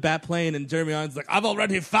gets in the bat plane, and Jeremy Irons like, I've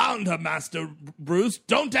already found her, Master Bruce.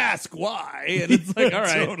 Don't ask why. And it's like, all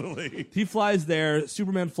right, Totally. He flies there.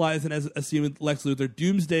 Superman flies in as a scene with Lex Luthor.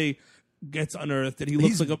 Doomsday gets unearthed, and he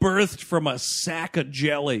looks He's like birthed from a sack of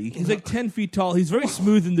jelly. He's like 10 feet tall. He's very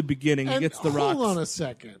smooth in the beginning. He And gets the rocks. hold on a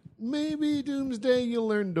second. Maybe Doomsday, you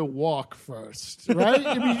learn to walk first, right?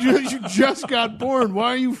 I mean, you just got born. Why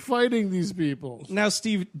are you fighting these people? Now,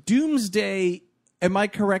 Steve, Doomsday, am I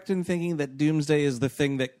correct in thinking that Doomsday is the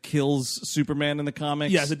thing that kills Superman in the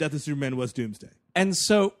comics? Yeah, the death of Superman was Doomsday. And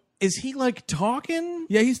so, is he like talking?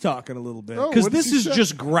 Yeah, he's talking a little bit. Oh, Because what did this he is say?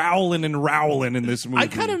 just growling and rowling in this movie. I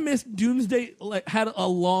kind of missed Doomsday. Like had a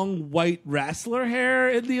long white wrestler hair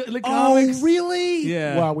in the Oh, comics. really?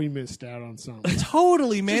 Yeah. Wow, we missed out on something.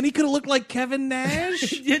 Totally, man. He could have looked like Kevin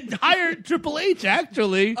Nash. You'd hire Triple H,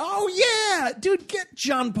 actually. Oh, yeah. Dude, get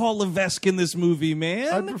John Paul Levesque in this movie, I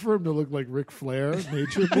man. prefer him to look like Ric Flair,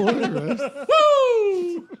 Nature Boy, right?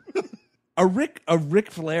 Woo! A Ric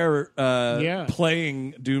Flair Yeah.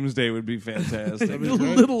 playing Doomsday would be fantastic. He's a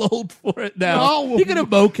little old for it now. No. He could have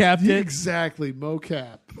mocapped it. Exactly,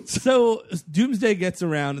 mocap. So Doomsday gets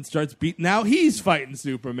around and starts beating. Now he's fighting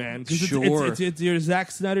Superman. 'Cause Sure. It's your Zack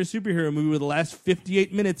Snyder superhero movie where the last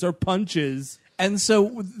 58 minutes are punches. And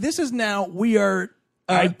so this is now, we are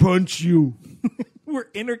I punch you. we're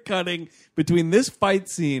intercutting between this fight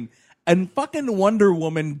scene and fucking Wonder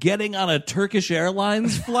Woman getting on a Turkish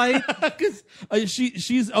Airlines flight. Because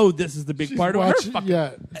she's this is the big She's part of her. watching, Fucking,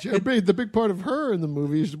 yeah. The big part of her in the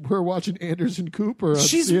movie is we're watching Anderson Cooper on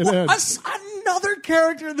She's CNN. another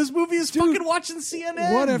character in this movie is fucking watching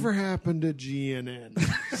CNN. Whatever happened to GNN?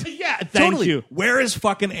 yeah, thank Totally. you. Where is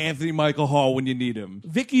fucking Anthony Michael Hall when you need him?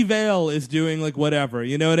 Vicky Vale is doing like whatever.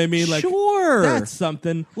 You know what I mean? Like Sure. that's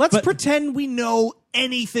something. Let's But pretend we know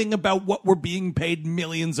anything about what we're being paid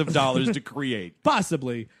millions of dollars to create.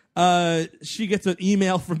 possibly. She gets an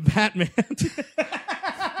email from Batman.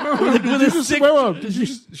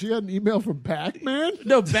 She got an email from Pac-Man?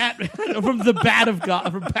 No, Batman from the Bat of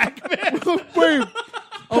God from Pac-Man. Wait.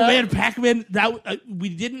 Oh man, Pac-Man! That we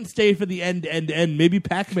didn't stay for the end. Maybe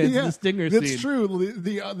Pac-Man's Yeah, the stinger that's scene. true.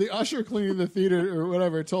 The usher cleaning the theater or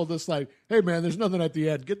whatever told us like, "Hey man, there's nothing at the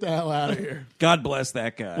end. Get the hell out of here." God bless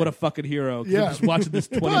that guy. What a fucking hero! 'Cause Yeah. I'm just watching this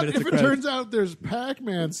 20 But minutes if of it credits. turns out there's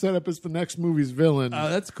Pac-Man set up as the next movie's villain, Oh,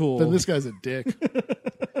 that's cool. then this guy's a dick.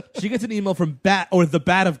 She gets an email from the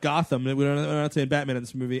Bat of Gotham. We're not saying Batman in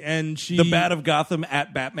this movie, and she the Bat of Gotham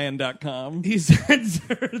at Batman.com. He sends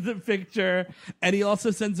her the picture, and he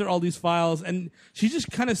also sends her all these files, and she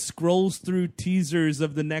just kind of scrolls through teasers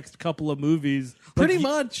of the next couple of movies, Pretty like,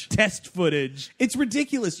 much. test footage. It's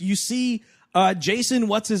ridiculous. You see Jason,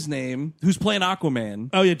 what's his name, who's playing Aquaman,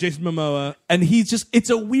 Oh yeah, Jason Momoa. and he's just, it's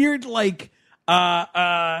a weird like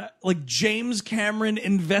James Cameron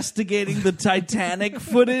investigating the Titanic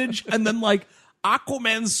footage, and then like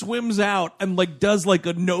Aquaman swims out and like does like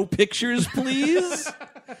a no pictures please,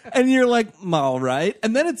 and you're like, all right,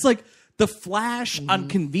 and then it's like the Flash on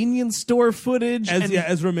convenience store footage.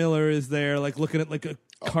 Ezra Miller is there, like looking at like a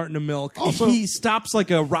carton of milk. He stops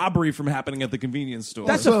like a robbery from happening at the convenience store.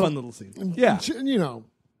 That's a fun little scene. Yeah. You know,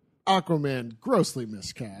 Aquaman grossly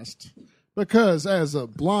miscast. Because as a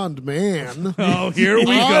blonde man, Oh, here we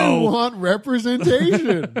I go. want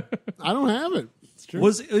representation. I don't have it.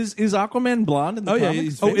 Is Aquaman blonde in the Oh yeah,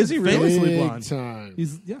 comics? he's Is he really? famously Big blonde. time.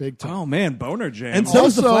 He's Big time. Oh man, boner jam. and so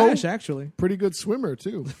is the Also- Flash, actually. Pretty good swimmer,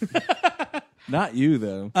 too. Not you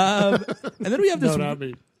though. And then we have this, No, not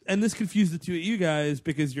me. and this confused the two of you guys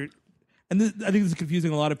because you're, and this, I think this is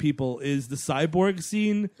confusing a lot of people. Is the cyborg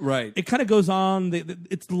scene? Right. It kind of goes on.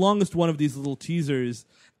 It's the longest one of these little teasers,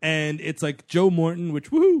 and it's like Joe Morton, which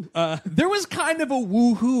woohoo. There was kind of a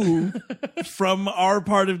woohoo from our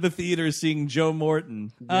part of the theater seeing Joe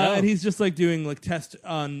Morton. And he's just like doing like test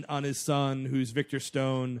on his son, who's Victor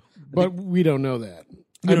Stone. But we don't know that.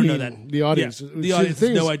 I don't know mean, that. The audience. Yeah, See, the audience has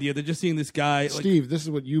thing no is, idea. They're just seeing this guy. Like, Steve, this is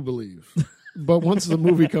what you believe. But once the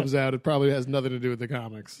movie comes out, it probably has nothing to do with the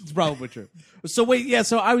comics. it's probably true. So wait, yeah.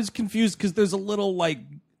 So I was confused because there's a little like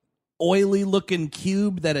oily looking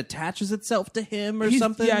cube that attaches itself to him or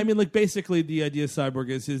something. Yeah, I mean, like basically the idea of Cyborg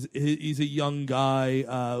is he's a young guy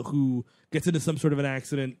who gets into some sort of an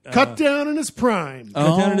accident. Cut down in his prime.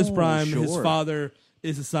 Cut down in his Oh, prime. His sure. father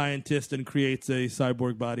is a scientist and creates a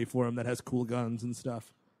cyborg body for him that has cool guns and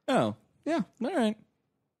stuff. Oh, Yeah, all right.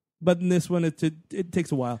 but in this one, it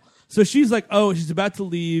takes a while. So she's like, oh, she's about to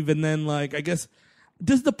leave, and then like I guess.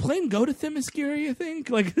 Does the plane go to Themyscira, you think?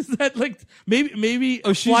 Like, is that like maybe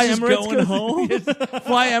Oh, she's Fly just Emirates going goes, home? Yes,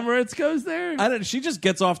 Fly Emirates goes there. I don't. She just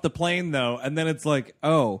gets off the plane though, and then it's like,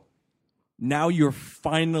 oh, now you're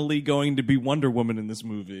finally going to be Wonder Woman in this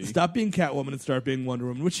movie. Stop being Catwoman and start being Wonder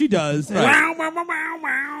Woman, which she does. Right.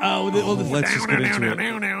 Oh, Let's just get into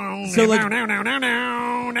it. So, like-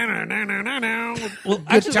 well,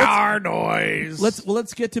 actually, Guitar noise.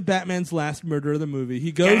 let's get to Batman's last murder of the movie.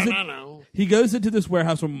 He goes into this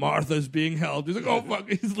warehouse where Martha's being held. He's like, oh fuck,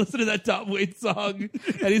 he's listening to that Tom Waits song,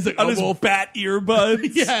 and he's like, On oh, his well, bat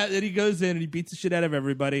earbuds. yeah. And he goes in and he beats the shit out of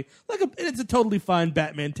everybody. And it's a totally fine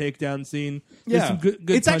Batman takedown scene. There's some good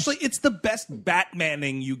it's punch- actually it's the best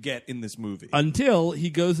Batmaning you get in this movie. until he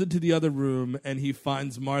goes into the other room and he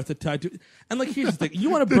finds Martha tied to. And like, here's the thing: you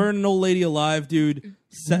want to burn an old lady alive, dude?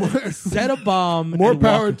 Set a bomb. More and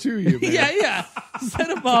power walk- to you, man. Yeah. Set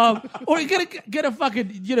a bomb, or you gotta get a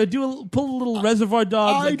fucking pull a little Reservoir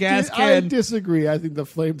Dogs, a gas I can. disagree. I think the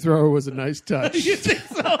flamethrower was a nice touch. You think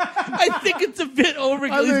so? I think it's a bit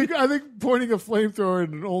overkill. I think pointing a flamethrower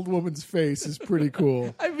in an old woman's face is pretty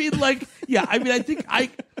cool. I mean, like, yeah. I mean, I think I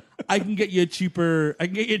can get you a cheaper. I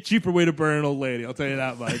can get you a cheaper way to burn an old lady. I'll tell you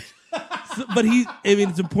that much. But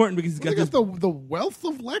it's important because he's got Look this. at the wealth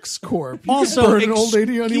of LexCorp. You Also, can burn an old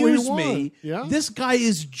lady any way you excuse me, want. Yeah? this guy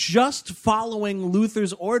is just following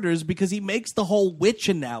Luther's orders because he makes the whole witch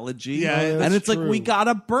analogy. Yeah, and that's it's like, true. we got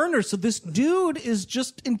to burn her. So this dude is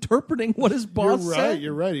just interpreting what his You're boss right. said.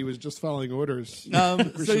 You're right. He was just following orders. We So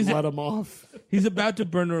should he's, let him off. he's about to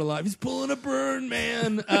burn her alive. He's pulling a burn,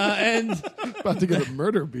 man. And About to get a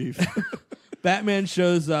murder beef. Batman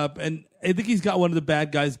shows up, and I think he's got one of the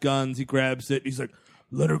bad guy's guns. He grabs it. He's like,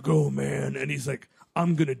 let her go, man. And he's like,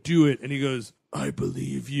 I'm going to do it. And he goes, I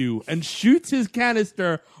believe you. And shoots his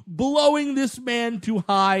canister, blowing this man to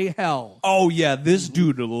high hell. Oh, yeah, this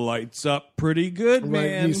dude lights up pretty good, Right,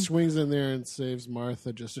 man. he swings in there and saves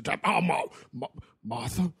Martha just in time. Oh,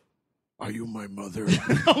 Martha, are you my mother?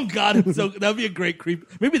 Oh, God. It's so that'd be a great creep.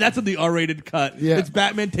 Maybe that's in the R-rated cut. Yeah. It's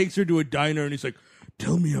Batman takes her to a diner, and he's like,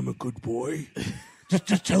 tell me I'm a good boy.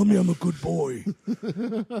 Just tell me I'm a good boy.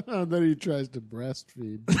 And then he tries to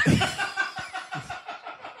breastfeed.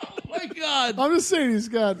 Oh, my God. I'm just saying he's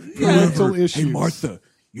got parental issues. Hey, Martha,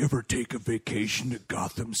 you ever take a vacation to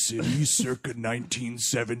Gotham City circa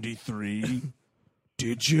 1973?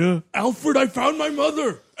 Did you? Alfred, I found my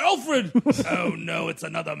mother. Alfred. Oh, no, it's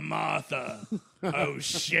another Martha. Oh,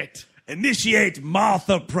 shit. Initiate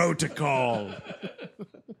Martha Protocol.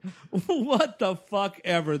 What the fuck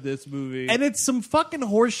ever, this movie. And it's some fucking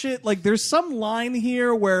horseshit. Like, there's some line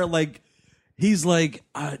here where, like, he's like,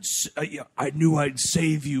 I knew I'd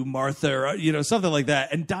save you, Martha, or, something like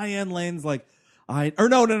that. And Diane Lane's like,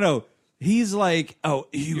 no. He's like, oh,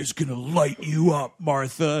 he was going to light you up,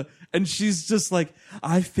 Martha. And she's just like,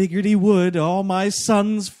 I figured he would. All my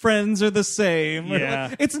son's friends are the same. Yeah.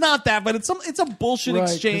 Like, it's not that, but it's a bullshit Right,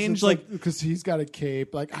 exchange. 'cause Like, because he's got a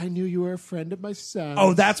cape. Like, I knew you were a friend of my son.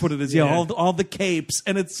 oh, that's what it is. Yeah, Yeah. all the capes.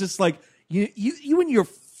 And it's just like, you and your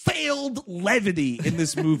failed levity in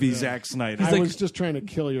this movie, Zack Snyder. I was just trying to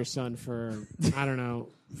kill your son for, I don't know,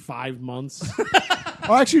 5 months.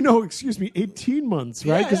 Oh, actually, no, excuse me, 18 months,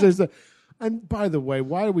 right? Because And by the way,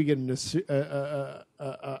 why are we getting a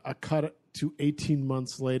cut to 18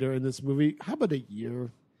 months later in this movie? How about a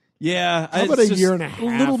year? Yeah. How about a year and a A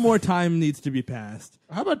half? little more time needs to be passed.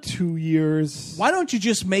 How about 2 years? Why don't you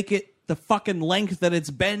just make it the fucking length that it's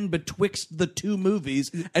been betwixt the two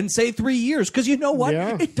movies and say 3 years? Because you know what?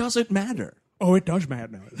 Yeah. It doesn't matter. Oh, it does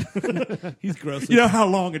matter. He's gross. You know how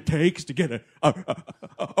long it takes to get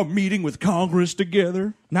a meeting with Congress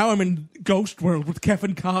together? Now I'm in Ghost World with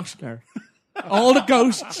Kevin Costner. All the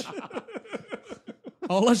ghosts.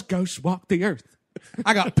 All us ghosts walk the earth.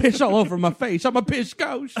 I got piss all over my face. I'm a piss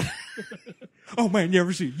ghost. Oh man, you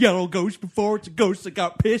ever see a yellow ghost before? It's a ghost that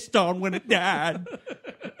got pissed on when it died.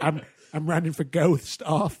 I'm running for ghost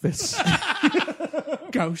office.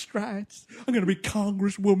 Ghost rights. I'm gonna be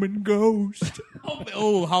Congresswoman Ghost.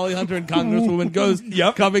 Oh, Holly Hunter and Congresswoman Ghost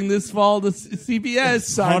coming this fall to CBS.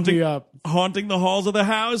 Sign me up. Haunting the halls of the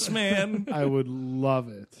house, man. I would love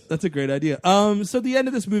it. That's a great idea. So the end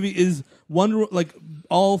of this movie is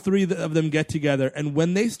all three of them get together, and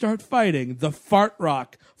when they start fighting, the fart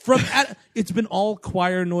rock it's been all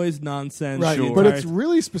choir noise nonsense. Right, the but entire- it's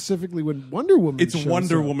really specifically when Wonder Woman It's shows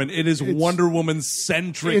Wonder up. Woman. It is Wonder Woman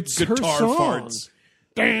centric It's her guitar song. farts.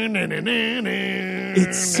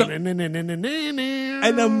 It's so- And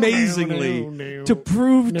amazingly, to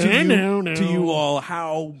prove to you all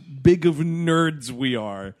how big of nerds we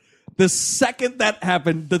are, the second that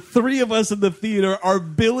happened, the three of us in the theater are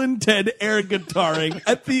Bill and Ted air guitaring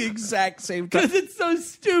at the exact same time. because it's so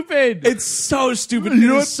stupid. It's so stupid. You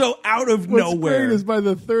know It what- is so out of What's nowhere. great is by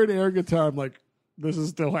the third air guitar, I'm like, this is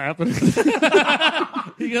still happening.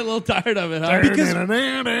 You get a little tired of it, huh?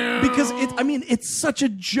 Because it's such a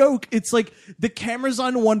joke. It's like the camera's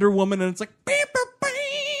on Wonder Woman and it's like beep, beep, beep.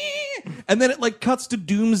 And then it like cuts to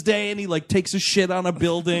Doomsday and he like takes a shit on a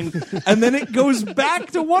building and then it goes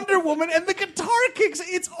back to Wonder Woman and the guitar kicks.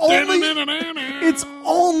 It's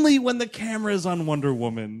only when the camera is on Wonder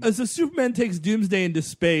Woman. So Superman takes Doomsday into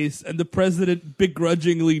space, and the president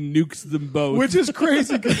begrudgingly nukes them both. Which is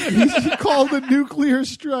crazy because he called a nuclear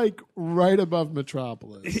strike right above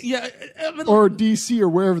Metropolis. yeah, Or DC or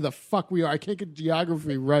wherever the fuck we are. I can't get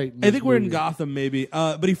geography right. I think we're in Gotham, maybe.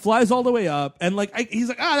 But he flies all the way up, and he's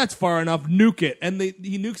like, that's far enough. Nuke it, and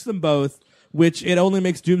he nukes them both. Which it only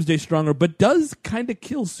makes Doomsday stronger, but does kind of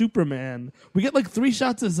kill Superman. We get 3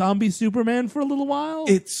 shots of zombie Superman for a little while.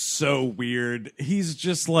 It's so weird. He's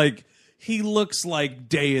just like, he looks like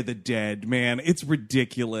Day of the Dead, man. It's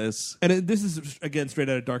ridiculous. And this is, again, straight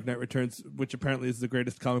out of Dark Knight Returns, which apparently is the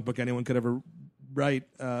greatest comic book anyone could ever write,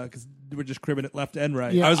 because we're just cribbing it left and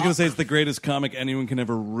right. Yeah. I was going to say it's the greatest comic anyone can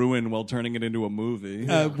ever ruin while turning it into a movie.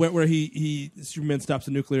 Where Superman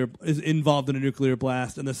is involved in a nuclear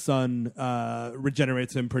blast, and the sun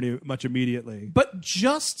regenerates him pretty much immediately. But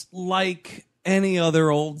just like any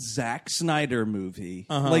other old Zack Snyder movie,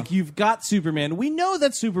 like you've got Superman. We know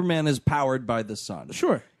that Superman is powered by the sun.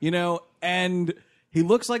 Sure. And he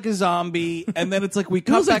looks like a zombie, and then it's like we He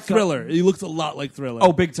cut looks like back Thriller. He looks a lot like Thriller.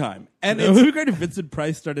 Oh, big time. And It would it's, be great if Vincent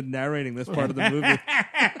Price started narrating this part of the movie.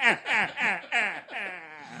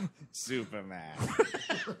 Superman.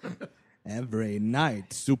 Every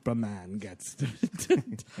night, Superman gets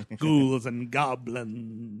ghouls and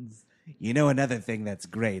goblins. You know another thing that's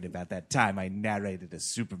great about that time I narrated a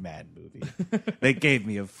Superman movie? They gave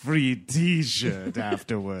me a free T-shirt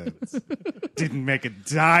afterwards. Didn't make a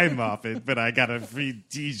dime off it, but I got a free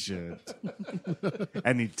T-shirt.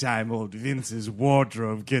 Anytime old Vince's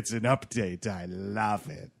wardrobe gets an update, I love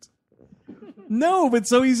it. No, but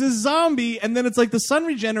so he's a zombie, and then it's like the sun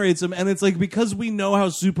regenerates him, and it's like because we know how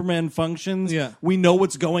Superman functions, we know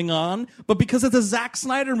what's going on, but because it's a Zack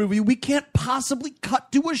Snyder movie, we can't possibly cut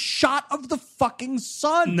to a shot of the fucking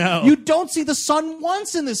sun. No. You don't see the sun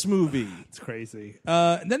once in this movie. It's crazy.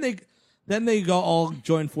 And then they go all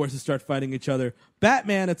join forces, start fighting each other.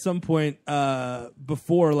 Batman at some point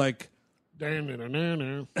before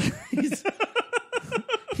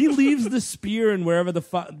he leaves the spear and wherever the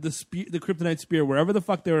kryptonite spear, wherever the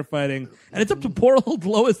fuck they were fighting, and it's up to poor old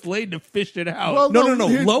Lois Lane to fish it out. Well, No.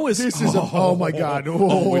 Lois. This is oh my god.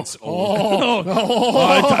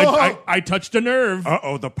 I touched a nerve.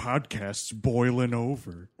 Uh-oh, the podcast's boiling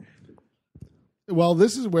over. Well,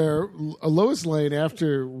 this is where Lois Lane,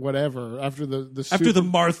 after After the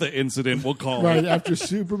Martha incident, we'll call right it. after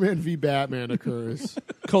Superman v Batman occurs,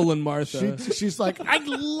 Martha. she's like, I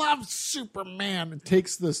love Superman, and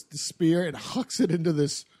takes the spear and hucks it into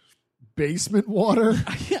this basement water.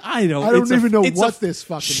 I don't. I don't even know what this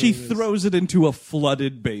fucking She is. throws it into a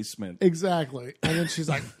flooded basement. Exactly, and then she's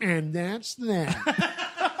like, and that's that.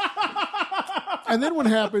 And then what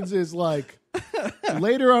happens is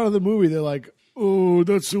later on in the movie, they're like, Oh,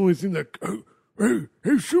 that's the only thing that.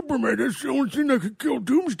 Hey, Superman, that's the only thing that could kill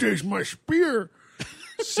Doomsday is my spear.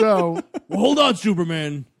 So. Well, hold on,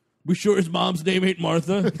 Superman. We sure his mom's name ain't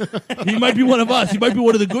Martha? He might be one of us. He might be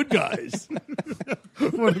one of the good guys.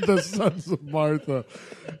 One of the sons of Martha.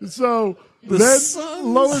 So then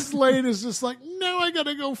Lois Lane is just like, now I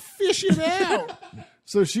gotta go fish it out.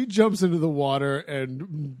 So she jumps into the water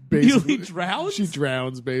and basically Really drowns? She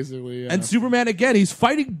drowns basically. Yeah. And Superman, again, he's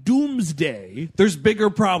fighting Doomsday. There's bigger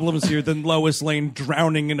problems here than Lois Lane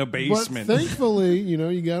drowning in a but basement. thankfully,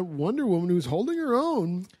 you got Wonder Woman who's holding her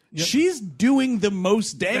own. She's doing the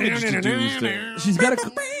most damage to Doomsday. She's got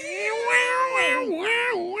a...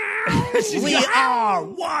 We are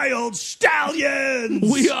wild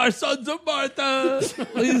stallions. We are sons of Martha.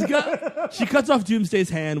 She cuts off Doomsday's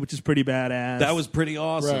hand, which is pretty badass. That was pretty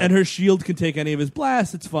awesome. Right. And her shield can take any of his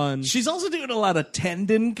blasts. It's fun. She's also doing a lot of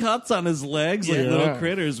tendon cuts on his legs, like Yeah. little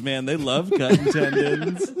critters, man. They love cutting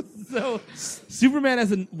tendons. So Superman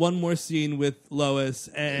has one more scene with Lois,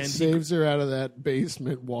 and Saves her out of that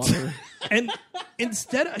basement water. and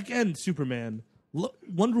instead, again, Superman,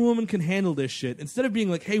 Wonder Woman can handle this shit. Instead of being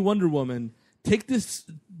like, "Hey, Wonder Woman, take this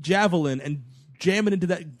javelin and jam it into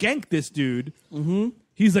that, gank this dude." Mm-hmm.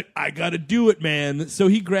 He's like, "I gotta do it, man." So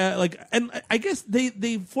he and I guess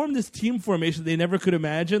they formed this team formation they never could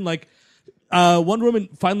imagine. Like, Wonder Woman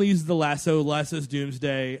finally uses the lassos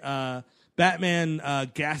Doomsday. Batman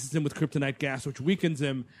gasses him with kryptonite gas, which weakens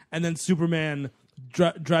him, and then Superman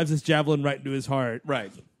drives this javelin right into his heart.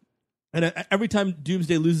 Right. And every time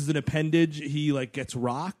Doomsday loses an appendage, he gets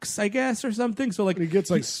rocks, I guess, or something. So He gets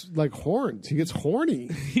like horns. He gets horny.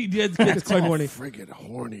 he gets quite horny. Friggin'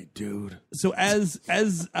 horny, dude. So as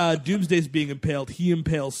Doomsday's being impaled, he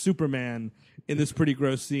impales Superman in this pretty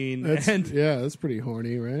gross scene. That's pretty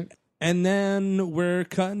horny, right? And then we're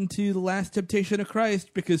cutting to the last temptation of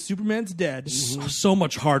Christ because Superman's dead. So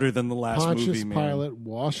much harder than the last Pontius movie, man. Pilate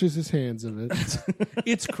washes his hands of it.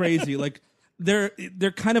 It's crazy. They're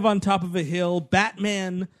kind of on top of a hill.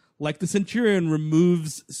 Batman, like the Centurion,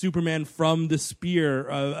 removes Superman from the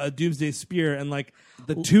spear, Doomsday spear, and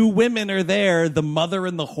The two women are there, the mother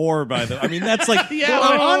and the whore, by the way. I mean, that's like,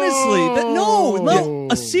 honestly,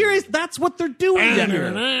 a serious, that's what they're doing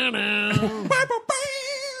here.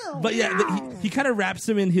 But yeah, he kind of wraps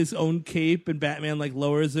him in his own cape, and Batman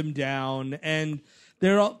lowers him down, and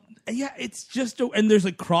they're all. Yeah, it's just and there's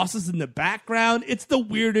crosses in the background. It's the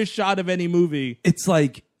weirdest shot of any movie. It's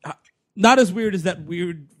like, Not as weird as that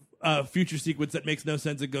weird future sequence that makes no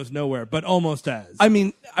sense and goes nowhere, but almost as. I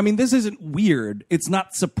mean, this isn't weird. It's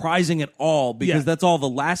not surprising at all because that's all the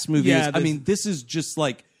last movie Yeah, is. I mean, this is just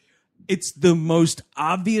it's the most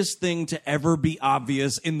obvious thing to ever be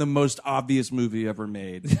obvious in the most obvious movie ever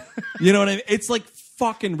made. You know what I mean? It's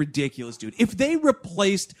fucking ridiculous, dude. If they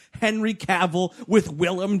replaced Henry Cavill with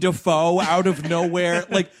Willem Dafoe out of nowhere,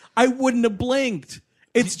 I wouldn't have blinked.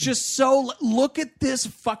 It's just so. Look at this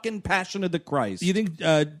fucking Passion of the Christ. Do you think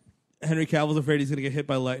Henry Cavill's afraid he's going to get hit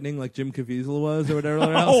by lightning like Jim Caviezel was or whatever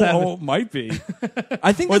else happened? Oh, might be.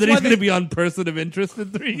 I think Or that's that why he's going to be on Person of Interest in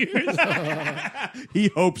 3 years? He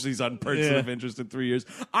hopes he's on Person of Interest in 3 years.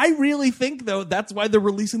 I really think, though, that's why they're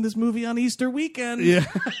releasing this movie on Easter weekend. Yeah.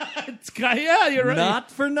 You're right.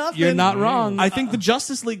 Not for nothing. You're not wrong. I think the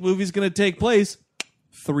Justice League movie is going to take place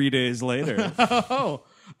 3 days later.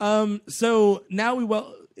 So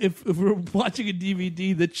now if we're watching a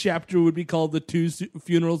DVD, the chapter would be called The Two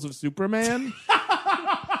Funerals of Superman.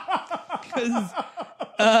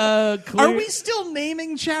 Are we still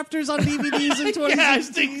naming chapters on DVDs in 2016? Yeah, I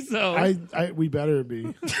think so. We better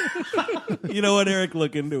be. You know what, Eric?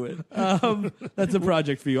 Look into it. That's a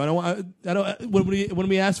project for you. I don't. When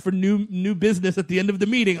we ask for new business at the end of the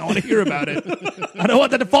meeting, I want to hear about it. I don't want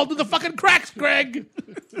that to fall through the fucking cracks, Greg.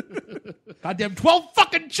 Goddamn 12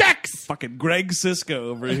 fucking checks. Fucking Greg Sisko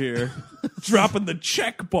over here. Dropping the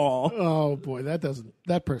check ball. Oh boy, that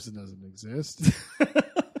person doesn't exist.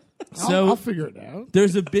 So I'll figure it out.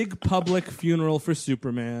 there's a big public funeral for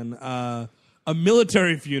Superman. A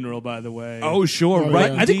military funeral, by the way. Oh, sure. Oh,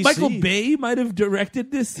 right. yeah. I think DC. Michael Bay might have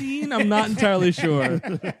directed this scene. I'm not entirely sure.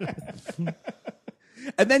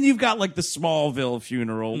 And then you've got the Smallville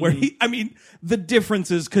funeral where the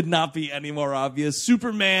differences could not be any more obvious.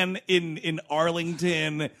 Superman in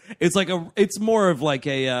Arlington, it's more of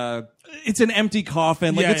it's an empty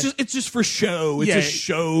coffin. Yeah. It's just for show. It's a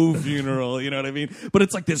show funeral, you know what I mean? But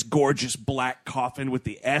it's this gorgeous black coffin with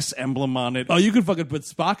the S emblem on it. Oh, you could fucking put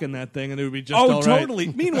Spock in that thing and it would be just all right.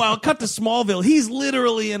 Totally. Meanwhile, cut to Smallville. He's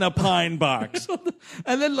literally in a pine box.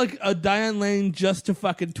 And then a Diane Lane just to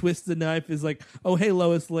fucking twist the knife is oh, hey,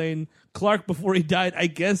 Lois Lane, Clark, before he died, I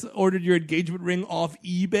guess ordered your engagement ring off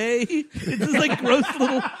eBay. It's just like gross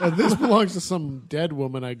little. This belongs to some dead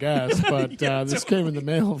woman, I guess, but this came in the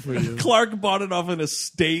mail for you. Clark bought it off an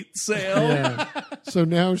estate sale. Yeah. So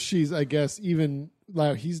now she's, I guess,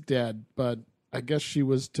 he's dead, but I guess she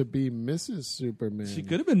was to be Mrs. Superman. She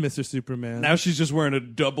could have been Mr. Superman. Now she's just wearing a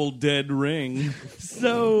double dead ring.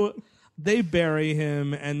 So they bury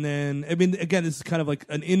him, and then, I mean, again, this is kind of like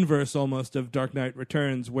an inverse almost of Dark Knight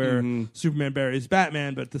Returns, where Superman buries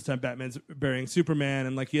Batman, but this time Batman's burying Superman,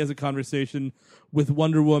 and like he has a conversation with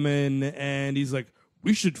Wonder Woman, and he's like,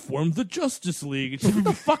 we should form the Justice League. And she's like,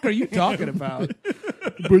 what the fuck are you talking about?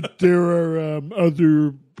 But there are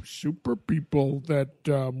other super people that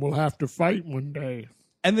will have to fight one day.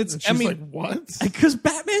 And it's, And she's like, what? because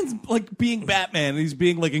Batman's like being Batman, and he's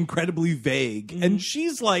being like incredibly vague, and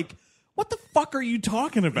she's like, "What the fuck are you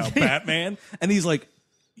talking about, Batman?" And he's like,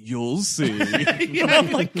 "You'll see." And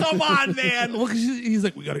I'm like, "Come on, man!" Well, 'cause he's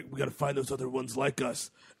like, we gotta find those other ones like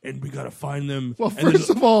us, and we gotta find them. Well, And first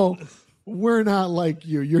of all, we're not like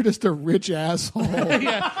you. You're just a rich asshole.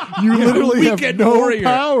 You literally have Weekend no warrior.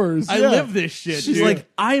 powers. I Yeah. live this shit. She's dude. like,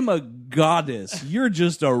 "I'm a goddess. You're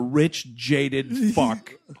just a rich, jaded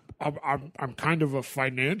fuck." I'm kind of a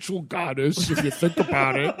financial goddess if you think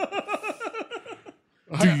about it.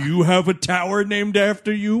 Do you have a tower named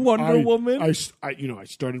after you, Wonder Woman? I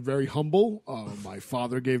started very humble. My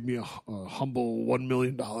father gave me a humble $1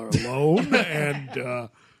 million loan, and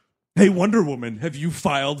Hey, Wonder Woman, have you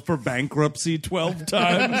filed for bankruptcy 12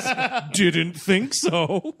 times? Didn't think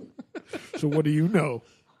so. so what do you know?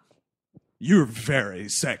 You're very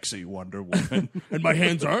sexy, Wonder Woman. and my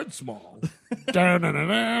hands aren't small.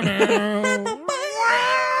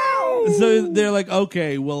 So they're like,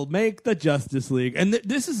 okay, we'll make the Justice League. And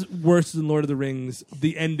this is worse than Lord of the Rings,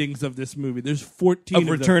 the endings of this movie. There's 14 Of of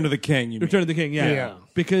them. Return of the King, you mean? Return of the King, yeah. Yeah.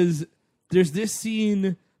 Because there's this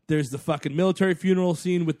scene, there's the fucking military funeral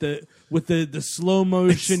scene with the slow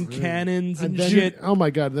motion cannons and, And then, shit. oh my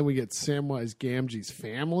god! Then we get Samwise Gamgee's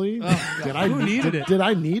family. Who needed it? Did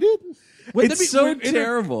I need it? Wait, It's so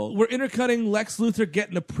terrible. We're intercutting Lex Luthor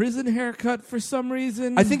getting a prison haircut for some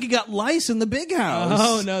reason. I think he got lice in the big house.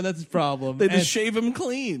 Oh no, that's a problem. They And- just shave him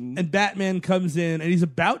clean. And Batman comes in and he's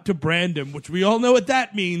about to brand him, which we all know what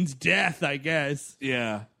that means, death, I guess.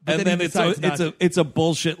 Yeah. But And then then he decides not to. it's a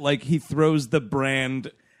bullshit, like he throws the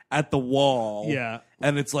brand at the wall. Yeah.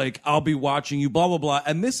 And it's like, I'll be watching you, blah, blah, blah.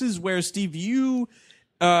 And this is where, Steve, you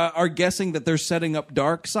are guessing that they're setting up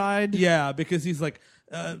Darkseid. Yeah, because he's like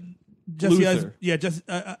Jesse Luthor.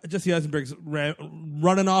 Jesse Eisenberg's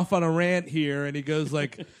running off on a rant here, and he goes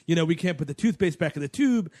like, we can't put the toothpaste back in the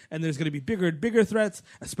tube, and there's going to be bigger and bigger threats,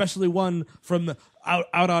 especially one from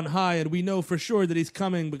out on high, and we know for sure that he's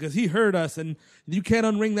coming because he heard us, and you can't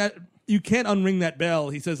unring that bell.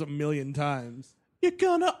 He says 1,000,000 times. You're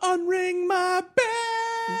gonna unring my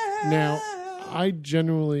bell. Now, I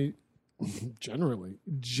genuinely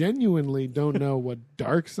don't know what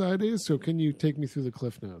Darkseid is. So, can you take me through the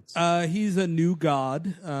cliff notes? He's a new god.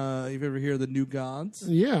 You've ever heard of the new gods?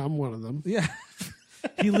 Yeah, I'm one of them. Yeah.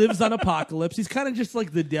 He lives on Apokolips. He's kind of just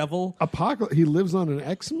like the devil. He lives on an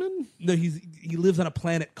X-Men? No, he lives on a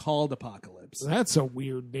planet called Apokolips. That's a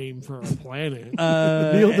weird name for a planet.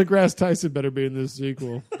 Neil deGrasse Tyson better be in this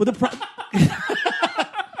sequel. But the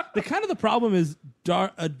problem is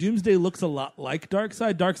Doomsday looks a lot like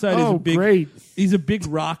Darkseid. Darkseid is Oh, a big great. He's a big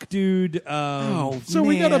rock dude. So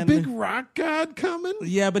we got a big rock god coming?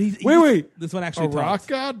 Yeah, but he's Wait. This one A actually rock talks.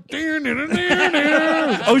 god?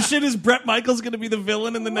 Oh shit, is Bret Michaels gonna be the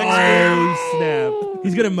villain in the next Oh snap!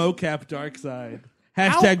 He's gonna mocap Darkseid.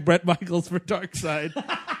 Hashtag Bret Michaels for Darkseid.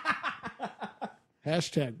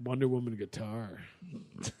 Hashtag Wonder Woman guitar.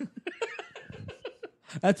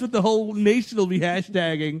 That's what the whole nation will be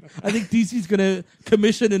hashtagging. I think DC's gonna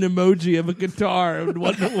commission an emoji of a guitar of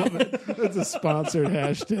Wonder Woman. That's a sponsored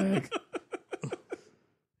hashtag.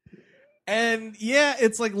 And yeah,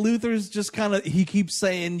 it's like Luthor's just kind of, he keeps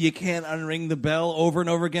saying you can't unring the bell over and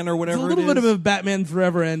over again or It's whatever a little it bit is. of a Batman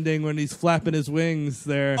Forever ending when he's flapping his wings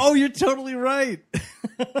there. Oh, you're totally right.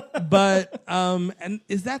 But and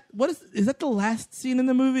is that the last scene in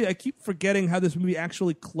the movie? I keep forgetting how this movie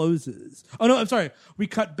actually closes. Oh no, I'm sorry. We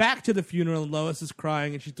cut back to the funeral and Lois is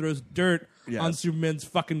crying and she throws dirt on Superman's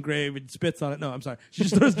fucking grave and spits on it. No, I'm sorry. She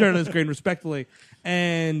just throws dirt on his grave respectfully,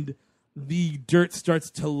 and the dirt starts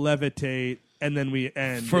to levitate, and then we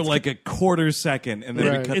end For like a quarter second, and then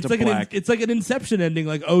we Right. cut it's to like black. it's like an Inception ending.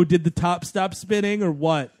 Like, oh, did the top stop spinning or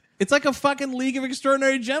what? It's like a fucking League of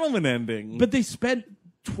Extraordinary Gentlemen ending. But they spent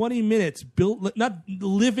 20 minutes built, not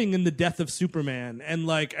living in the death of Superman, and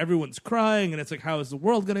like everyone's crying, and it's like, how is the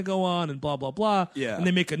world going to go on, and blah blah blah. Yeah. And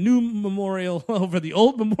they make a new memorial over the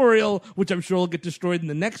old memorial, which I'm sure will get destroyed in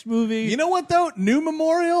the next movie. You know what though? New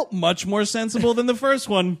memorial, much more sensible than the first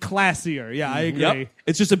one. Classier, yeah, I agree. Yep.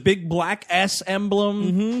 It's just a big black S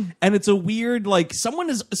emblem, and it's a weird like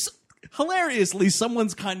hilariously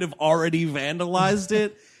someone's kind of already vandalized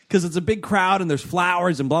it. Because it's a big crowd and there's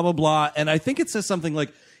flowers and blah, blah, blah. And I think it says something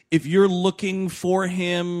like, if you're looking for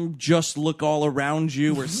him, just look all around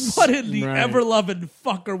you. Or What in the ever-loving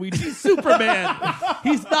fuck are we? He's Superman.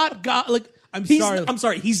 He's not God. Like, I'm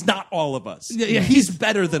sorry. He's not all of us. Yeah, he's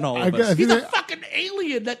better than all of us. He's a fucking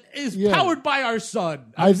alien that is powered by our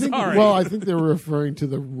sun. I think. Sorry. Well, I think they were referring to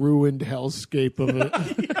the ruined hellscape of it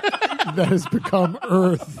that has become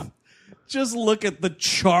Earth. Just look at the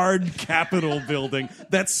charred Capitol building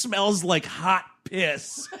that smells like hot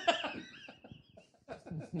piss.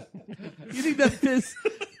 You think that piss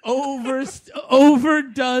overdoes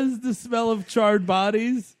the smell of charred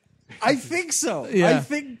bodies? I think so. Yeah. I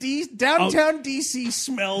think downtown DC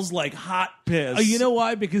smells like hot piss. Oh, you know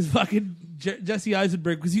why? Because fucking Jesse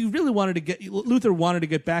Eisenberg, because Luther wanted to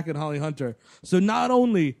get back at Holly Hunter. So not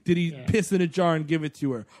only did he piss in a jar and give it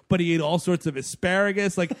to her, but he ate all sorts of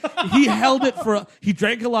asparagus. Like he held it he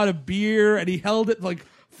drank a lot of beer, and he held it like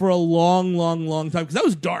for a long, long, long time. Because that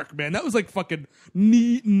was dark, man. That was like fucking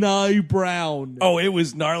nigh brown. Oh, it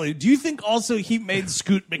was gnarly. Do you think also he made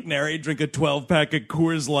Scoot McNairy drink a 12-pack of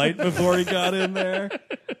Coors Light before he got in there?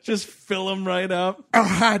 Just fill him right up. Oh,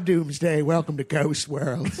 hi, Doomsday. Welcome to Ghost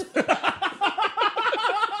World.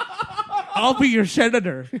 I'll be your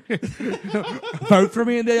senator. Vote for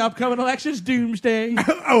me in the upcoming elections, Doomsday.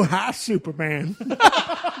 Oh, hi, Superman.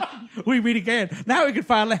 We meet again. Now we can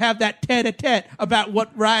finally have that tete-a-tete about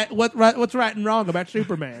what's right and wrong about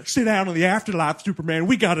Superman. Sit down in the afterlife, Superman.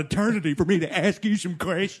 We got eternity for me to ask you some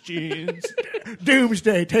questions.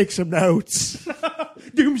 Doomsday, take some notes.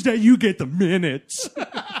 Doomsday, you get the minutes.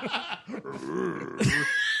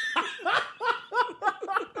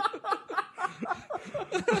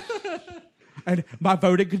 And my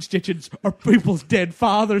voting constituents are people's dead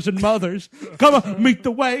fathers and mothers. Come on, meet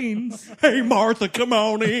the Waynes. Hey, Martha, come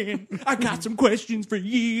on in. I got some questions for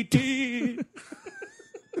you, too.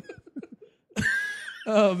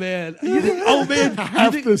 Oh, man.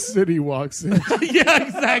 Half the city walks in. Yeah,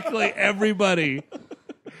 exactly. Everybody.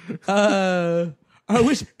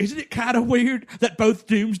 Isn't it kind of weird that both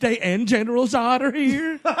Doomsday and General Zod are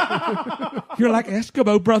here? You're like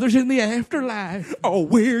Eskimo brothers in the afterlife. Oh,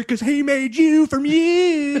 weird, because he made you from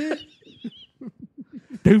you.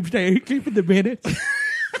 Doomsday ain't keeping the minutes.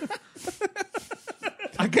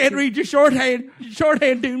 I can't read your shorthand,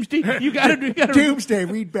 Doomsday. You gotta Doomsday,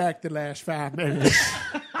 read back the last 5 minutes.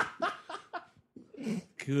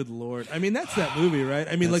 Good Lord. I mean, that's that movie, right?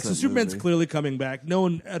 I mean, so Superman's clearly coming back. No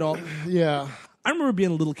one at all. Yeah. I remember being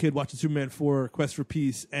a little kid watching Superman 4 Quest for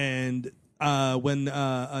Peace, and when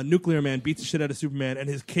Nuclear Man beats the shit out of Superman and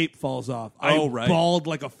his cape falls off, I bawled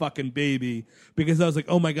like a fucking baby because I was like,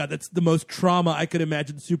 oh my God, that's the most trauma I could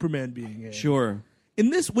imagine Superman being in. Sure. In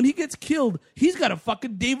this, when he gets killed, he's got a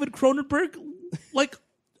fucking David Cronenberg, like,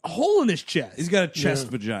 hole in his chest. He's got a chest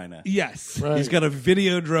vagina. Yes. Right. He's got a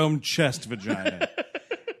Videodrome chest vagina.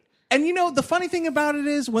 And you know, the funny thing about it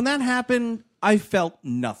is, when that happened, I felt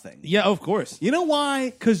nothing. Yeah, of course. You know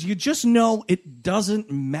why? Because you just know it doesn't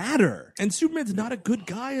matter. And Superman's not a good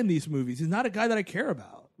guy in these movies. He's not a guy that I care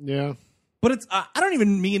about. Yeah. But it's I don't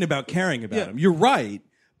even mean about caring about him. You're right.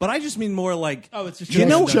 But I just mean more like, it's just you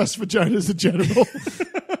know, Chest vagina is a genital.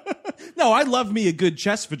 no, I love me a good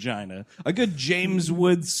chest vagina, a good James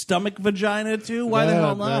Woods stomach vagina too. Why the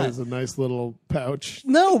hell not? That is a nice little pouch.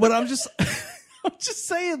 No, but I'm just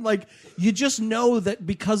saying, like, you just know that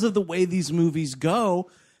because of the way these movies go,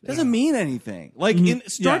 it doesn't mean anything. Like in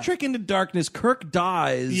Star Trek Into Darkness, Kirk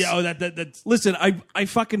dies. Yeah, that's Listen, I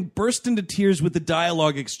fucking burst into tears with the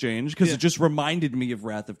dialogue exchange because it just reminded me of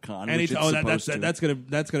Wrath of Khan. and Which that's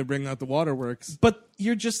gonna bring out the waterworks. But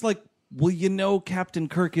you're just like, well, you know, Captain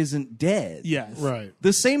Kirk isn't dead. Yes, Right.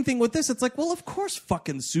 The same thing with this. It's like, well, of course,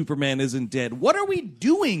 fucking Superman isn't dead. What are we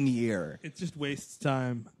doing here? It just wastes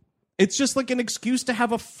time. It's just like an excuse to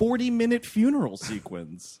have a 40-minute funeral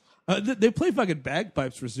sequence. They play fucking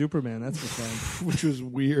bagpipes for Superman. That's for fun. Which was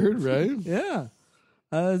weird, right? Yeah.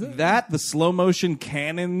 The slow motion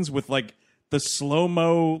cannons with like the slow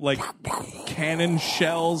mo like cannon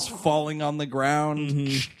shells falling on the ground.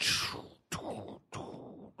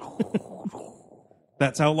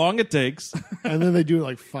 That's how long it takes. And then they do it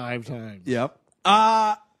like 5 times. Yep.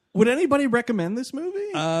 Would anybody recommend this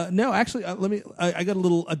movie? No, actually, let me. I got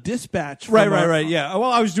a dispatch. From Right. Yeah.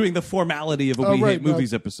 Well, I was doing the formality of a We right, Hate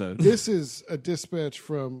Movies episode. This is a dispatch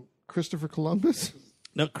from Christopher Columbus.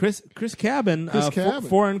 No, Chris Cabin, Cabin.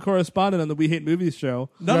 foreign correspondent on the We Hate Movies show.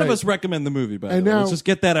 None of us recommend the movie, by the And way. now- Let's just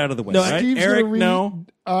get that out of the way. No, right? Steve's Eric, gonna read, no.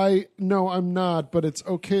 No, I'm not. But it's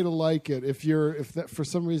okay to like it if that for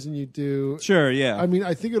some reason you do. Sure, yeah. I mean,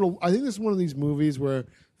 I think this is one of these movies where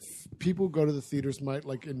people go to the theaters might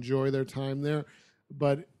like enjoy their time there,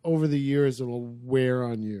 but over the years it'll wear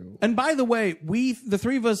on you. And by the way, the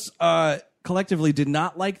three of us collectively did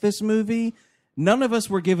not like this movie. None of us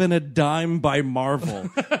were given a dime by Marvel.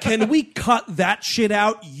 Can we cut that shit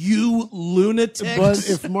out, you lunatics? But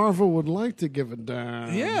if Marvel would like to give a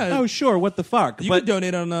dime, Yeah. Oh, sure. What the fuck? You But can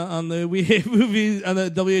donate on the We Hate Movies on the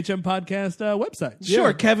WHM podcast website.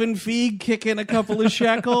 sure, Kevin Feige kicking a couple of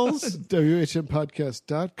shekels.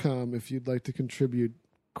 WHMpodcast.com if you'd like to contribute,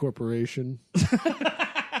 corporation.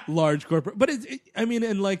 Large corporate, but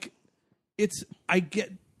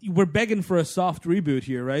we're begging for a soft reboot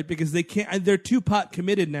here, right? Because they can't. They're too pot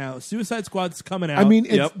committed now. Suicide Squad's coming out. I mean,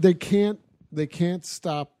 Yep. they can't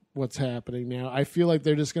stop what's happening now. I feel like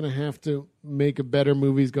they're just going to have to make better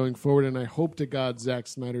movies going forward, and I hope to God Zack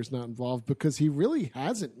Snyder's not involved because he really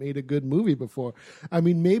hasn't made a good movie before. I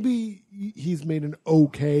mean, maybe he's made an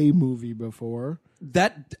okay movie before.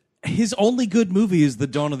 That his only good movie is the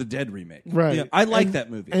Dawn of the Dead remake. Right. Yeah, I like that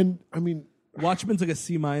movie. And, I mean, Watchmen's like a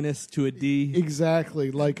C- to a D.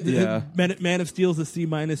 exactly. Like, Yeah. Man of Steel's a C-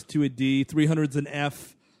 to a D. 300's an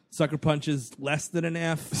F. Sucker Punch is less than an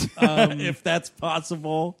F. if that's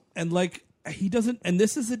possible. And like he doesn't. And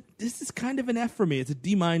this is kind of an F for me. It's a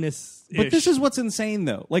D-. But this is what's insane,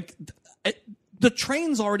 though. Like, the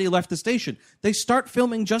train's already left the station. They start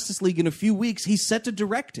filming Justice League in a few weeks. He's set to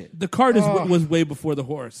direct it. the cart was way before the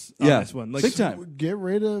horse. On Yeah. this one. Like, Big time. get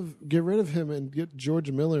rid of him and get George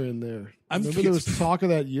Miller in there. I'm Remember there was talk of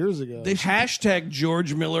that years ago. Hashtag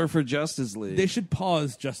George Miller for Justice League. They should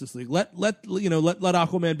pause Justice League. Let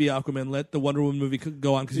Aquaman be Aquaman. Let the Wonder Woman movie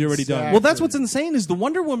go on because you're already done. Exactly. Well, that's what's insane is the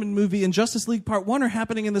Wonder Woman movie and Justice League Part 1 are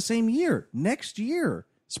happening in the same year. Next year.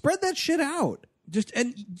 Spread that shit out.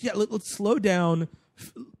 Let's slow down.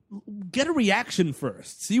 Get a reaction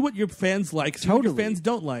first. See what your fans like. See what your Totally. fans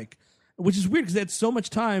don't like. Which is weird because they had so much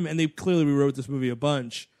time and they clearly rewrote this movie a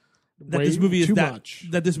bunch. That this movie is too that much.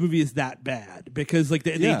 that this movie is that bad because like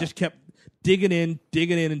they Yeah. just kept digging in.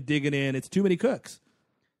 It's too many cooks.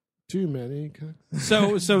 Too many.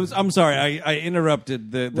 So I'm sorry, I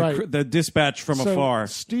interrupted Right. the dispatch from afar.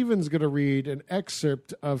 Steven's going to read an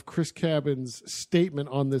excerpt of Chris Cabin's statement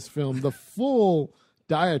on this film, the full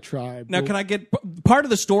diatribe. Now, can I get part of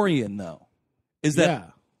the story in though? Is that Yeah.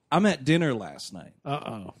 I'm at dinner last night.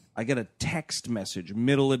 Uh-oh. I get a text message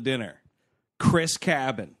middle of dinner. Chris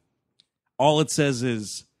Cabin. All it says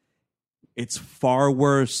is, it's far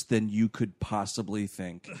worse than you could possibly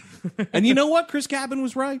think. And you know what? Chris Cabin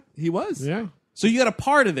was right. He was. Yeah. So you got a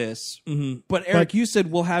part of this, but Eric, But you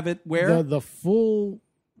said we'll have it where? The full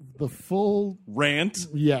Rant.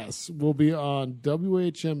 yes will be on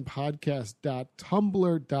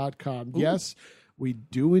whmpodcast.tumblr.com. Yes, we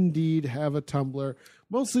do indeed have a Tumblr,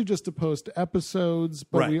 mostly just to post episodes,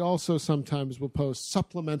 but Right. we also sometimes will post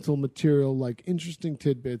supplemental material like interesting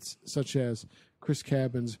tidbits such as Chris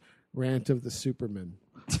Cabin's rant of the Superman.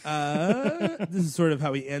 This is sort of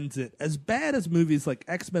how he ends it. As bad as movies like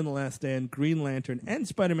X-Men: The Last Stand, Green Lantern, and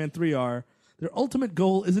Spider-Man 3 are, their ultimate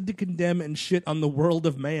goal isn't to condemn and shit on the world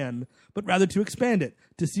of man, but rather to expand it,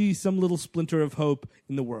 to see some little splinter of hope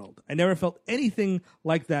in the world. I never felt anything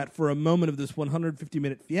like that for a moment of this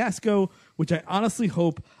 150-minute fiasco, which I honestly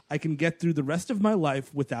hope I can get through the rest of my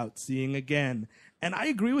life without seeing again. And I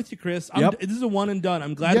agree with you, Chris. Yep. This is a one and done.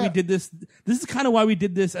 I'm glad Yeah. we did this. This is kind of why we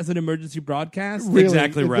did this as an emergency broadcast. Really,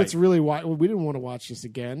 Exactly right. That's really why we didn't want to watch this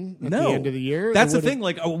again at the end of the year. That's It the would've- thing.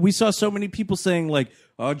 Like, we saw so many people saying, like,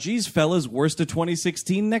 "Oh, geez, fellas, worst of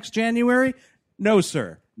 2016 next January." No,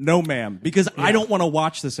 sir. No, ma'am. Because I don't want to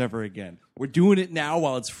watch this ever again. We're doing it now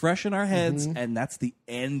while it's fresh in our heads, and that's the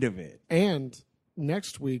end of it. And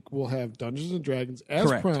next week we'll have Dungeons and Dragons as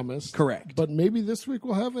Correct. promised. Correct. But maybe this week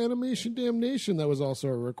we'll have Animation Damnation. That was also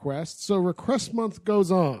a request. So request month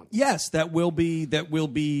goes on. Yes, that will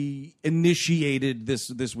be initiated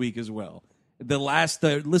this week as well. The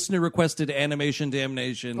listener requested Animation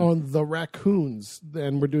Damnation. On the Raccoons.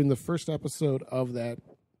 And we're doing the first episode of that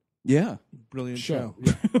Yeah. Brilliant show.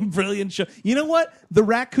 show. Brilliant show. You know what? The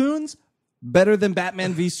Raccoons, better than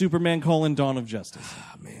Batman v Superman: Dawn of Justice.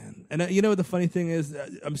 Man, And you know what the funny thing is?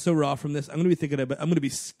 I'm so raw from this. I'm going to be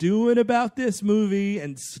stewing about this movie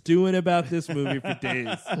and stewing about this movie for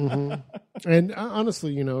days. And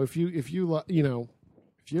honestly, if you like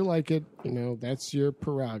it, that's your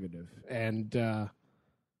prerogative. And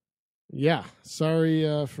sorry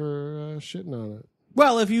for shitting on it.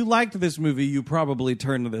 Well, if you liked this movie, you probably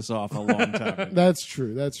turned this off a long time ago. That's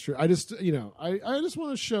true. I just, I just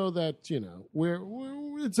want to show that, we're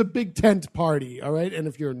it's a big tent party, all right? And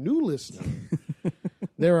if you're a new listener,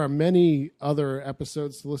 there are many other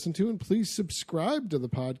episodes to listen to, and please subscribe to the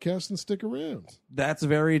podcast and stick around. That's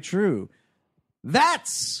very true.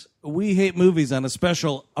 That's We Hate Movies on a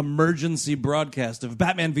special emergency broadcast of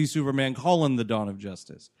Batman v Superman: The Dawn of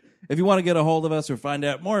Justice. If you want to get a hold of us or find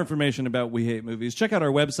out more information about We Hate Movies, check out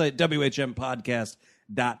our website,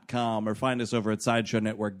 whmpodcast.com, or find us over at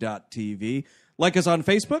SideshowNetwork.tv. Like us on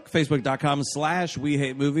Facebook, facebook.com/We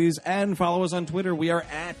Hate Movies, and follow us on Twitter. We are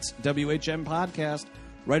at WHM Podcast.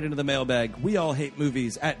 Right into the mailbag,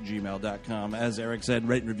 weallhatemovies@gmail.com. As Eric said,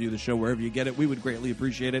 rate and review the show wherever you get it. We would greatly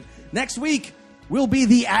appreciate it. Next week will be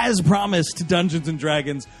the as promised Dungeons and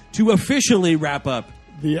Dragons to officially wrap up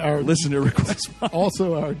Our listener request.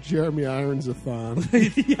 also our Jeremy Irons-a-thon.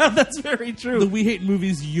 Yeah, that's very true. The We Hate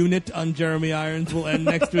Movies unit on Jeremy Irons will end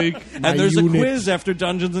next week. And there's a quiz after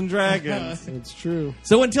Dungeons and Dragons. It's true.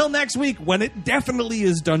 So until next week, when it definitely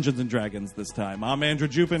is Dungeons and Dragons this time, I'm Andrew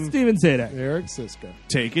Jupin. Steven Sadak. Eric Siska.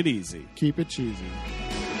 Take it easy. Keep it cheesy.